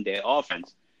schemed their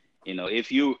offense.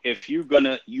 If you're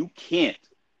gonna, you can't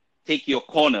take your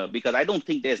corner, because I don't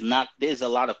think there's a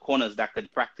lot of corners that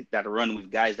could practice that run with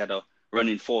guys that are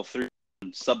running 4.3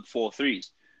 sub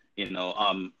 4.3s.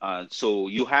 So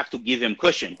you have to give him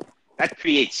cushion. That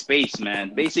creates space,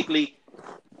 man. Basically,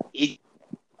 if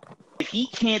he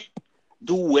can't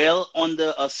do well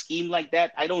under a scheme like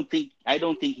that, I don't think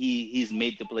he's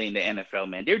made to play in the NFL,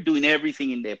 man. They're doing everything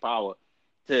in their power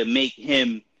to make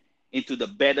him into the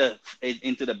better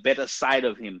side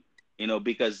of him,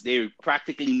 because they're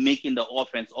practically making the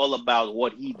offense all about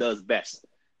what he does best.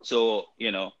 So,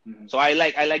 so I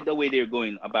like the way they're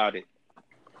going about it.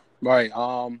 Right.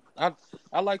 I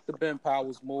like the Ben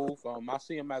Powers move. I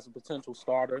see him as a potential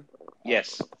starter.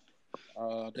 Yes.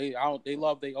 They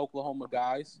love their Oklahoma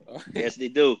guys. Yes, they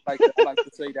do. I like to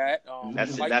say that.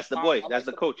 That's the boy. That's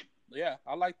the coach. Yeah,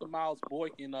 I like the Miles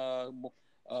Boykin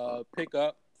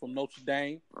pickup from Notre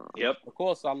Dame. Yep. Of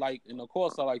course, I like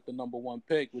the number one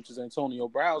pick, which is Antonio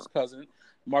Brown's cousin,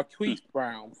 Marquise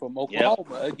Brown from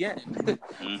Oklahoma again.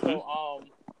 Mm-hmm. So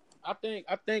I think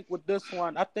with this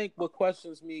one, I think what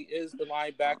questions me is the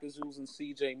linebackers using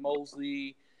C.J.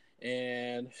 Mosley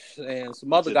and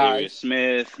some other guys.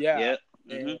 Smith. Yeah. Yep.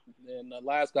 And the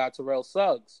last guy, Terrell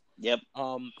Suggs. Yep.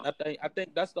 I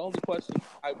think that's the only question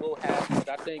I will have. But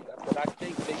I think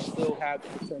they still have the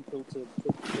potential to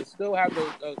still have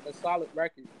a solid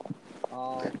record.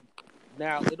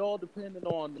 Now it all depended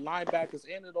on the linebackers,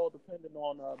 and it all depended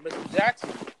on Mr. Jackson,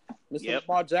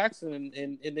 Lamar Jackson,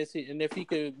 and if he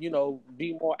could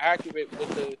be more accurate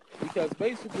because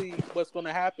basically what's going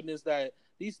to happen is that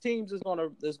these teams is gonna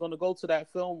go to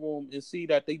that film room and see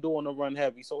that they doing the run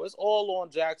heavy. So it's all on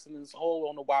Jackson. It's all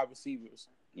on the wide receivers.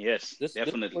 Yes,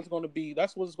 definitely. That's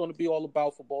what it's gonna be all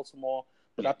about for Baltimore.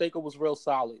 But I think it was real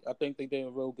solid. I think they did a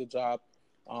real good job.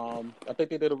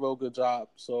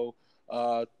 So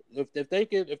if they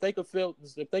could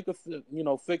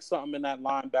fix something in that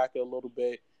linebacker a little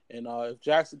bit, and if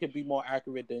Jackson can be more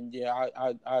accurate, then yeah,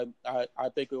 I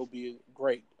think it'll be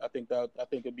great. I think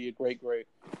it'll be a great grade,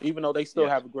 even though they still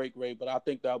have a great grade. But I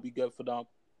think that'll be good for them.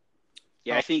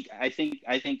 Yeah, I think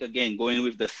again, going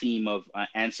with the theme of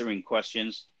answering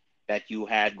questions that you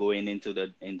had going into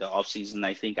the offseason,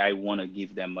 I think I want to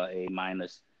give them a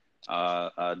minus,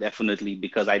 definitely,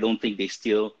 because I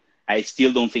still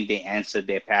don't think they answered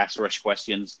their pass rush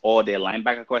questions or their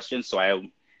linebacker questions. So I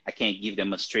can't give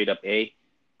them a straight up A.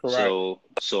 Correct.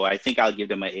 So I think I'll give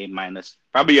them an A minus,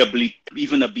 probably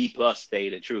even a B plus. To tell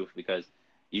you the truth, because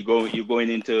you're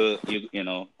going into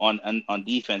on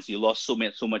defense, you lost so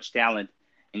much talent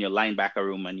in your linebacker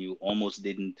room, and you almost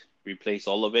didn't replace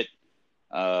all of it.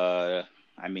 That's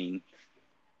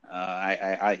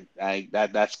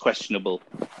questionable.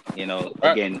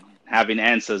 Again, having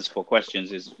answers for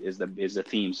questions is the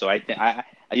theme. So I think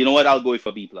you know what, I'll go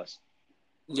for B plus.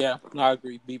 Yeah, I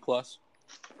agree. B plus.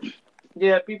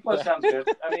 Yeah, B plus sounds good.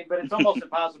 I mean, but it's almost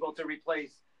impossible to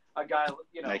replace a guy,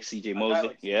 like CJ Mosley.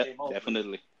 Like yeah, CJ Mosley.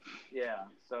 Definitely. Yeah,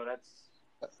 so that's.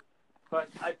 But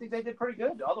I think they did pretty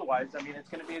good. Otherwise, I mean, it's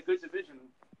going to be a good division.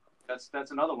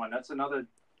 That's another one. That's another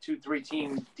 2-3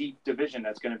 team deep division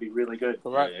that's going to be really good.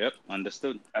 Correct. Yep,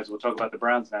 understood. As we'll talk about the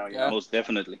Browns now. Yeah. Most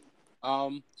definitely.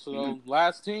 So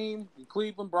last team, the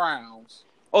Cleveland Browns.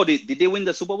 Oh, did they win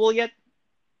the Super Bowl yet?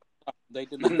 They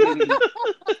did not.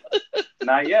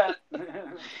 Not yet.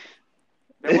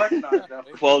 They're working on it though.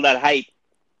 For all that hype.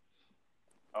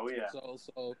 Oh yeah.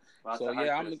 So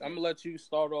yeah, I'm gonna let you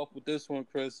start off with this one,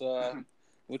 Chris.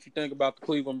 What you think about the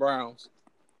Cleveland Browns?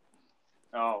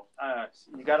 Oh,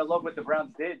 you gotta love what the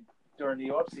Browns did during the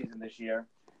offseason this year.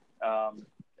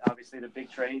 Obviously, the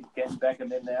big trade, getting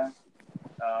Beckham in there.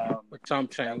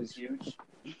 That was huge.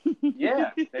 Yeah,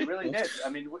 they really did. I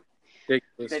mean,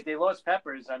 they lost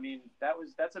Peppers. I mean,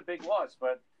 that's a big loss.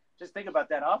 But just think about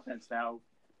that offense now,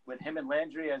 with him and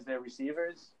Landry as their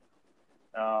receivers.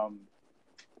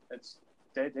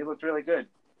 They looked really good.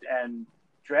 And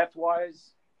draft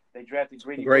wise, they drafted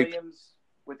Greedy Williams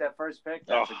with that first pick.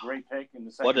 That's a great pick in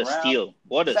the second round. What a steal!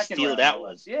 What a steal that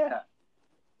was! Yeah.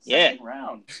 Second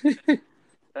round.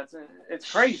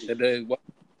 It's crazy. It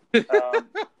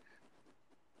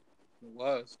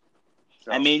was.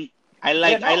 So, I mean, I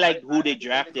like who they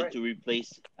drafted to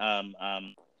replace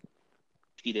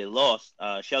they lost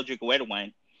Sheldrick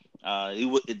Redwine.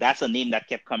 That's a name that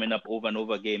kept coming up over and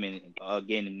over again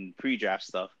in pre-draft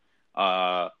stuff.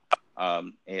 As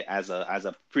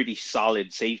a pretty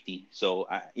solid safety. So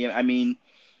I mean,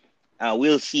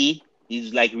 we'll see.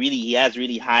 He has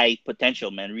really high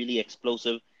potential, man. Really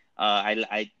explosive. I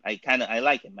like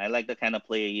him. I like the kind of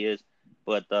player he is.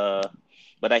 But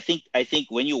I think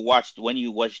when you watch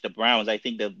the Browns, I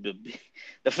think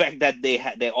the fact that they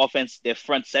had their offense, their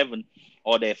front seven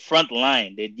or their front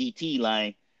line, their DT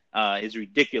line, is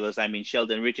ridiculous. I mean,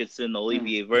 Sheldon Richardson,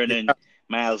 Olivier Vernon,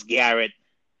 Myles Garrett,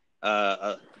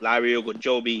 Larry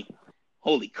Ogunjobi.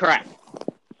 Holy crap!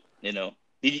 You know,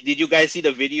 did you guys see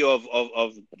the video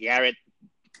of Garrett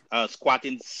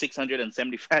squatting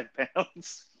 675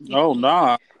 pounds? Oh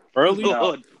nah, early.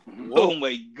 Oh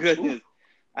my goodness!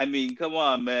 I mean, come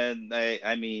on, man.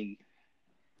 I mean,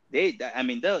 they're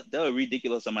a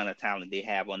ridiculous amount of talent they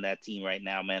have on that team right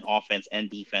now, man. Offense and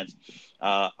defense.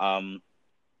 I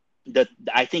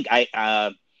think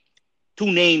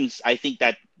two names I think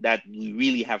that we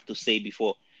really have to say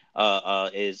before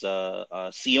is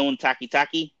Sion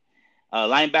Takitaki,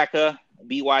 linebacker,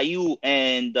 BYU,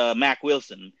 and Mac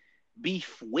Wilson.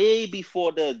 Way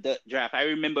before the draft, I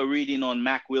remember reading on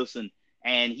Mac Wilson,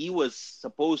 and he was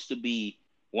supposed to be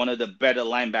one of the better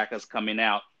linebackers coming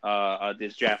out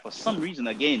this draft. For some reason,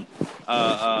 again,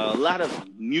 a lot of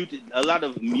muted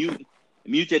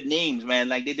names, man.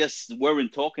 Like they just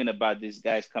weren't talking about these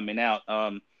guys coming out.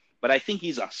 But I think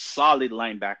he's a solid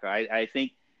linebacker. I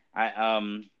think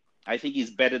he's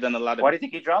better than a lot of. Why do you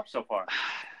think he dropped so far?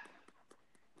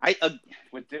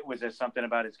 Was there something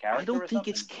about his character? I don't think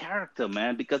it's character,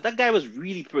 man, because that guy was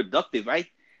really productive. I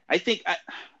think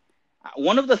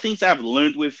one of the things I've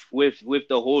learned with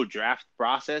the whole draft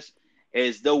process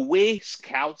is the way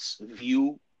scouts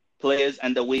view players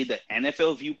and the way the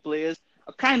NFL view players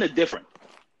are kind of different.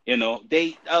 You know,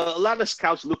 a lot of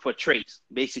scouts look for traits,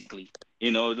 basically. You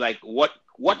know, like what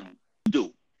you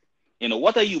do. You know,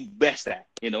 what are you best at?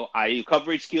 You know, are your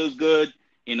coverage skills good?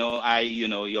 You know, are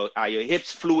your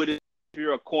hips fluid? If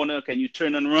you're a corner, can you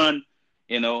turn and run?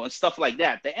 You know, and stuff like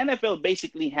that. The NFL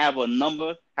basically have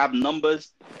numbers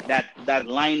that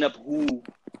line up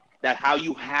how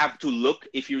you have to look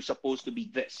if you're supposed to be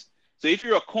this. So if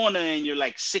you're a corner and you're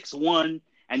like 6'1"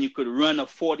 and you could run a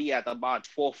 40 at about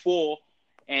 4'4",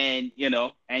 and you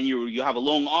have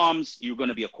long arms, you're going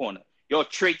to be a corner. Your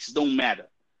traits don't matter.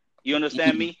 You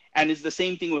understand me? And it's the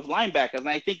same thing with linebackers. And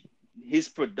I think his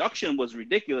production was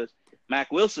ridiculous,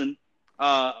 Mac Wilson,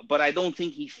 but I don't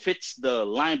think he fits the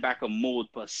linebacker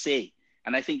mold per se.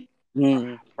 And I think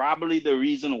probably the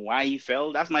reason why he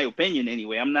fell, that's my opinion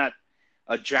anyway. I'm not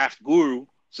a draft guru.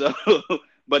 So,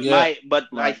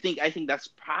 I think that's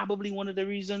probably one of the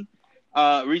reasons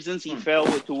he fell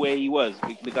to where he was,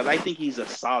 because I think he's a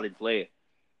solid player.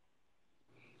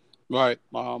 Right.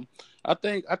 I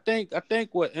think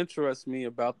what interests me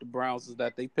about the Browns is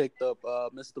that they picked up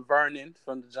Mr. Vernon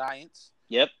from the Giants.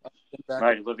 Yep.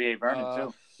 Right, Olivier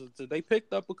Vernon too. So they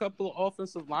picked up a couple of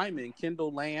offensive linemen,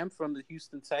 Kendall Lamb from the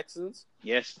Houston Texans.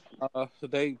 Yes.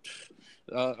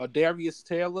 Darius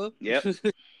Taylor. Yep.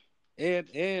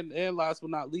 and last but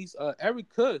not least,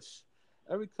 Eric Kush.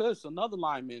 Eric Kush, another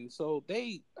lineman. So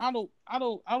I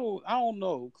don't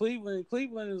know. Cleveland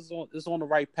is on the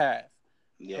right path.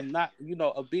 Yeah. Not,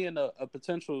 of being a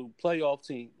potential playoff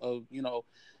team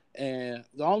and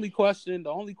the only question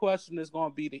is going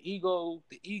to be the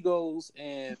egos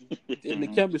and the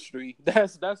chemistry.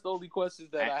 That's the only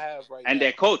questions that I have right now. And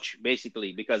their coach,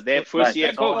 basically, because their first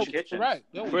year coach, right?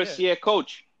 Year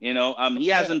coach, he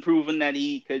hasn't proven that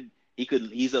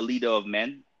he's a leader of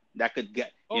men that could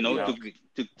get,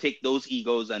 to take those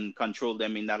egos and control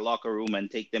them in that locker room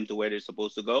and take them to where they're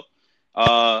supposed to go.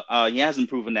 He hasn't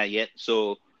proven that yet.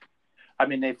 So, I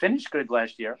mean, they finished good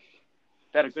last year.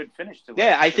 Had a good finish to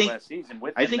last season.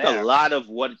 I think a lot of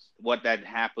what that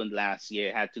happened last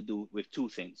year had to do with two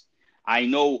things. I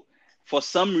know for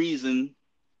some reason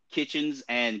Kitchens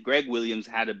and Greg Williams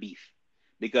had a beef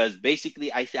because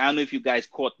basically I don't know if you guys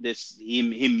caught this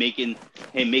him making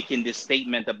this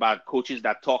statement about coaches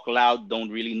that talk loud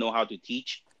don't really know how to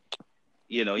teach.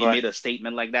 He made a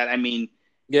statement like that. I mean,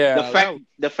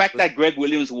 the fact that Greg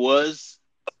Williams was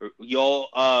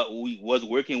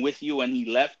working with you and he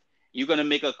left. You're gonna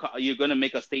make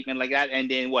a statement like that,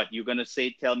 and then what? You're gonna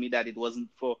tell me that it wasn't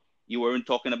you weren't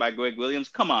talking about Greg Williams?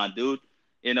 Come on, dude.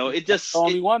 It just the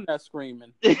only one that's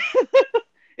screaming.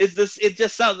 It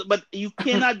just sounds. But you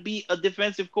cannot be a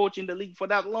defensive coach in the league for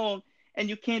that long, and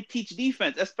you can't teach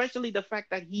defense, especially the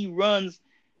fact that he runs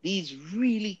these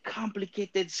really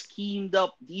complicated, schemed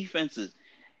up defenses.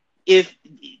 If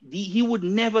he would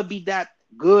never be that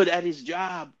good at his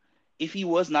job if he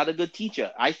was not a good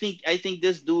teacher. I think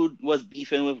this dude was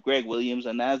beefing with Greg Williams,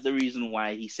 and that's the reason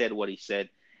why he said what he said.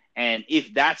 And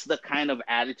if that's the kind of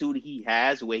attitude he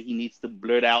has, where he needs to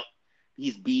blurt out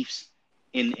his beefs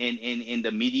in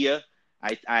the media,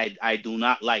 I do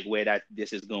not like where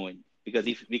this is going because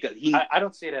I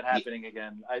don't see that happening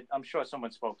again. I'm sure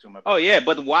someone spoke to him about. Oh yeah,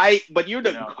 but why? But you're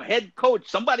the head coach.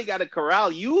 Somebody got to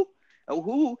corral you.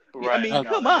 Who? Right. I mean,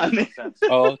 come on.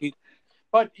 No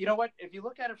But you know what? If you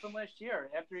look at it from last year,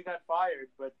 after he got fired,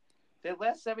 but their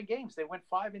last 7 games, they went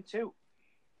 5-2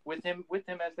 with him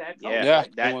as the head coach. Yeah,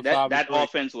 right? that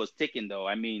offense was ticking though.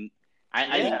 I mean,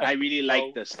 I really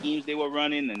liked the schemes they were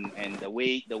running and the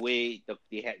way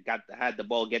they had the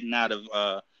ball getting out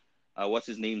of what's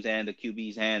his name's hand, the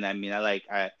QB's hand. I mean, I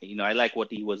like what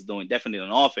he was doing. Definitely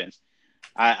on offense.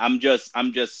 I'm just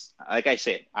like I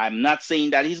said, I'm not saying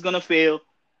that he's gonna fail.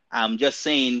 I'm just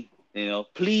saying.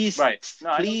 Please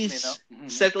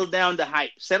settle down the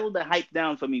hype. Settle the hype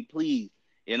down for me, please.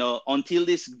 Until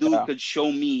this dude could show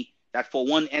me that for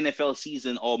one NFL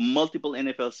season or multiple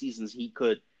NFL seasons, he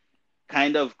could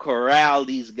kind of corral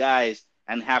these guys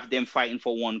and have them fighting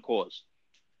for one cause.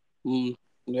 Yeah,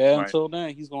 right. Until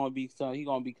then, he's gonna be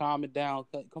calming down.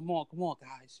 Come on,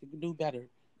 guys, you can do better.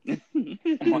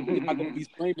 Come on, you're not gonna be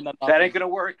screaming. That ain't gonna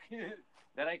work.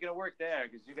 That ain't gonna work there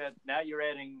because you're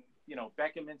adding.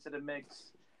 Beckham into the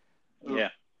mix. Yeah.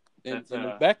 And if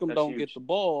Beckham don't get the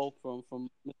ball from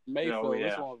Mr. Mayfield,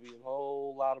 it's going to be a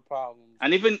whole lot of problems.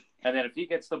 And then if he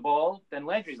gets the ball, then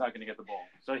Landry's not going to get the ball.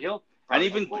 So he'll. And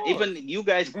even you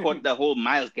guys caught the whole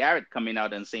Myles Garrett coming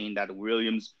out and saying that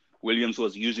Williams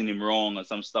was using him wrong or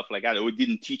some stuff like that. Or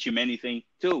didn't teach him anything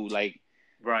too. Like,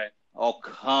 right. Oh,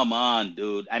 come on,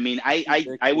 dude. I mean,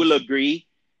 I will agree.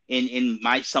 In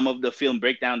some of the film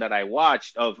breakdown that I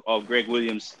watched of Greg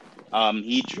Williams,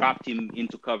 he dropped him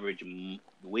into coverage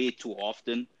way too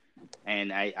often,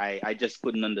 and I just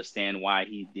couldn't understand why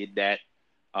he did that.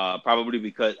 Probably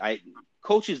because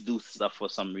coaches do stuff for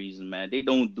some reason, man. They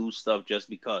don't do stuff just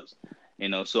because,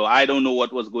 So I don't know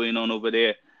what was going on over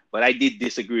there, but I did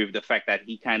disagree with the fact that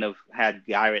he kind of had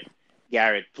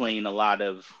Garrett playing a lot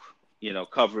of,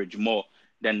 coverage more.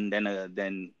 Than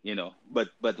but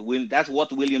that's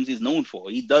what Williams is known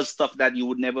for. He does stuff that you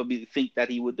would never think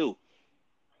that he would do.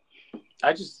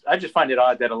 I just find it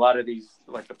odd that a lot of these,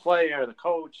 like the player, the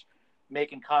coach,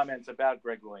 making comments about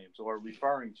Greg Williams or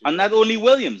referring to. And not only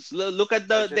Williams. Look at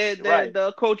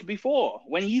the coach before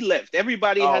when he left.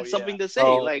 Everybody had something to say.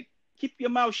 Like, keep your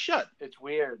mouth shut. It's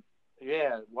weird.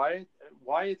 Yeah. Why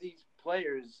are these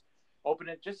players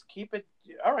opening? Just keep it.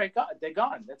 All right, they're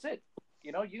gone. That's it.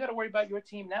 You got to worry about your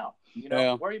team now.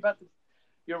 Worry about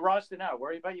your roster now.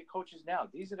 Worry about your coaches now.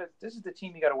 This is the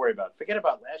team you got to worry about. Forget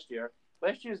about last year.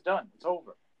 Last year's done. It's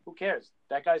over. Who cares?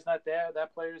 That guy's not there.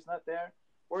 That player's not there.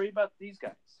 Worry about these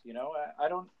guys. I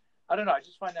don't know. I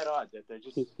just find that odd that they're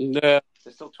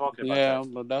still talking about that. Yeah,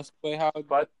 but that's the way how.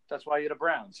 But that's why you're the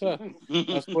Browns. Sure.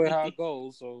 That's the way how it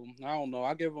goes. So I don't know.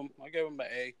 I give them an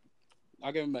A.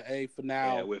 I give him an A for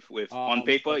now. Yeah, with on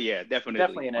paper, yeah,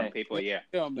 Definitely an on A. paper, yeah.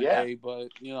 Give him an Yeah. A, but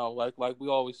like we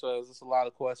always say, there's a lot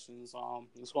of questions.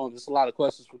 There's a lot of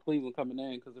questions for Cleveland coming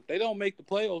in because if they don't make the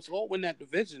playoffs or win that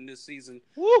division this season,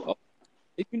 Woo!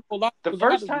 The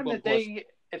first time that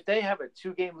if they have a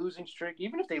 2-game losing streak,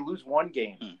 even if they lose one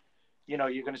game, you're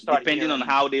going to start Depending on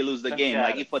how they lose the game.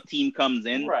 chatter. Like if a team comes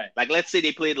in, Right. like let's say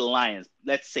they play the Lions,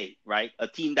 let's say, right? A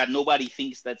team that nobody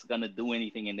thinks that's going to do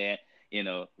anything in there,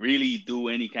 really do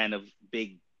any kind of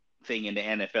big thing in the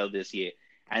NFL this year.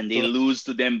 And they lose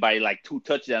to them by like 2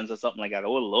 touchdowns or something like that.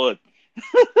 Oh, Lord.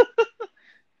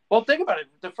 Well, think about it.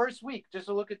 The first week, just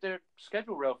to look at their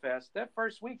schedule real fast, that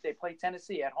first week they play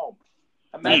Tennessee at home.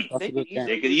 Imagine they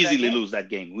could easily lose that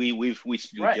game. We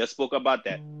just spoke about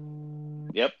that.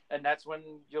 Yep. And that's when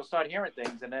you'll start hearing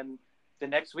things. And then the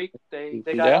next week they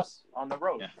got us on the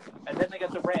road. Yeah. And then they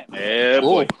got the Rams. Yeah,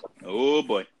 boy. Oh,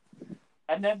 boy.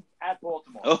 And then at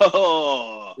Baltimore.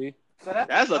 Oh. So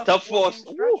that's a tough force.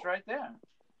 Stretch right there.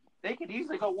 They could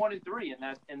easily go 1-3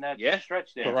 in that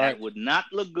stretch there. That would not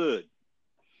look good.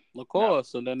 Of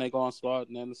course. No. And then they're going to start,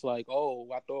 and then it's like, oh,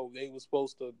 I thought they were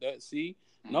supposed to see.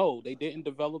 No, they didn't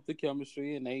develop the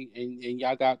chemistry, and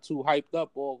y'all got too hyped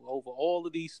up over all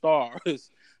of these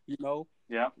stars,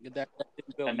 Yeah. And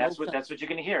that's what you're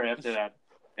going to hear after that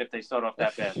if they start off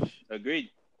that bad.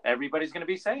 Agreed. Everybody's going to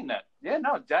be saying that. Yeah,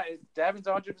 no, Davin's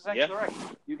 100% correct.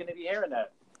 You're going to be hearing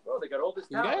that. Oh, they got all this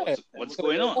talent. Yeah. What's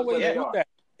going on?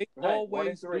 They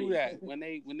always do that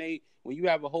when you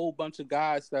have a whole bunch of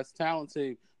guys that's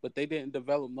talented, but they didn't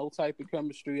develop no type of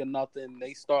chemistry or nothing.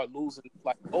 They start losing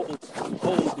like,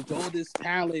 there's all this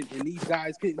talent and these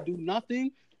guys couldn't do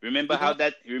nothing. Remember how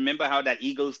that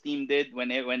Eagles team did when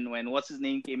what's his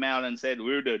name came out and said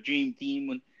we're the dream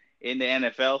team in the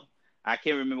NFL? I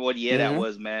can't remember what year that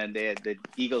was, man. The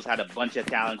Eagles had a bunch of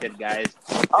talented guys.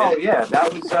 Oh yeah,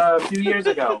 that was a few years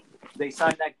ago. They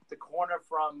signed the corner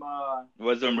from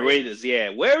was the Raiders. Yeah,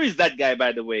 where is that guy,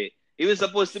 by the way? He was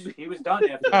supposed to be. He was done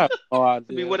after that. To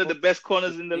be one of the best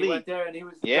corners in the league. He went there and he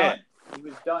was done. He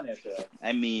was done after that.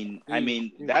 I mean,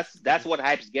 that's what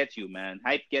hypes get you, man.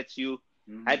 Hype gets you.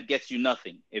 Mm-hmm. Hype gets you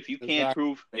nothing. If you can't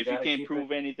prove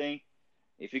anything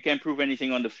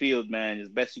on the field, man, it's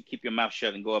best you keep your mouth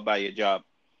shut and go about your job.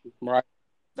 Right.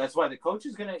 That's why the coach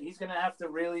he's gonna have to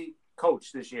really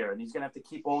coach this year, and he's gonna have to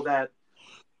keep all that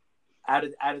out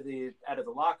of the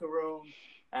locker room,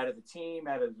 out of the team,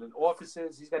 out of the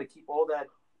offices. He's got to keep all that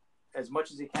as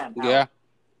much as he can. Yeah,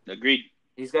 agreed.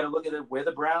 He's got to look at it. We're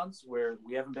the Browns, where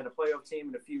we haven't been a playoff team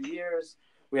in a few years.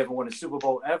 We haven't won a Super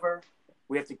Bowl ever.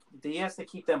 He has to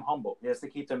keep them humble. He has to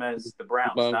keep them as the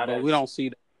Browns, but we don't see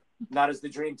that. Not as the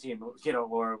dream team,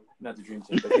 or not the dream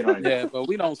team, but what I mean. Yeah, but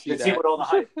we don't see the that. team with all the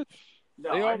hype.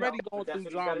 No, they already going through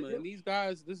drama, and these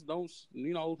guys just don't,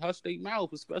 hush their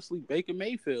mouth, especially Baker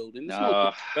Mayfield. And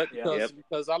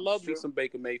because I love me some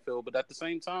Baker Mayfield, but at the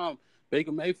same time,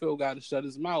 Baker Mayfield got to shut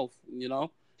his mouth. Do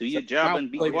your job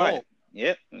and be quiet.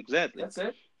 Yep, exactly. That's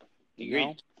it.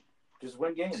 Agreed. Just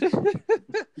win games.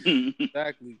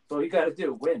 Exactly. So you got to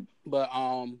do win. But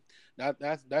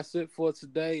that's it for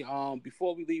today.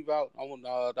 Before we leave out,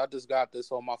 I just got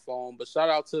this on my phone. But shout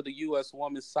out to the U.S.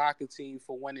 women's soccer team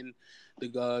for winning the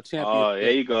championship. Oh,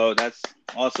 there you go. That's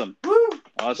awesome. Woo!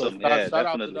 Awesome. So shout definitely.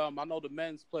 out to them. I know the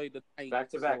men's played the night, back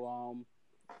to back.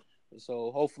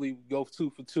 So hopefully we go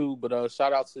 2 for 2. But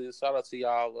shout out to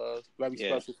y'all. Very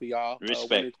special for y'all.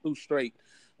 Respect. Winning 2 straight.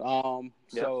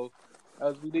 So.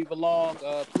 As we leave along,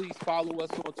 please follow us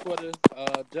on Twitter,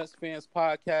 Jets Fans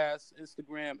Podcast,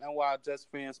 Instagram, NY Jets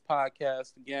Fans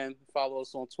Podcast. Again, follow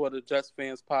us on Twitter, Jets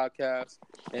Fans Podcast,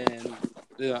 and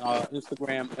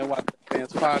Instagram, NY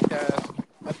Jets Fans Podcast.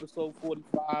 Episode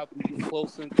 45, we get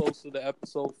closer and closer to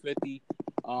episode 50.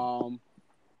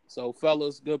 So,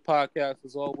 fellas, good podcast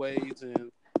as always,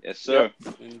 and yes, sir.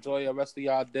 Enjoy the rest of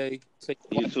y'all day.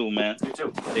 You too, man. You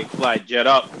too. Take flight. Jet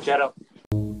up. Jet up.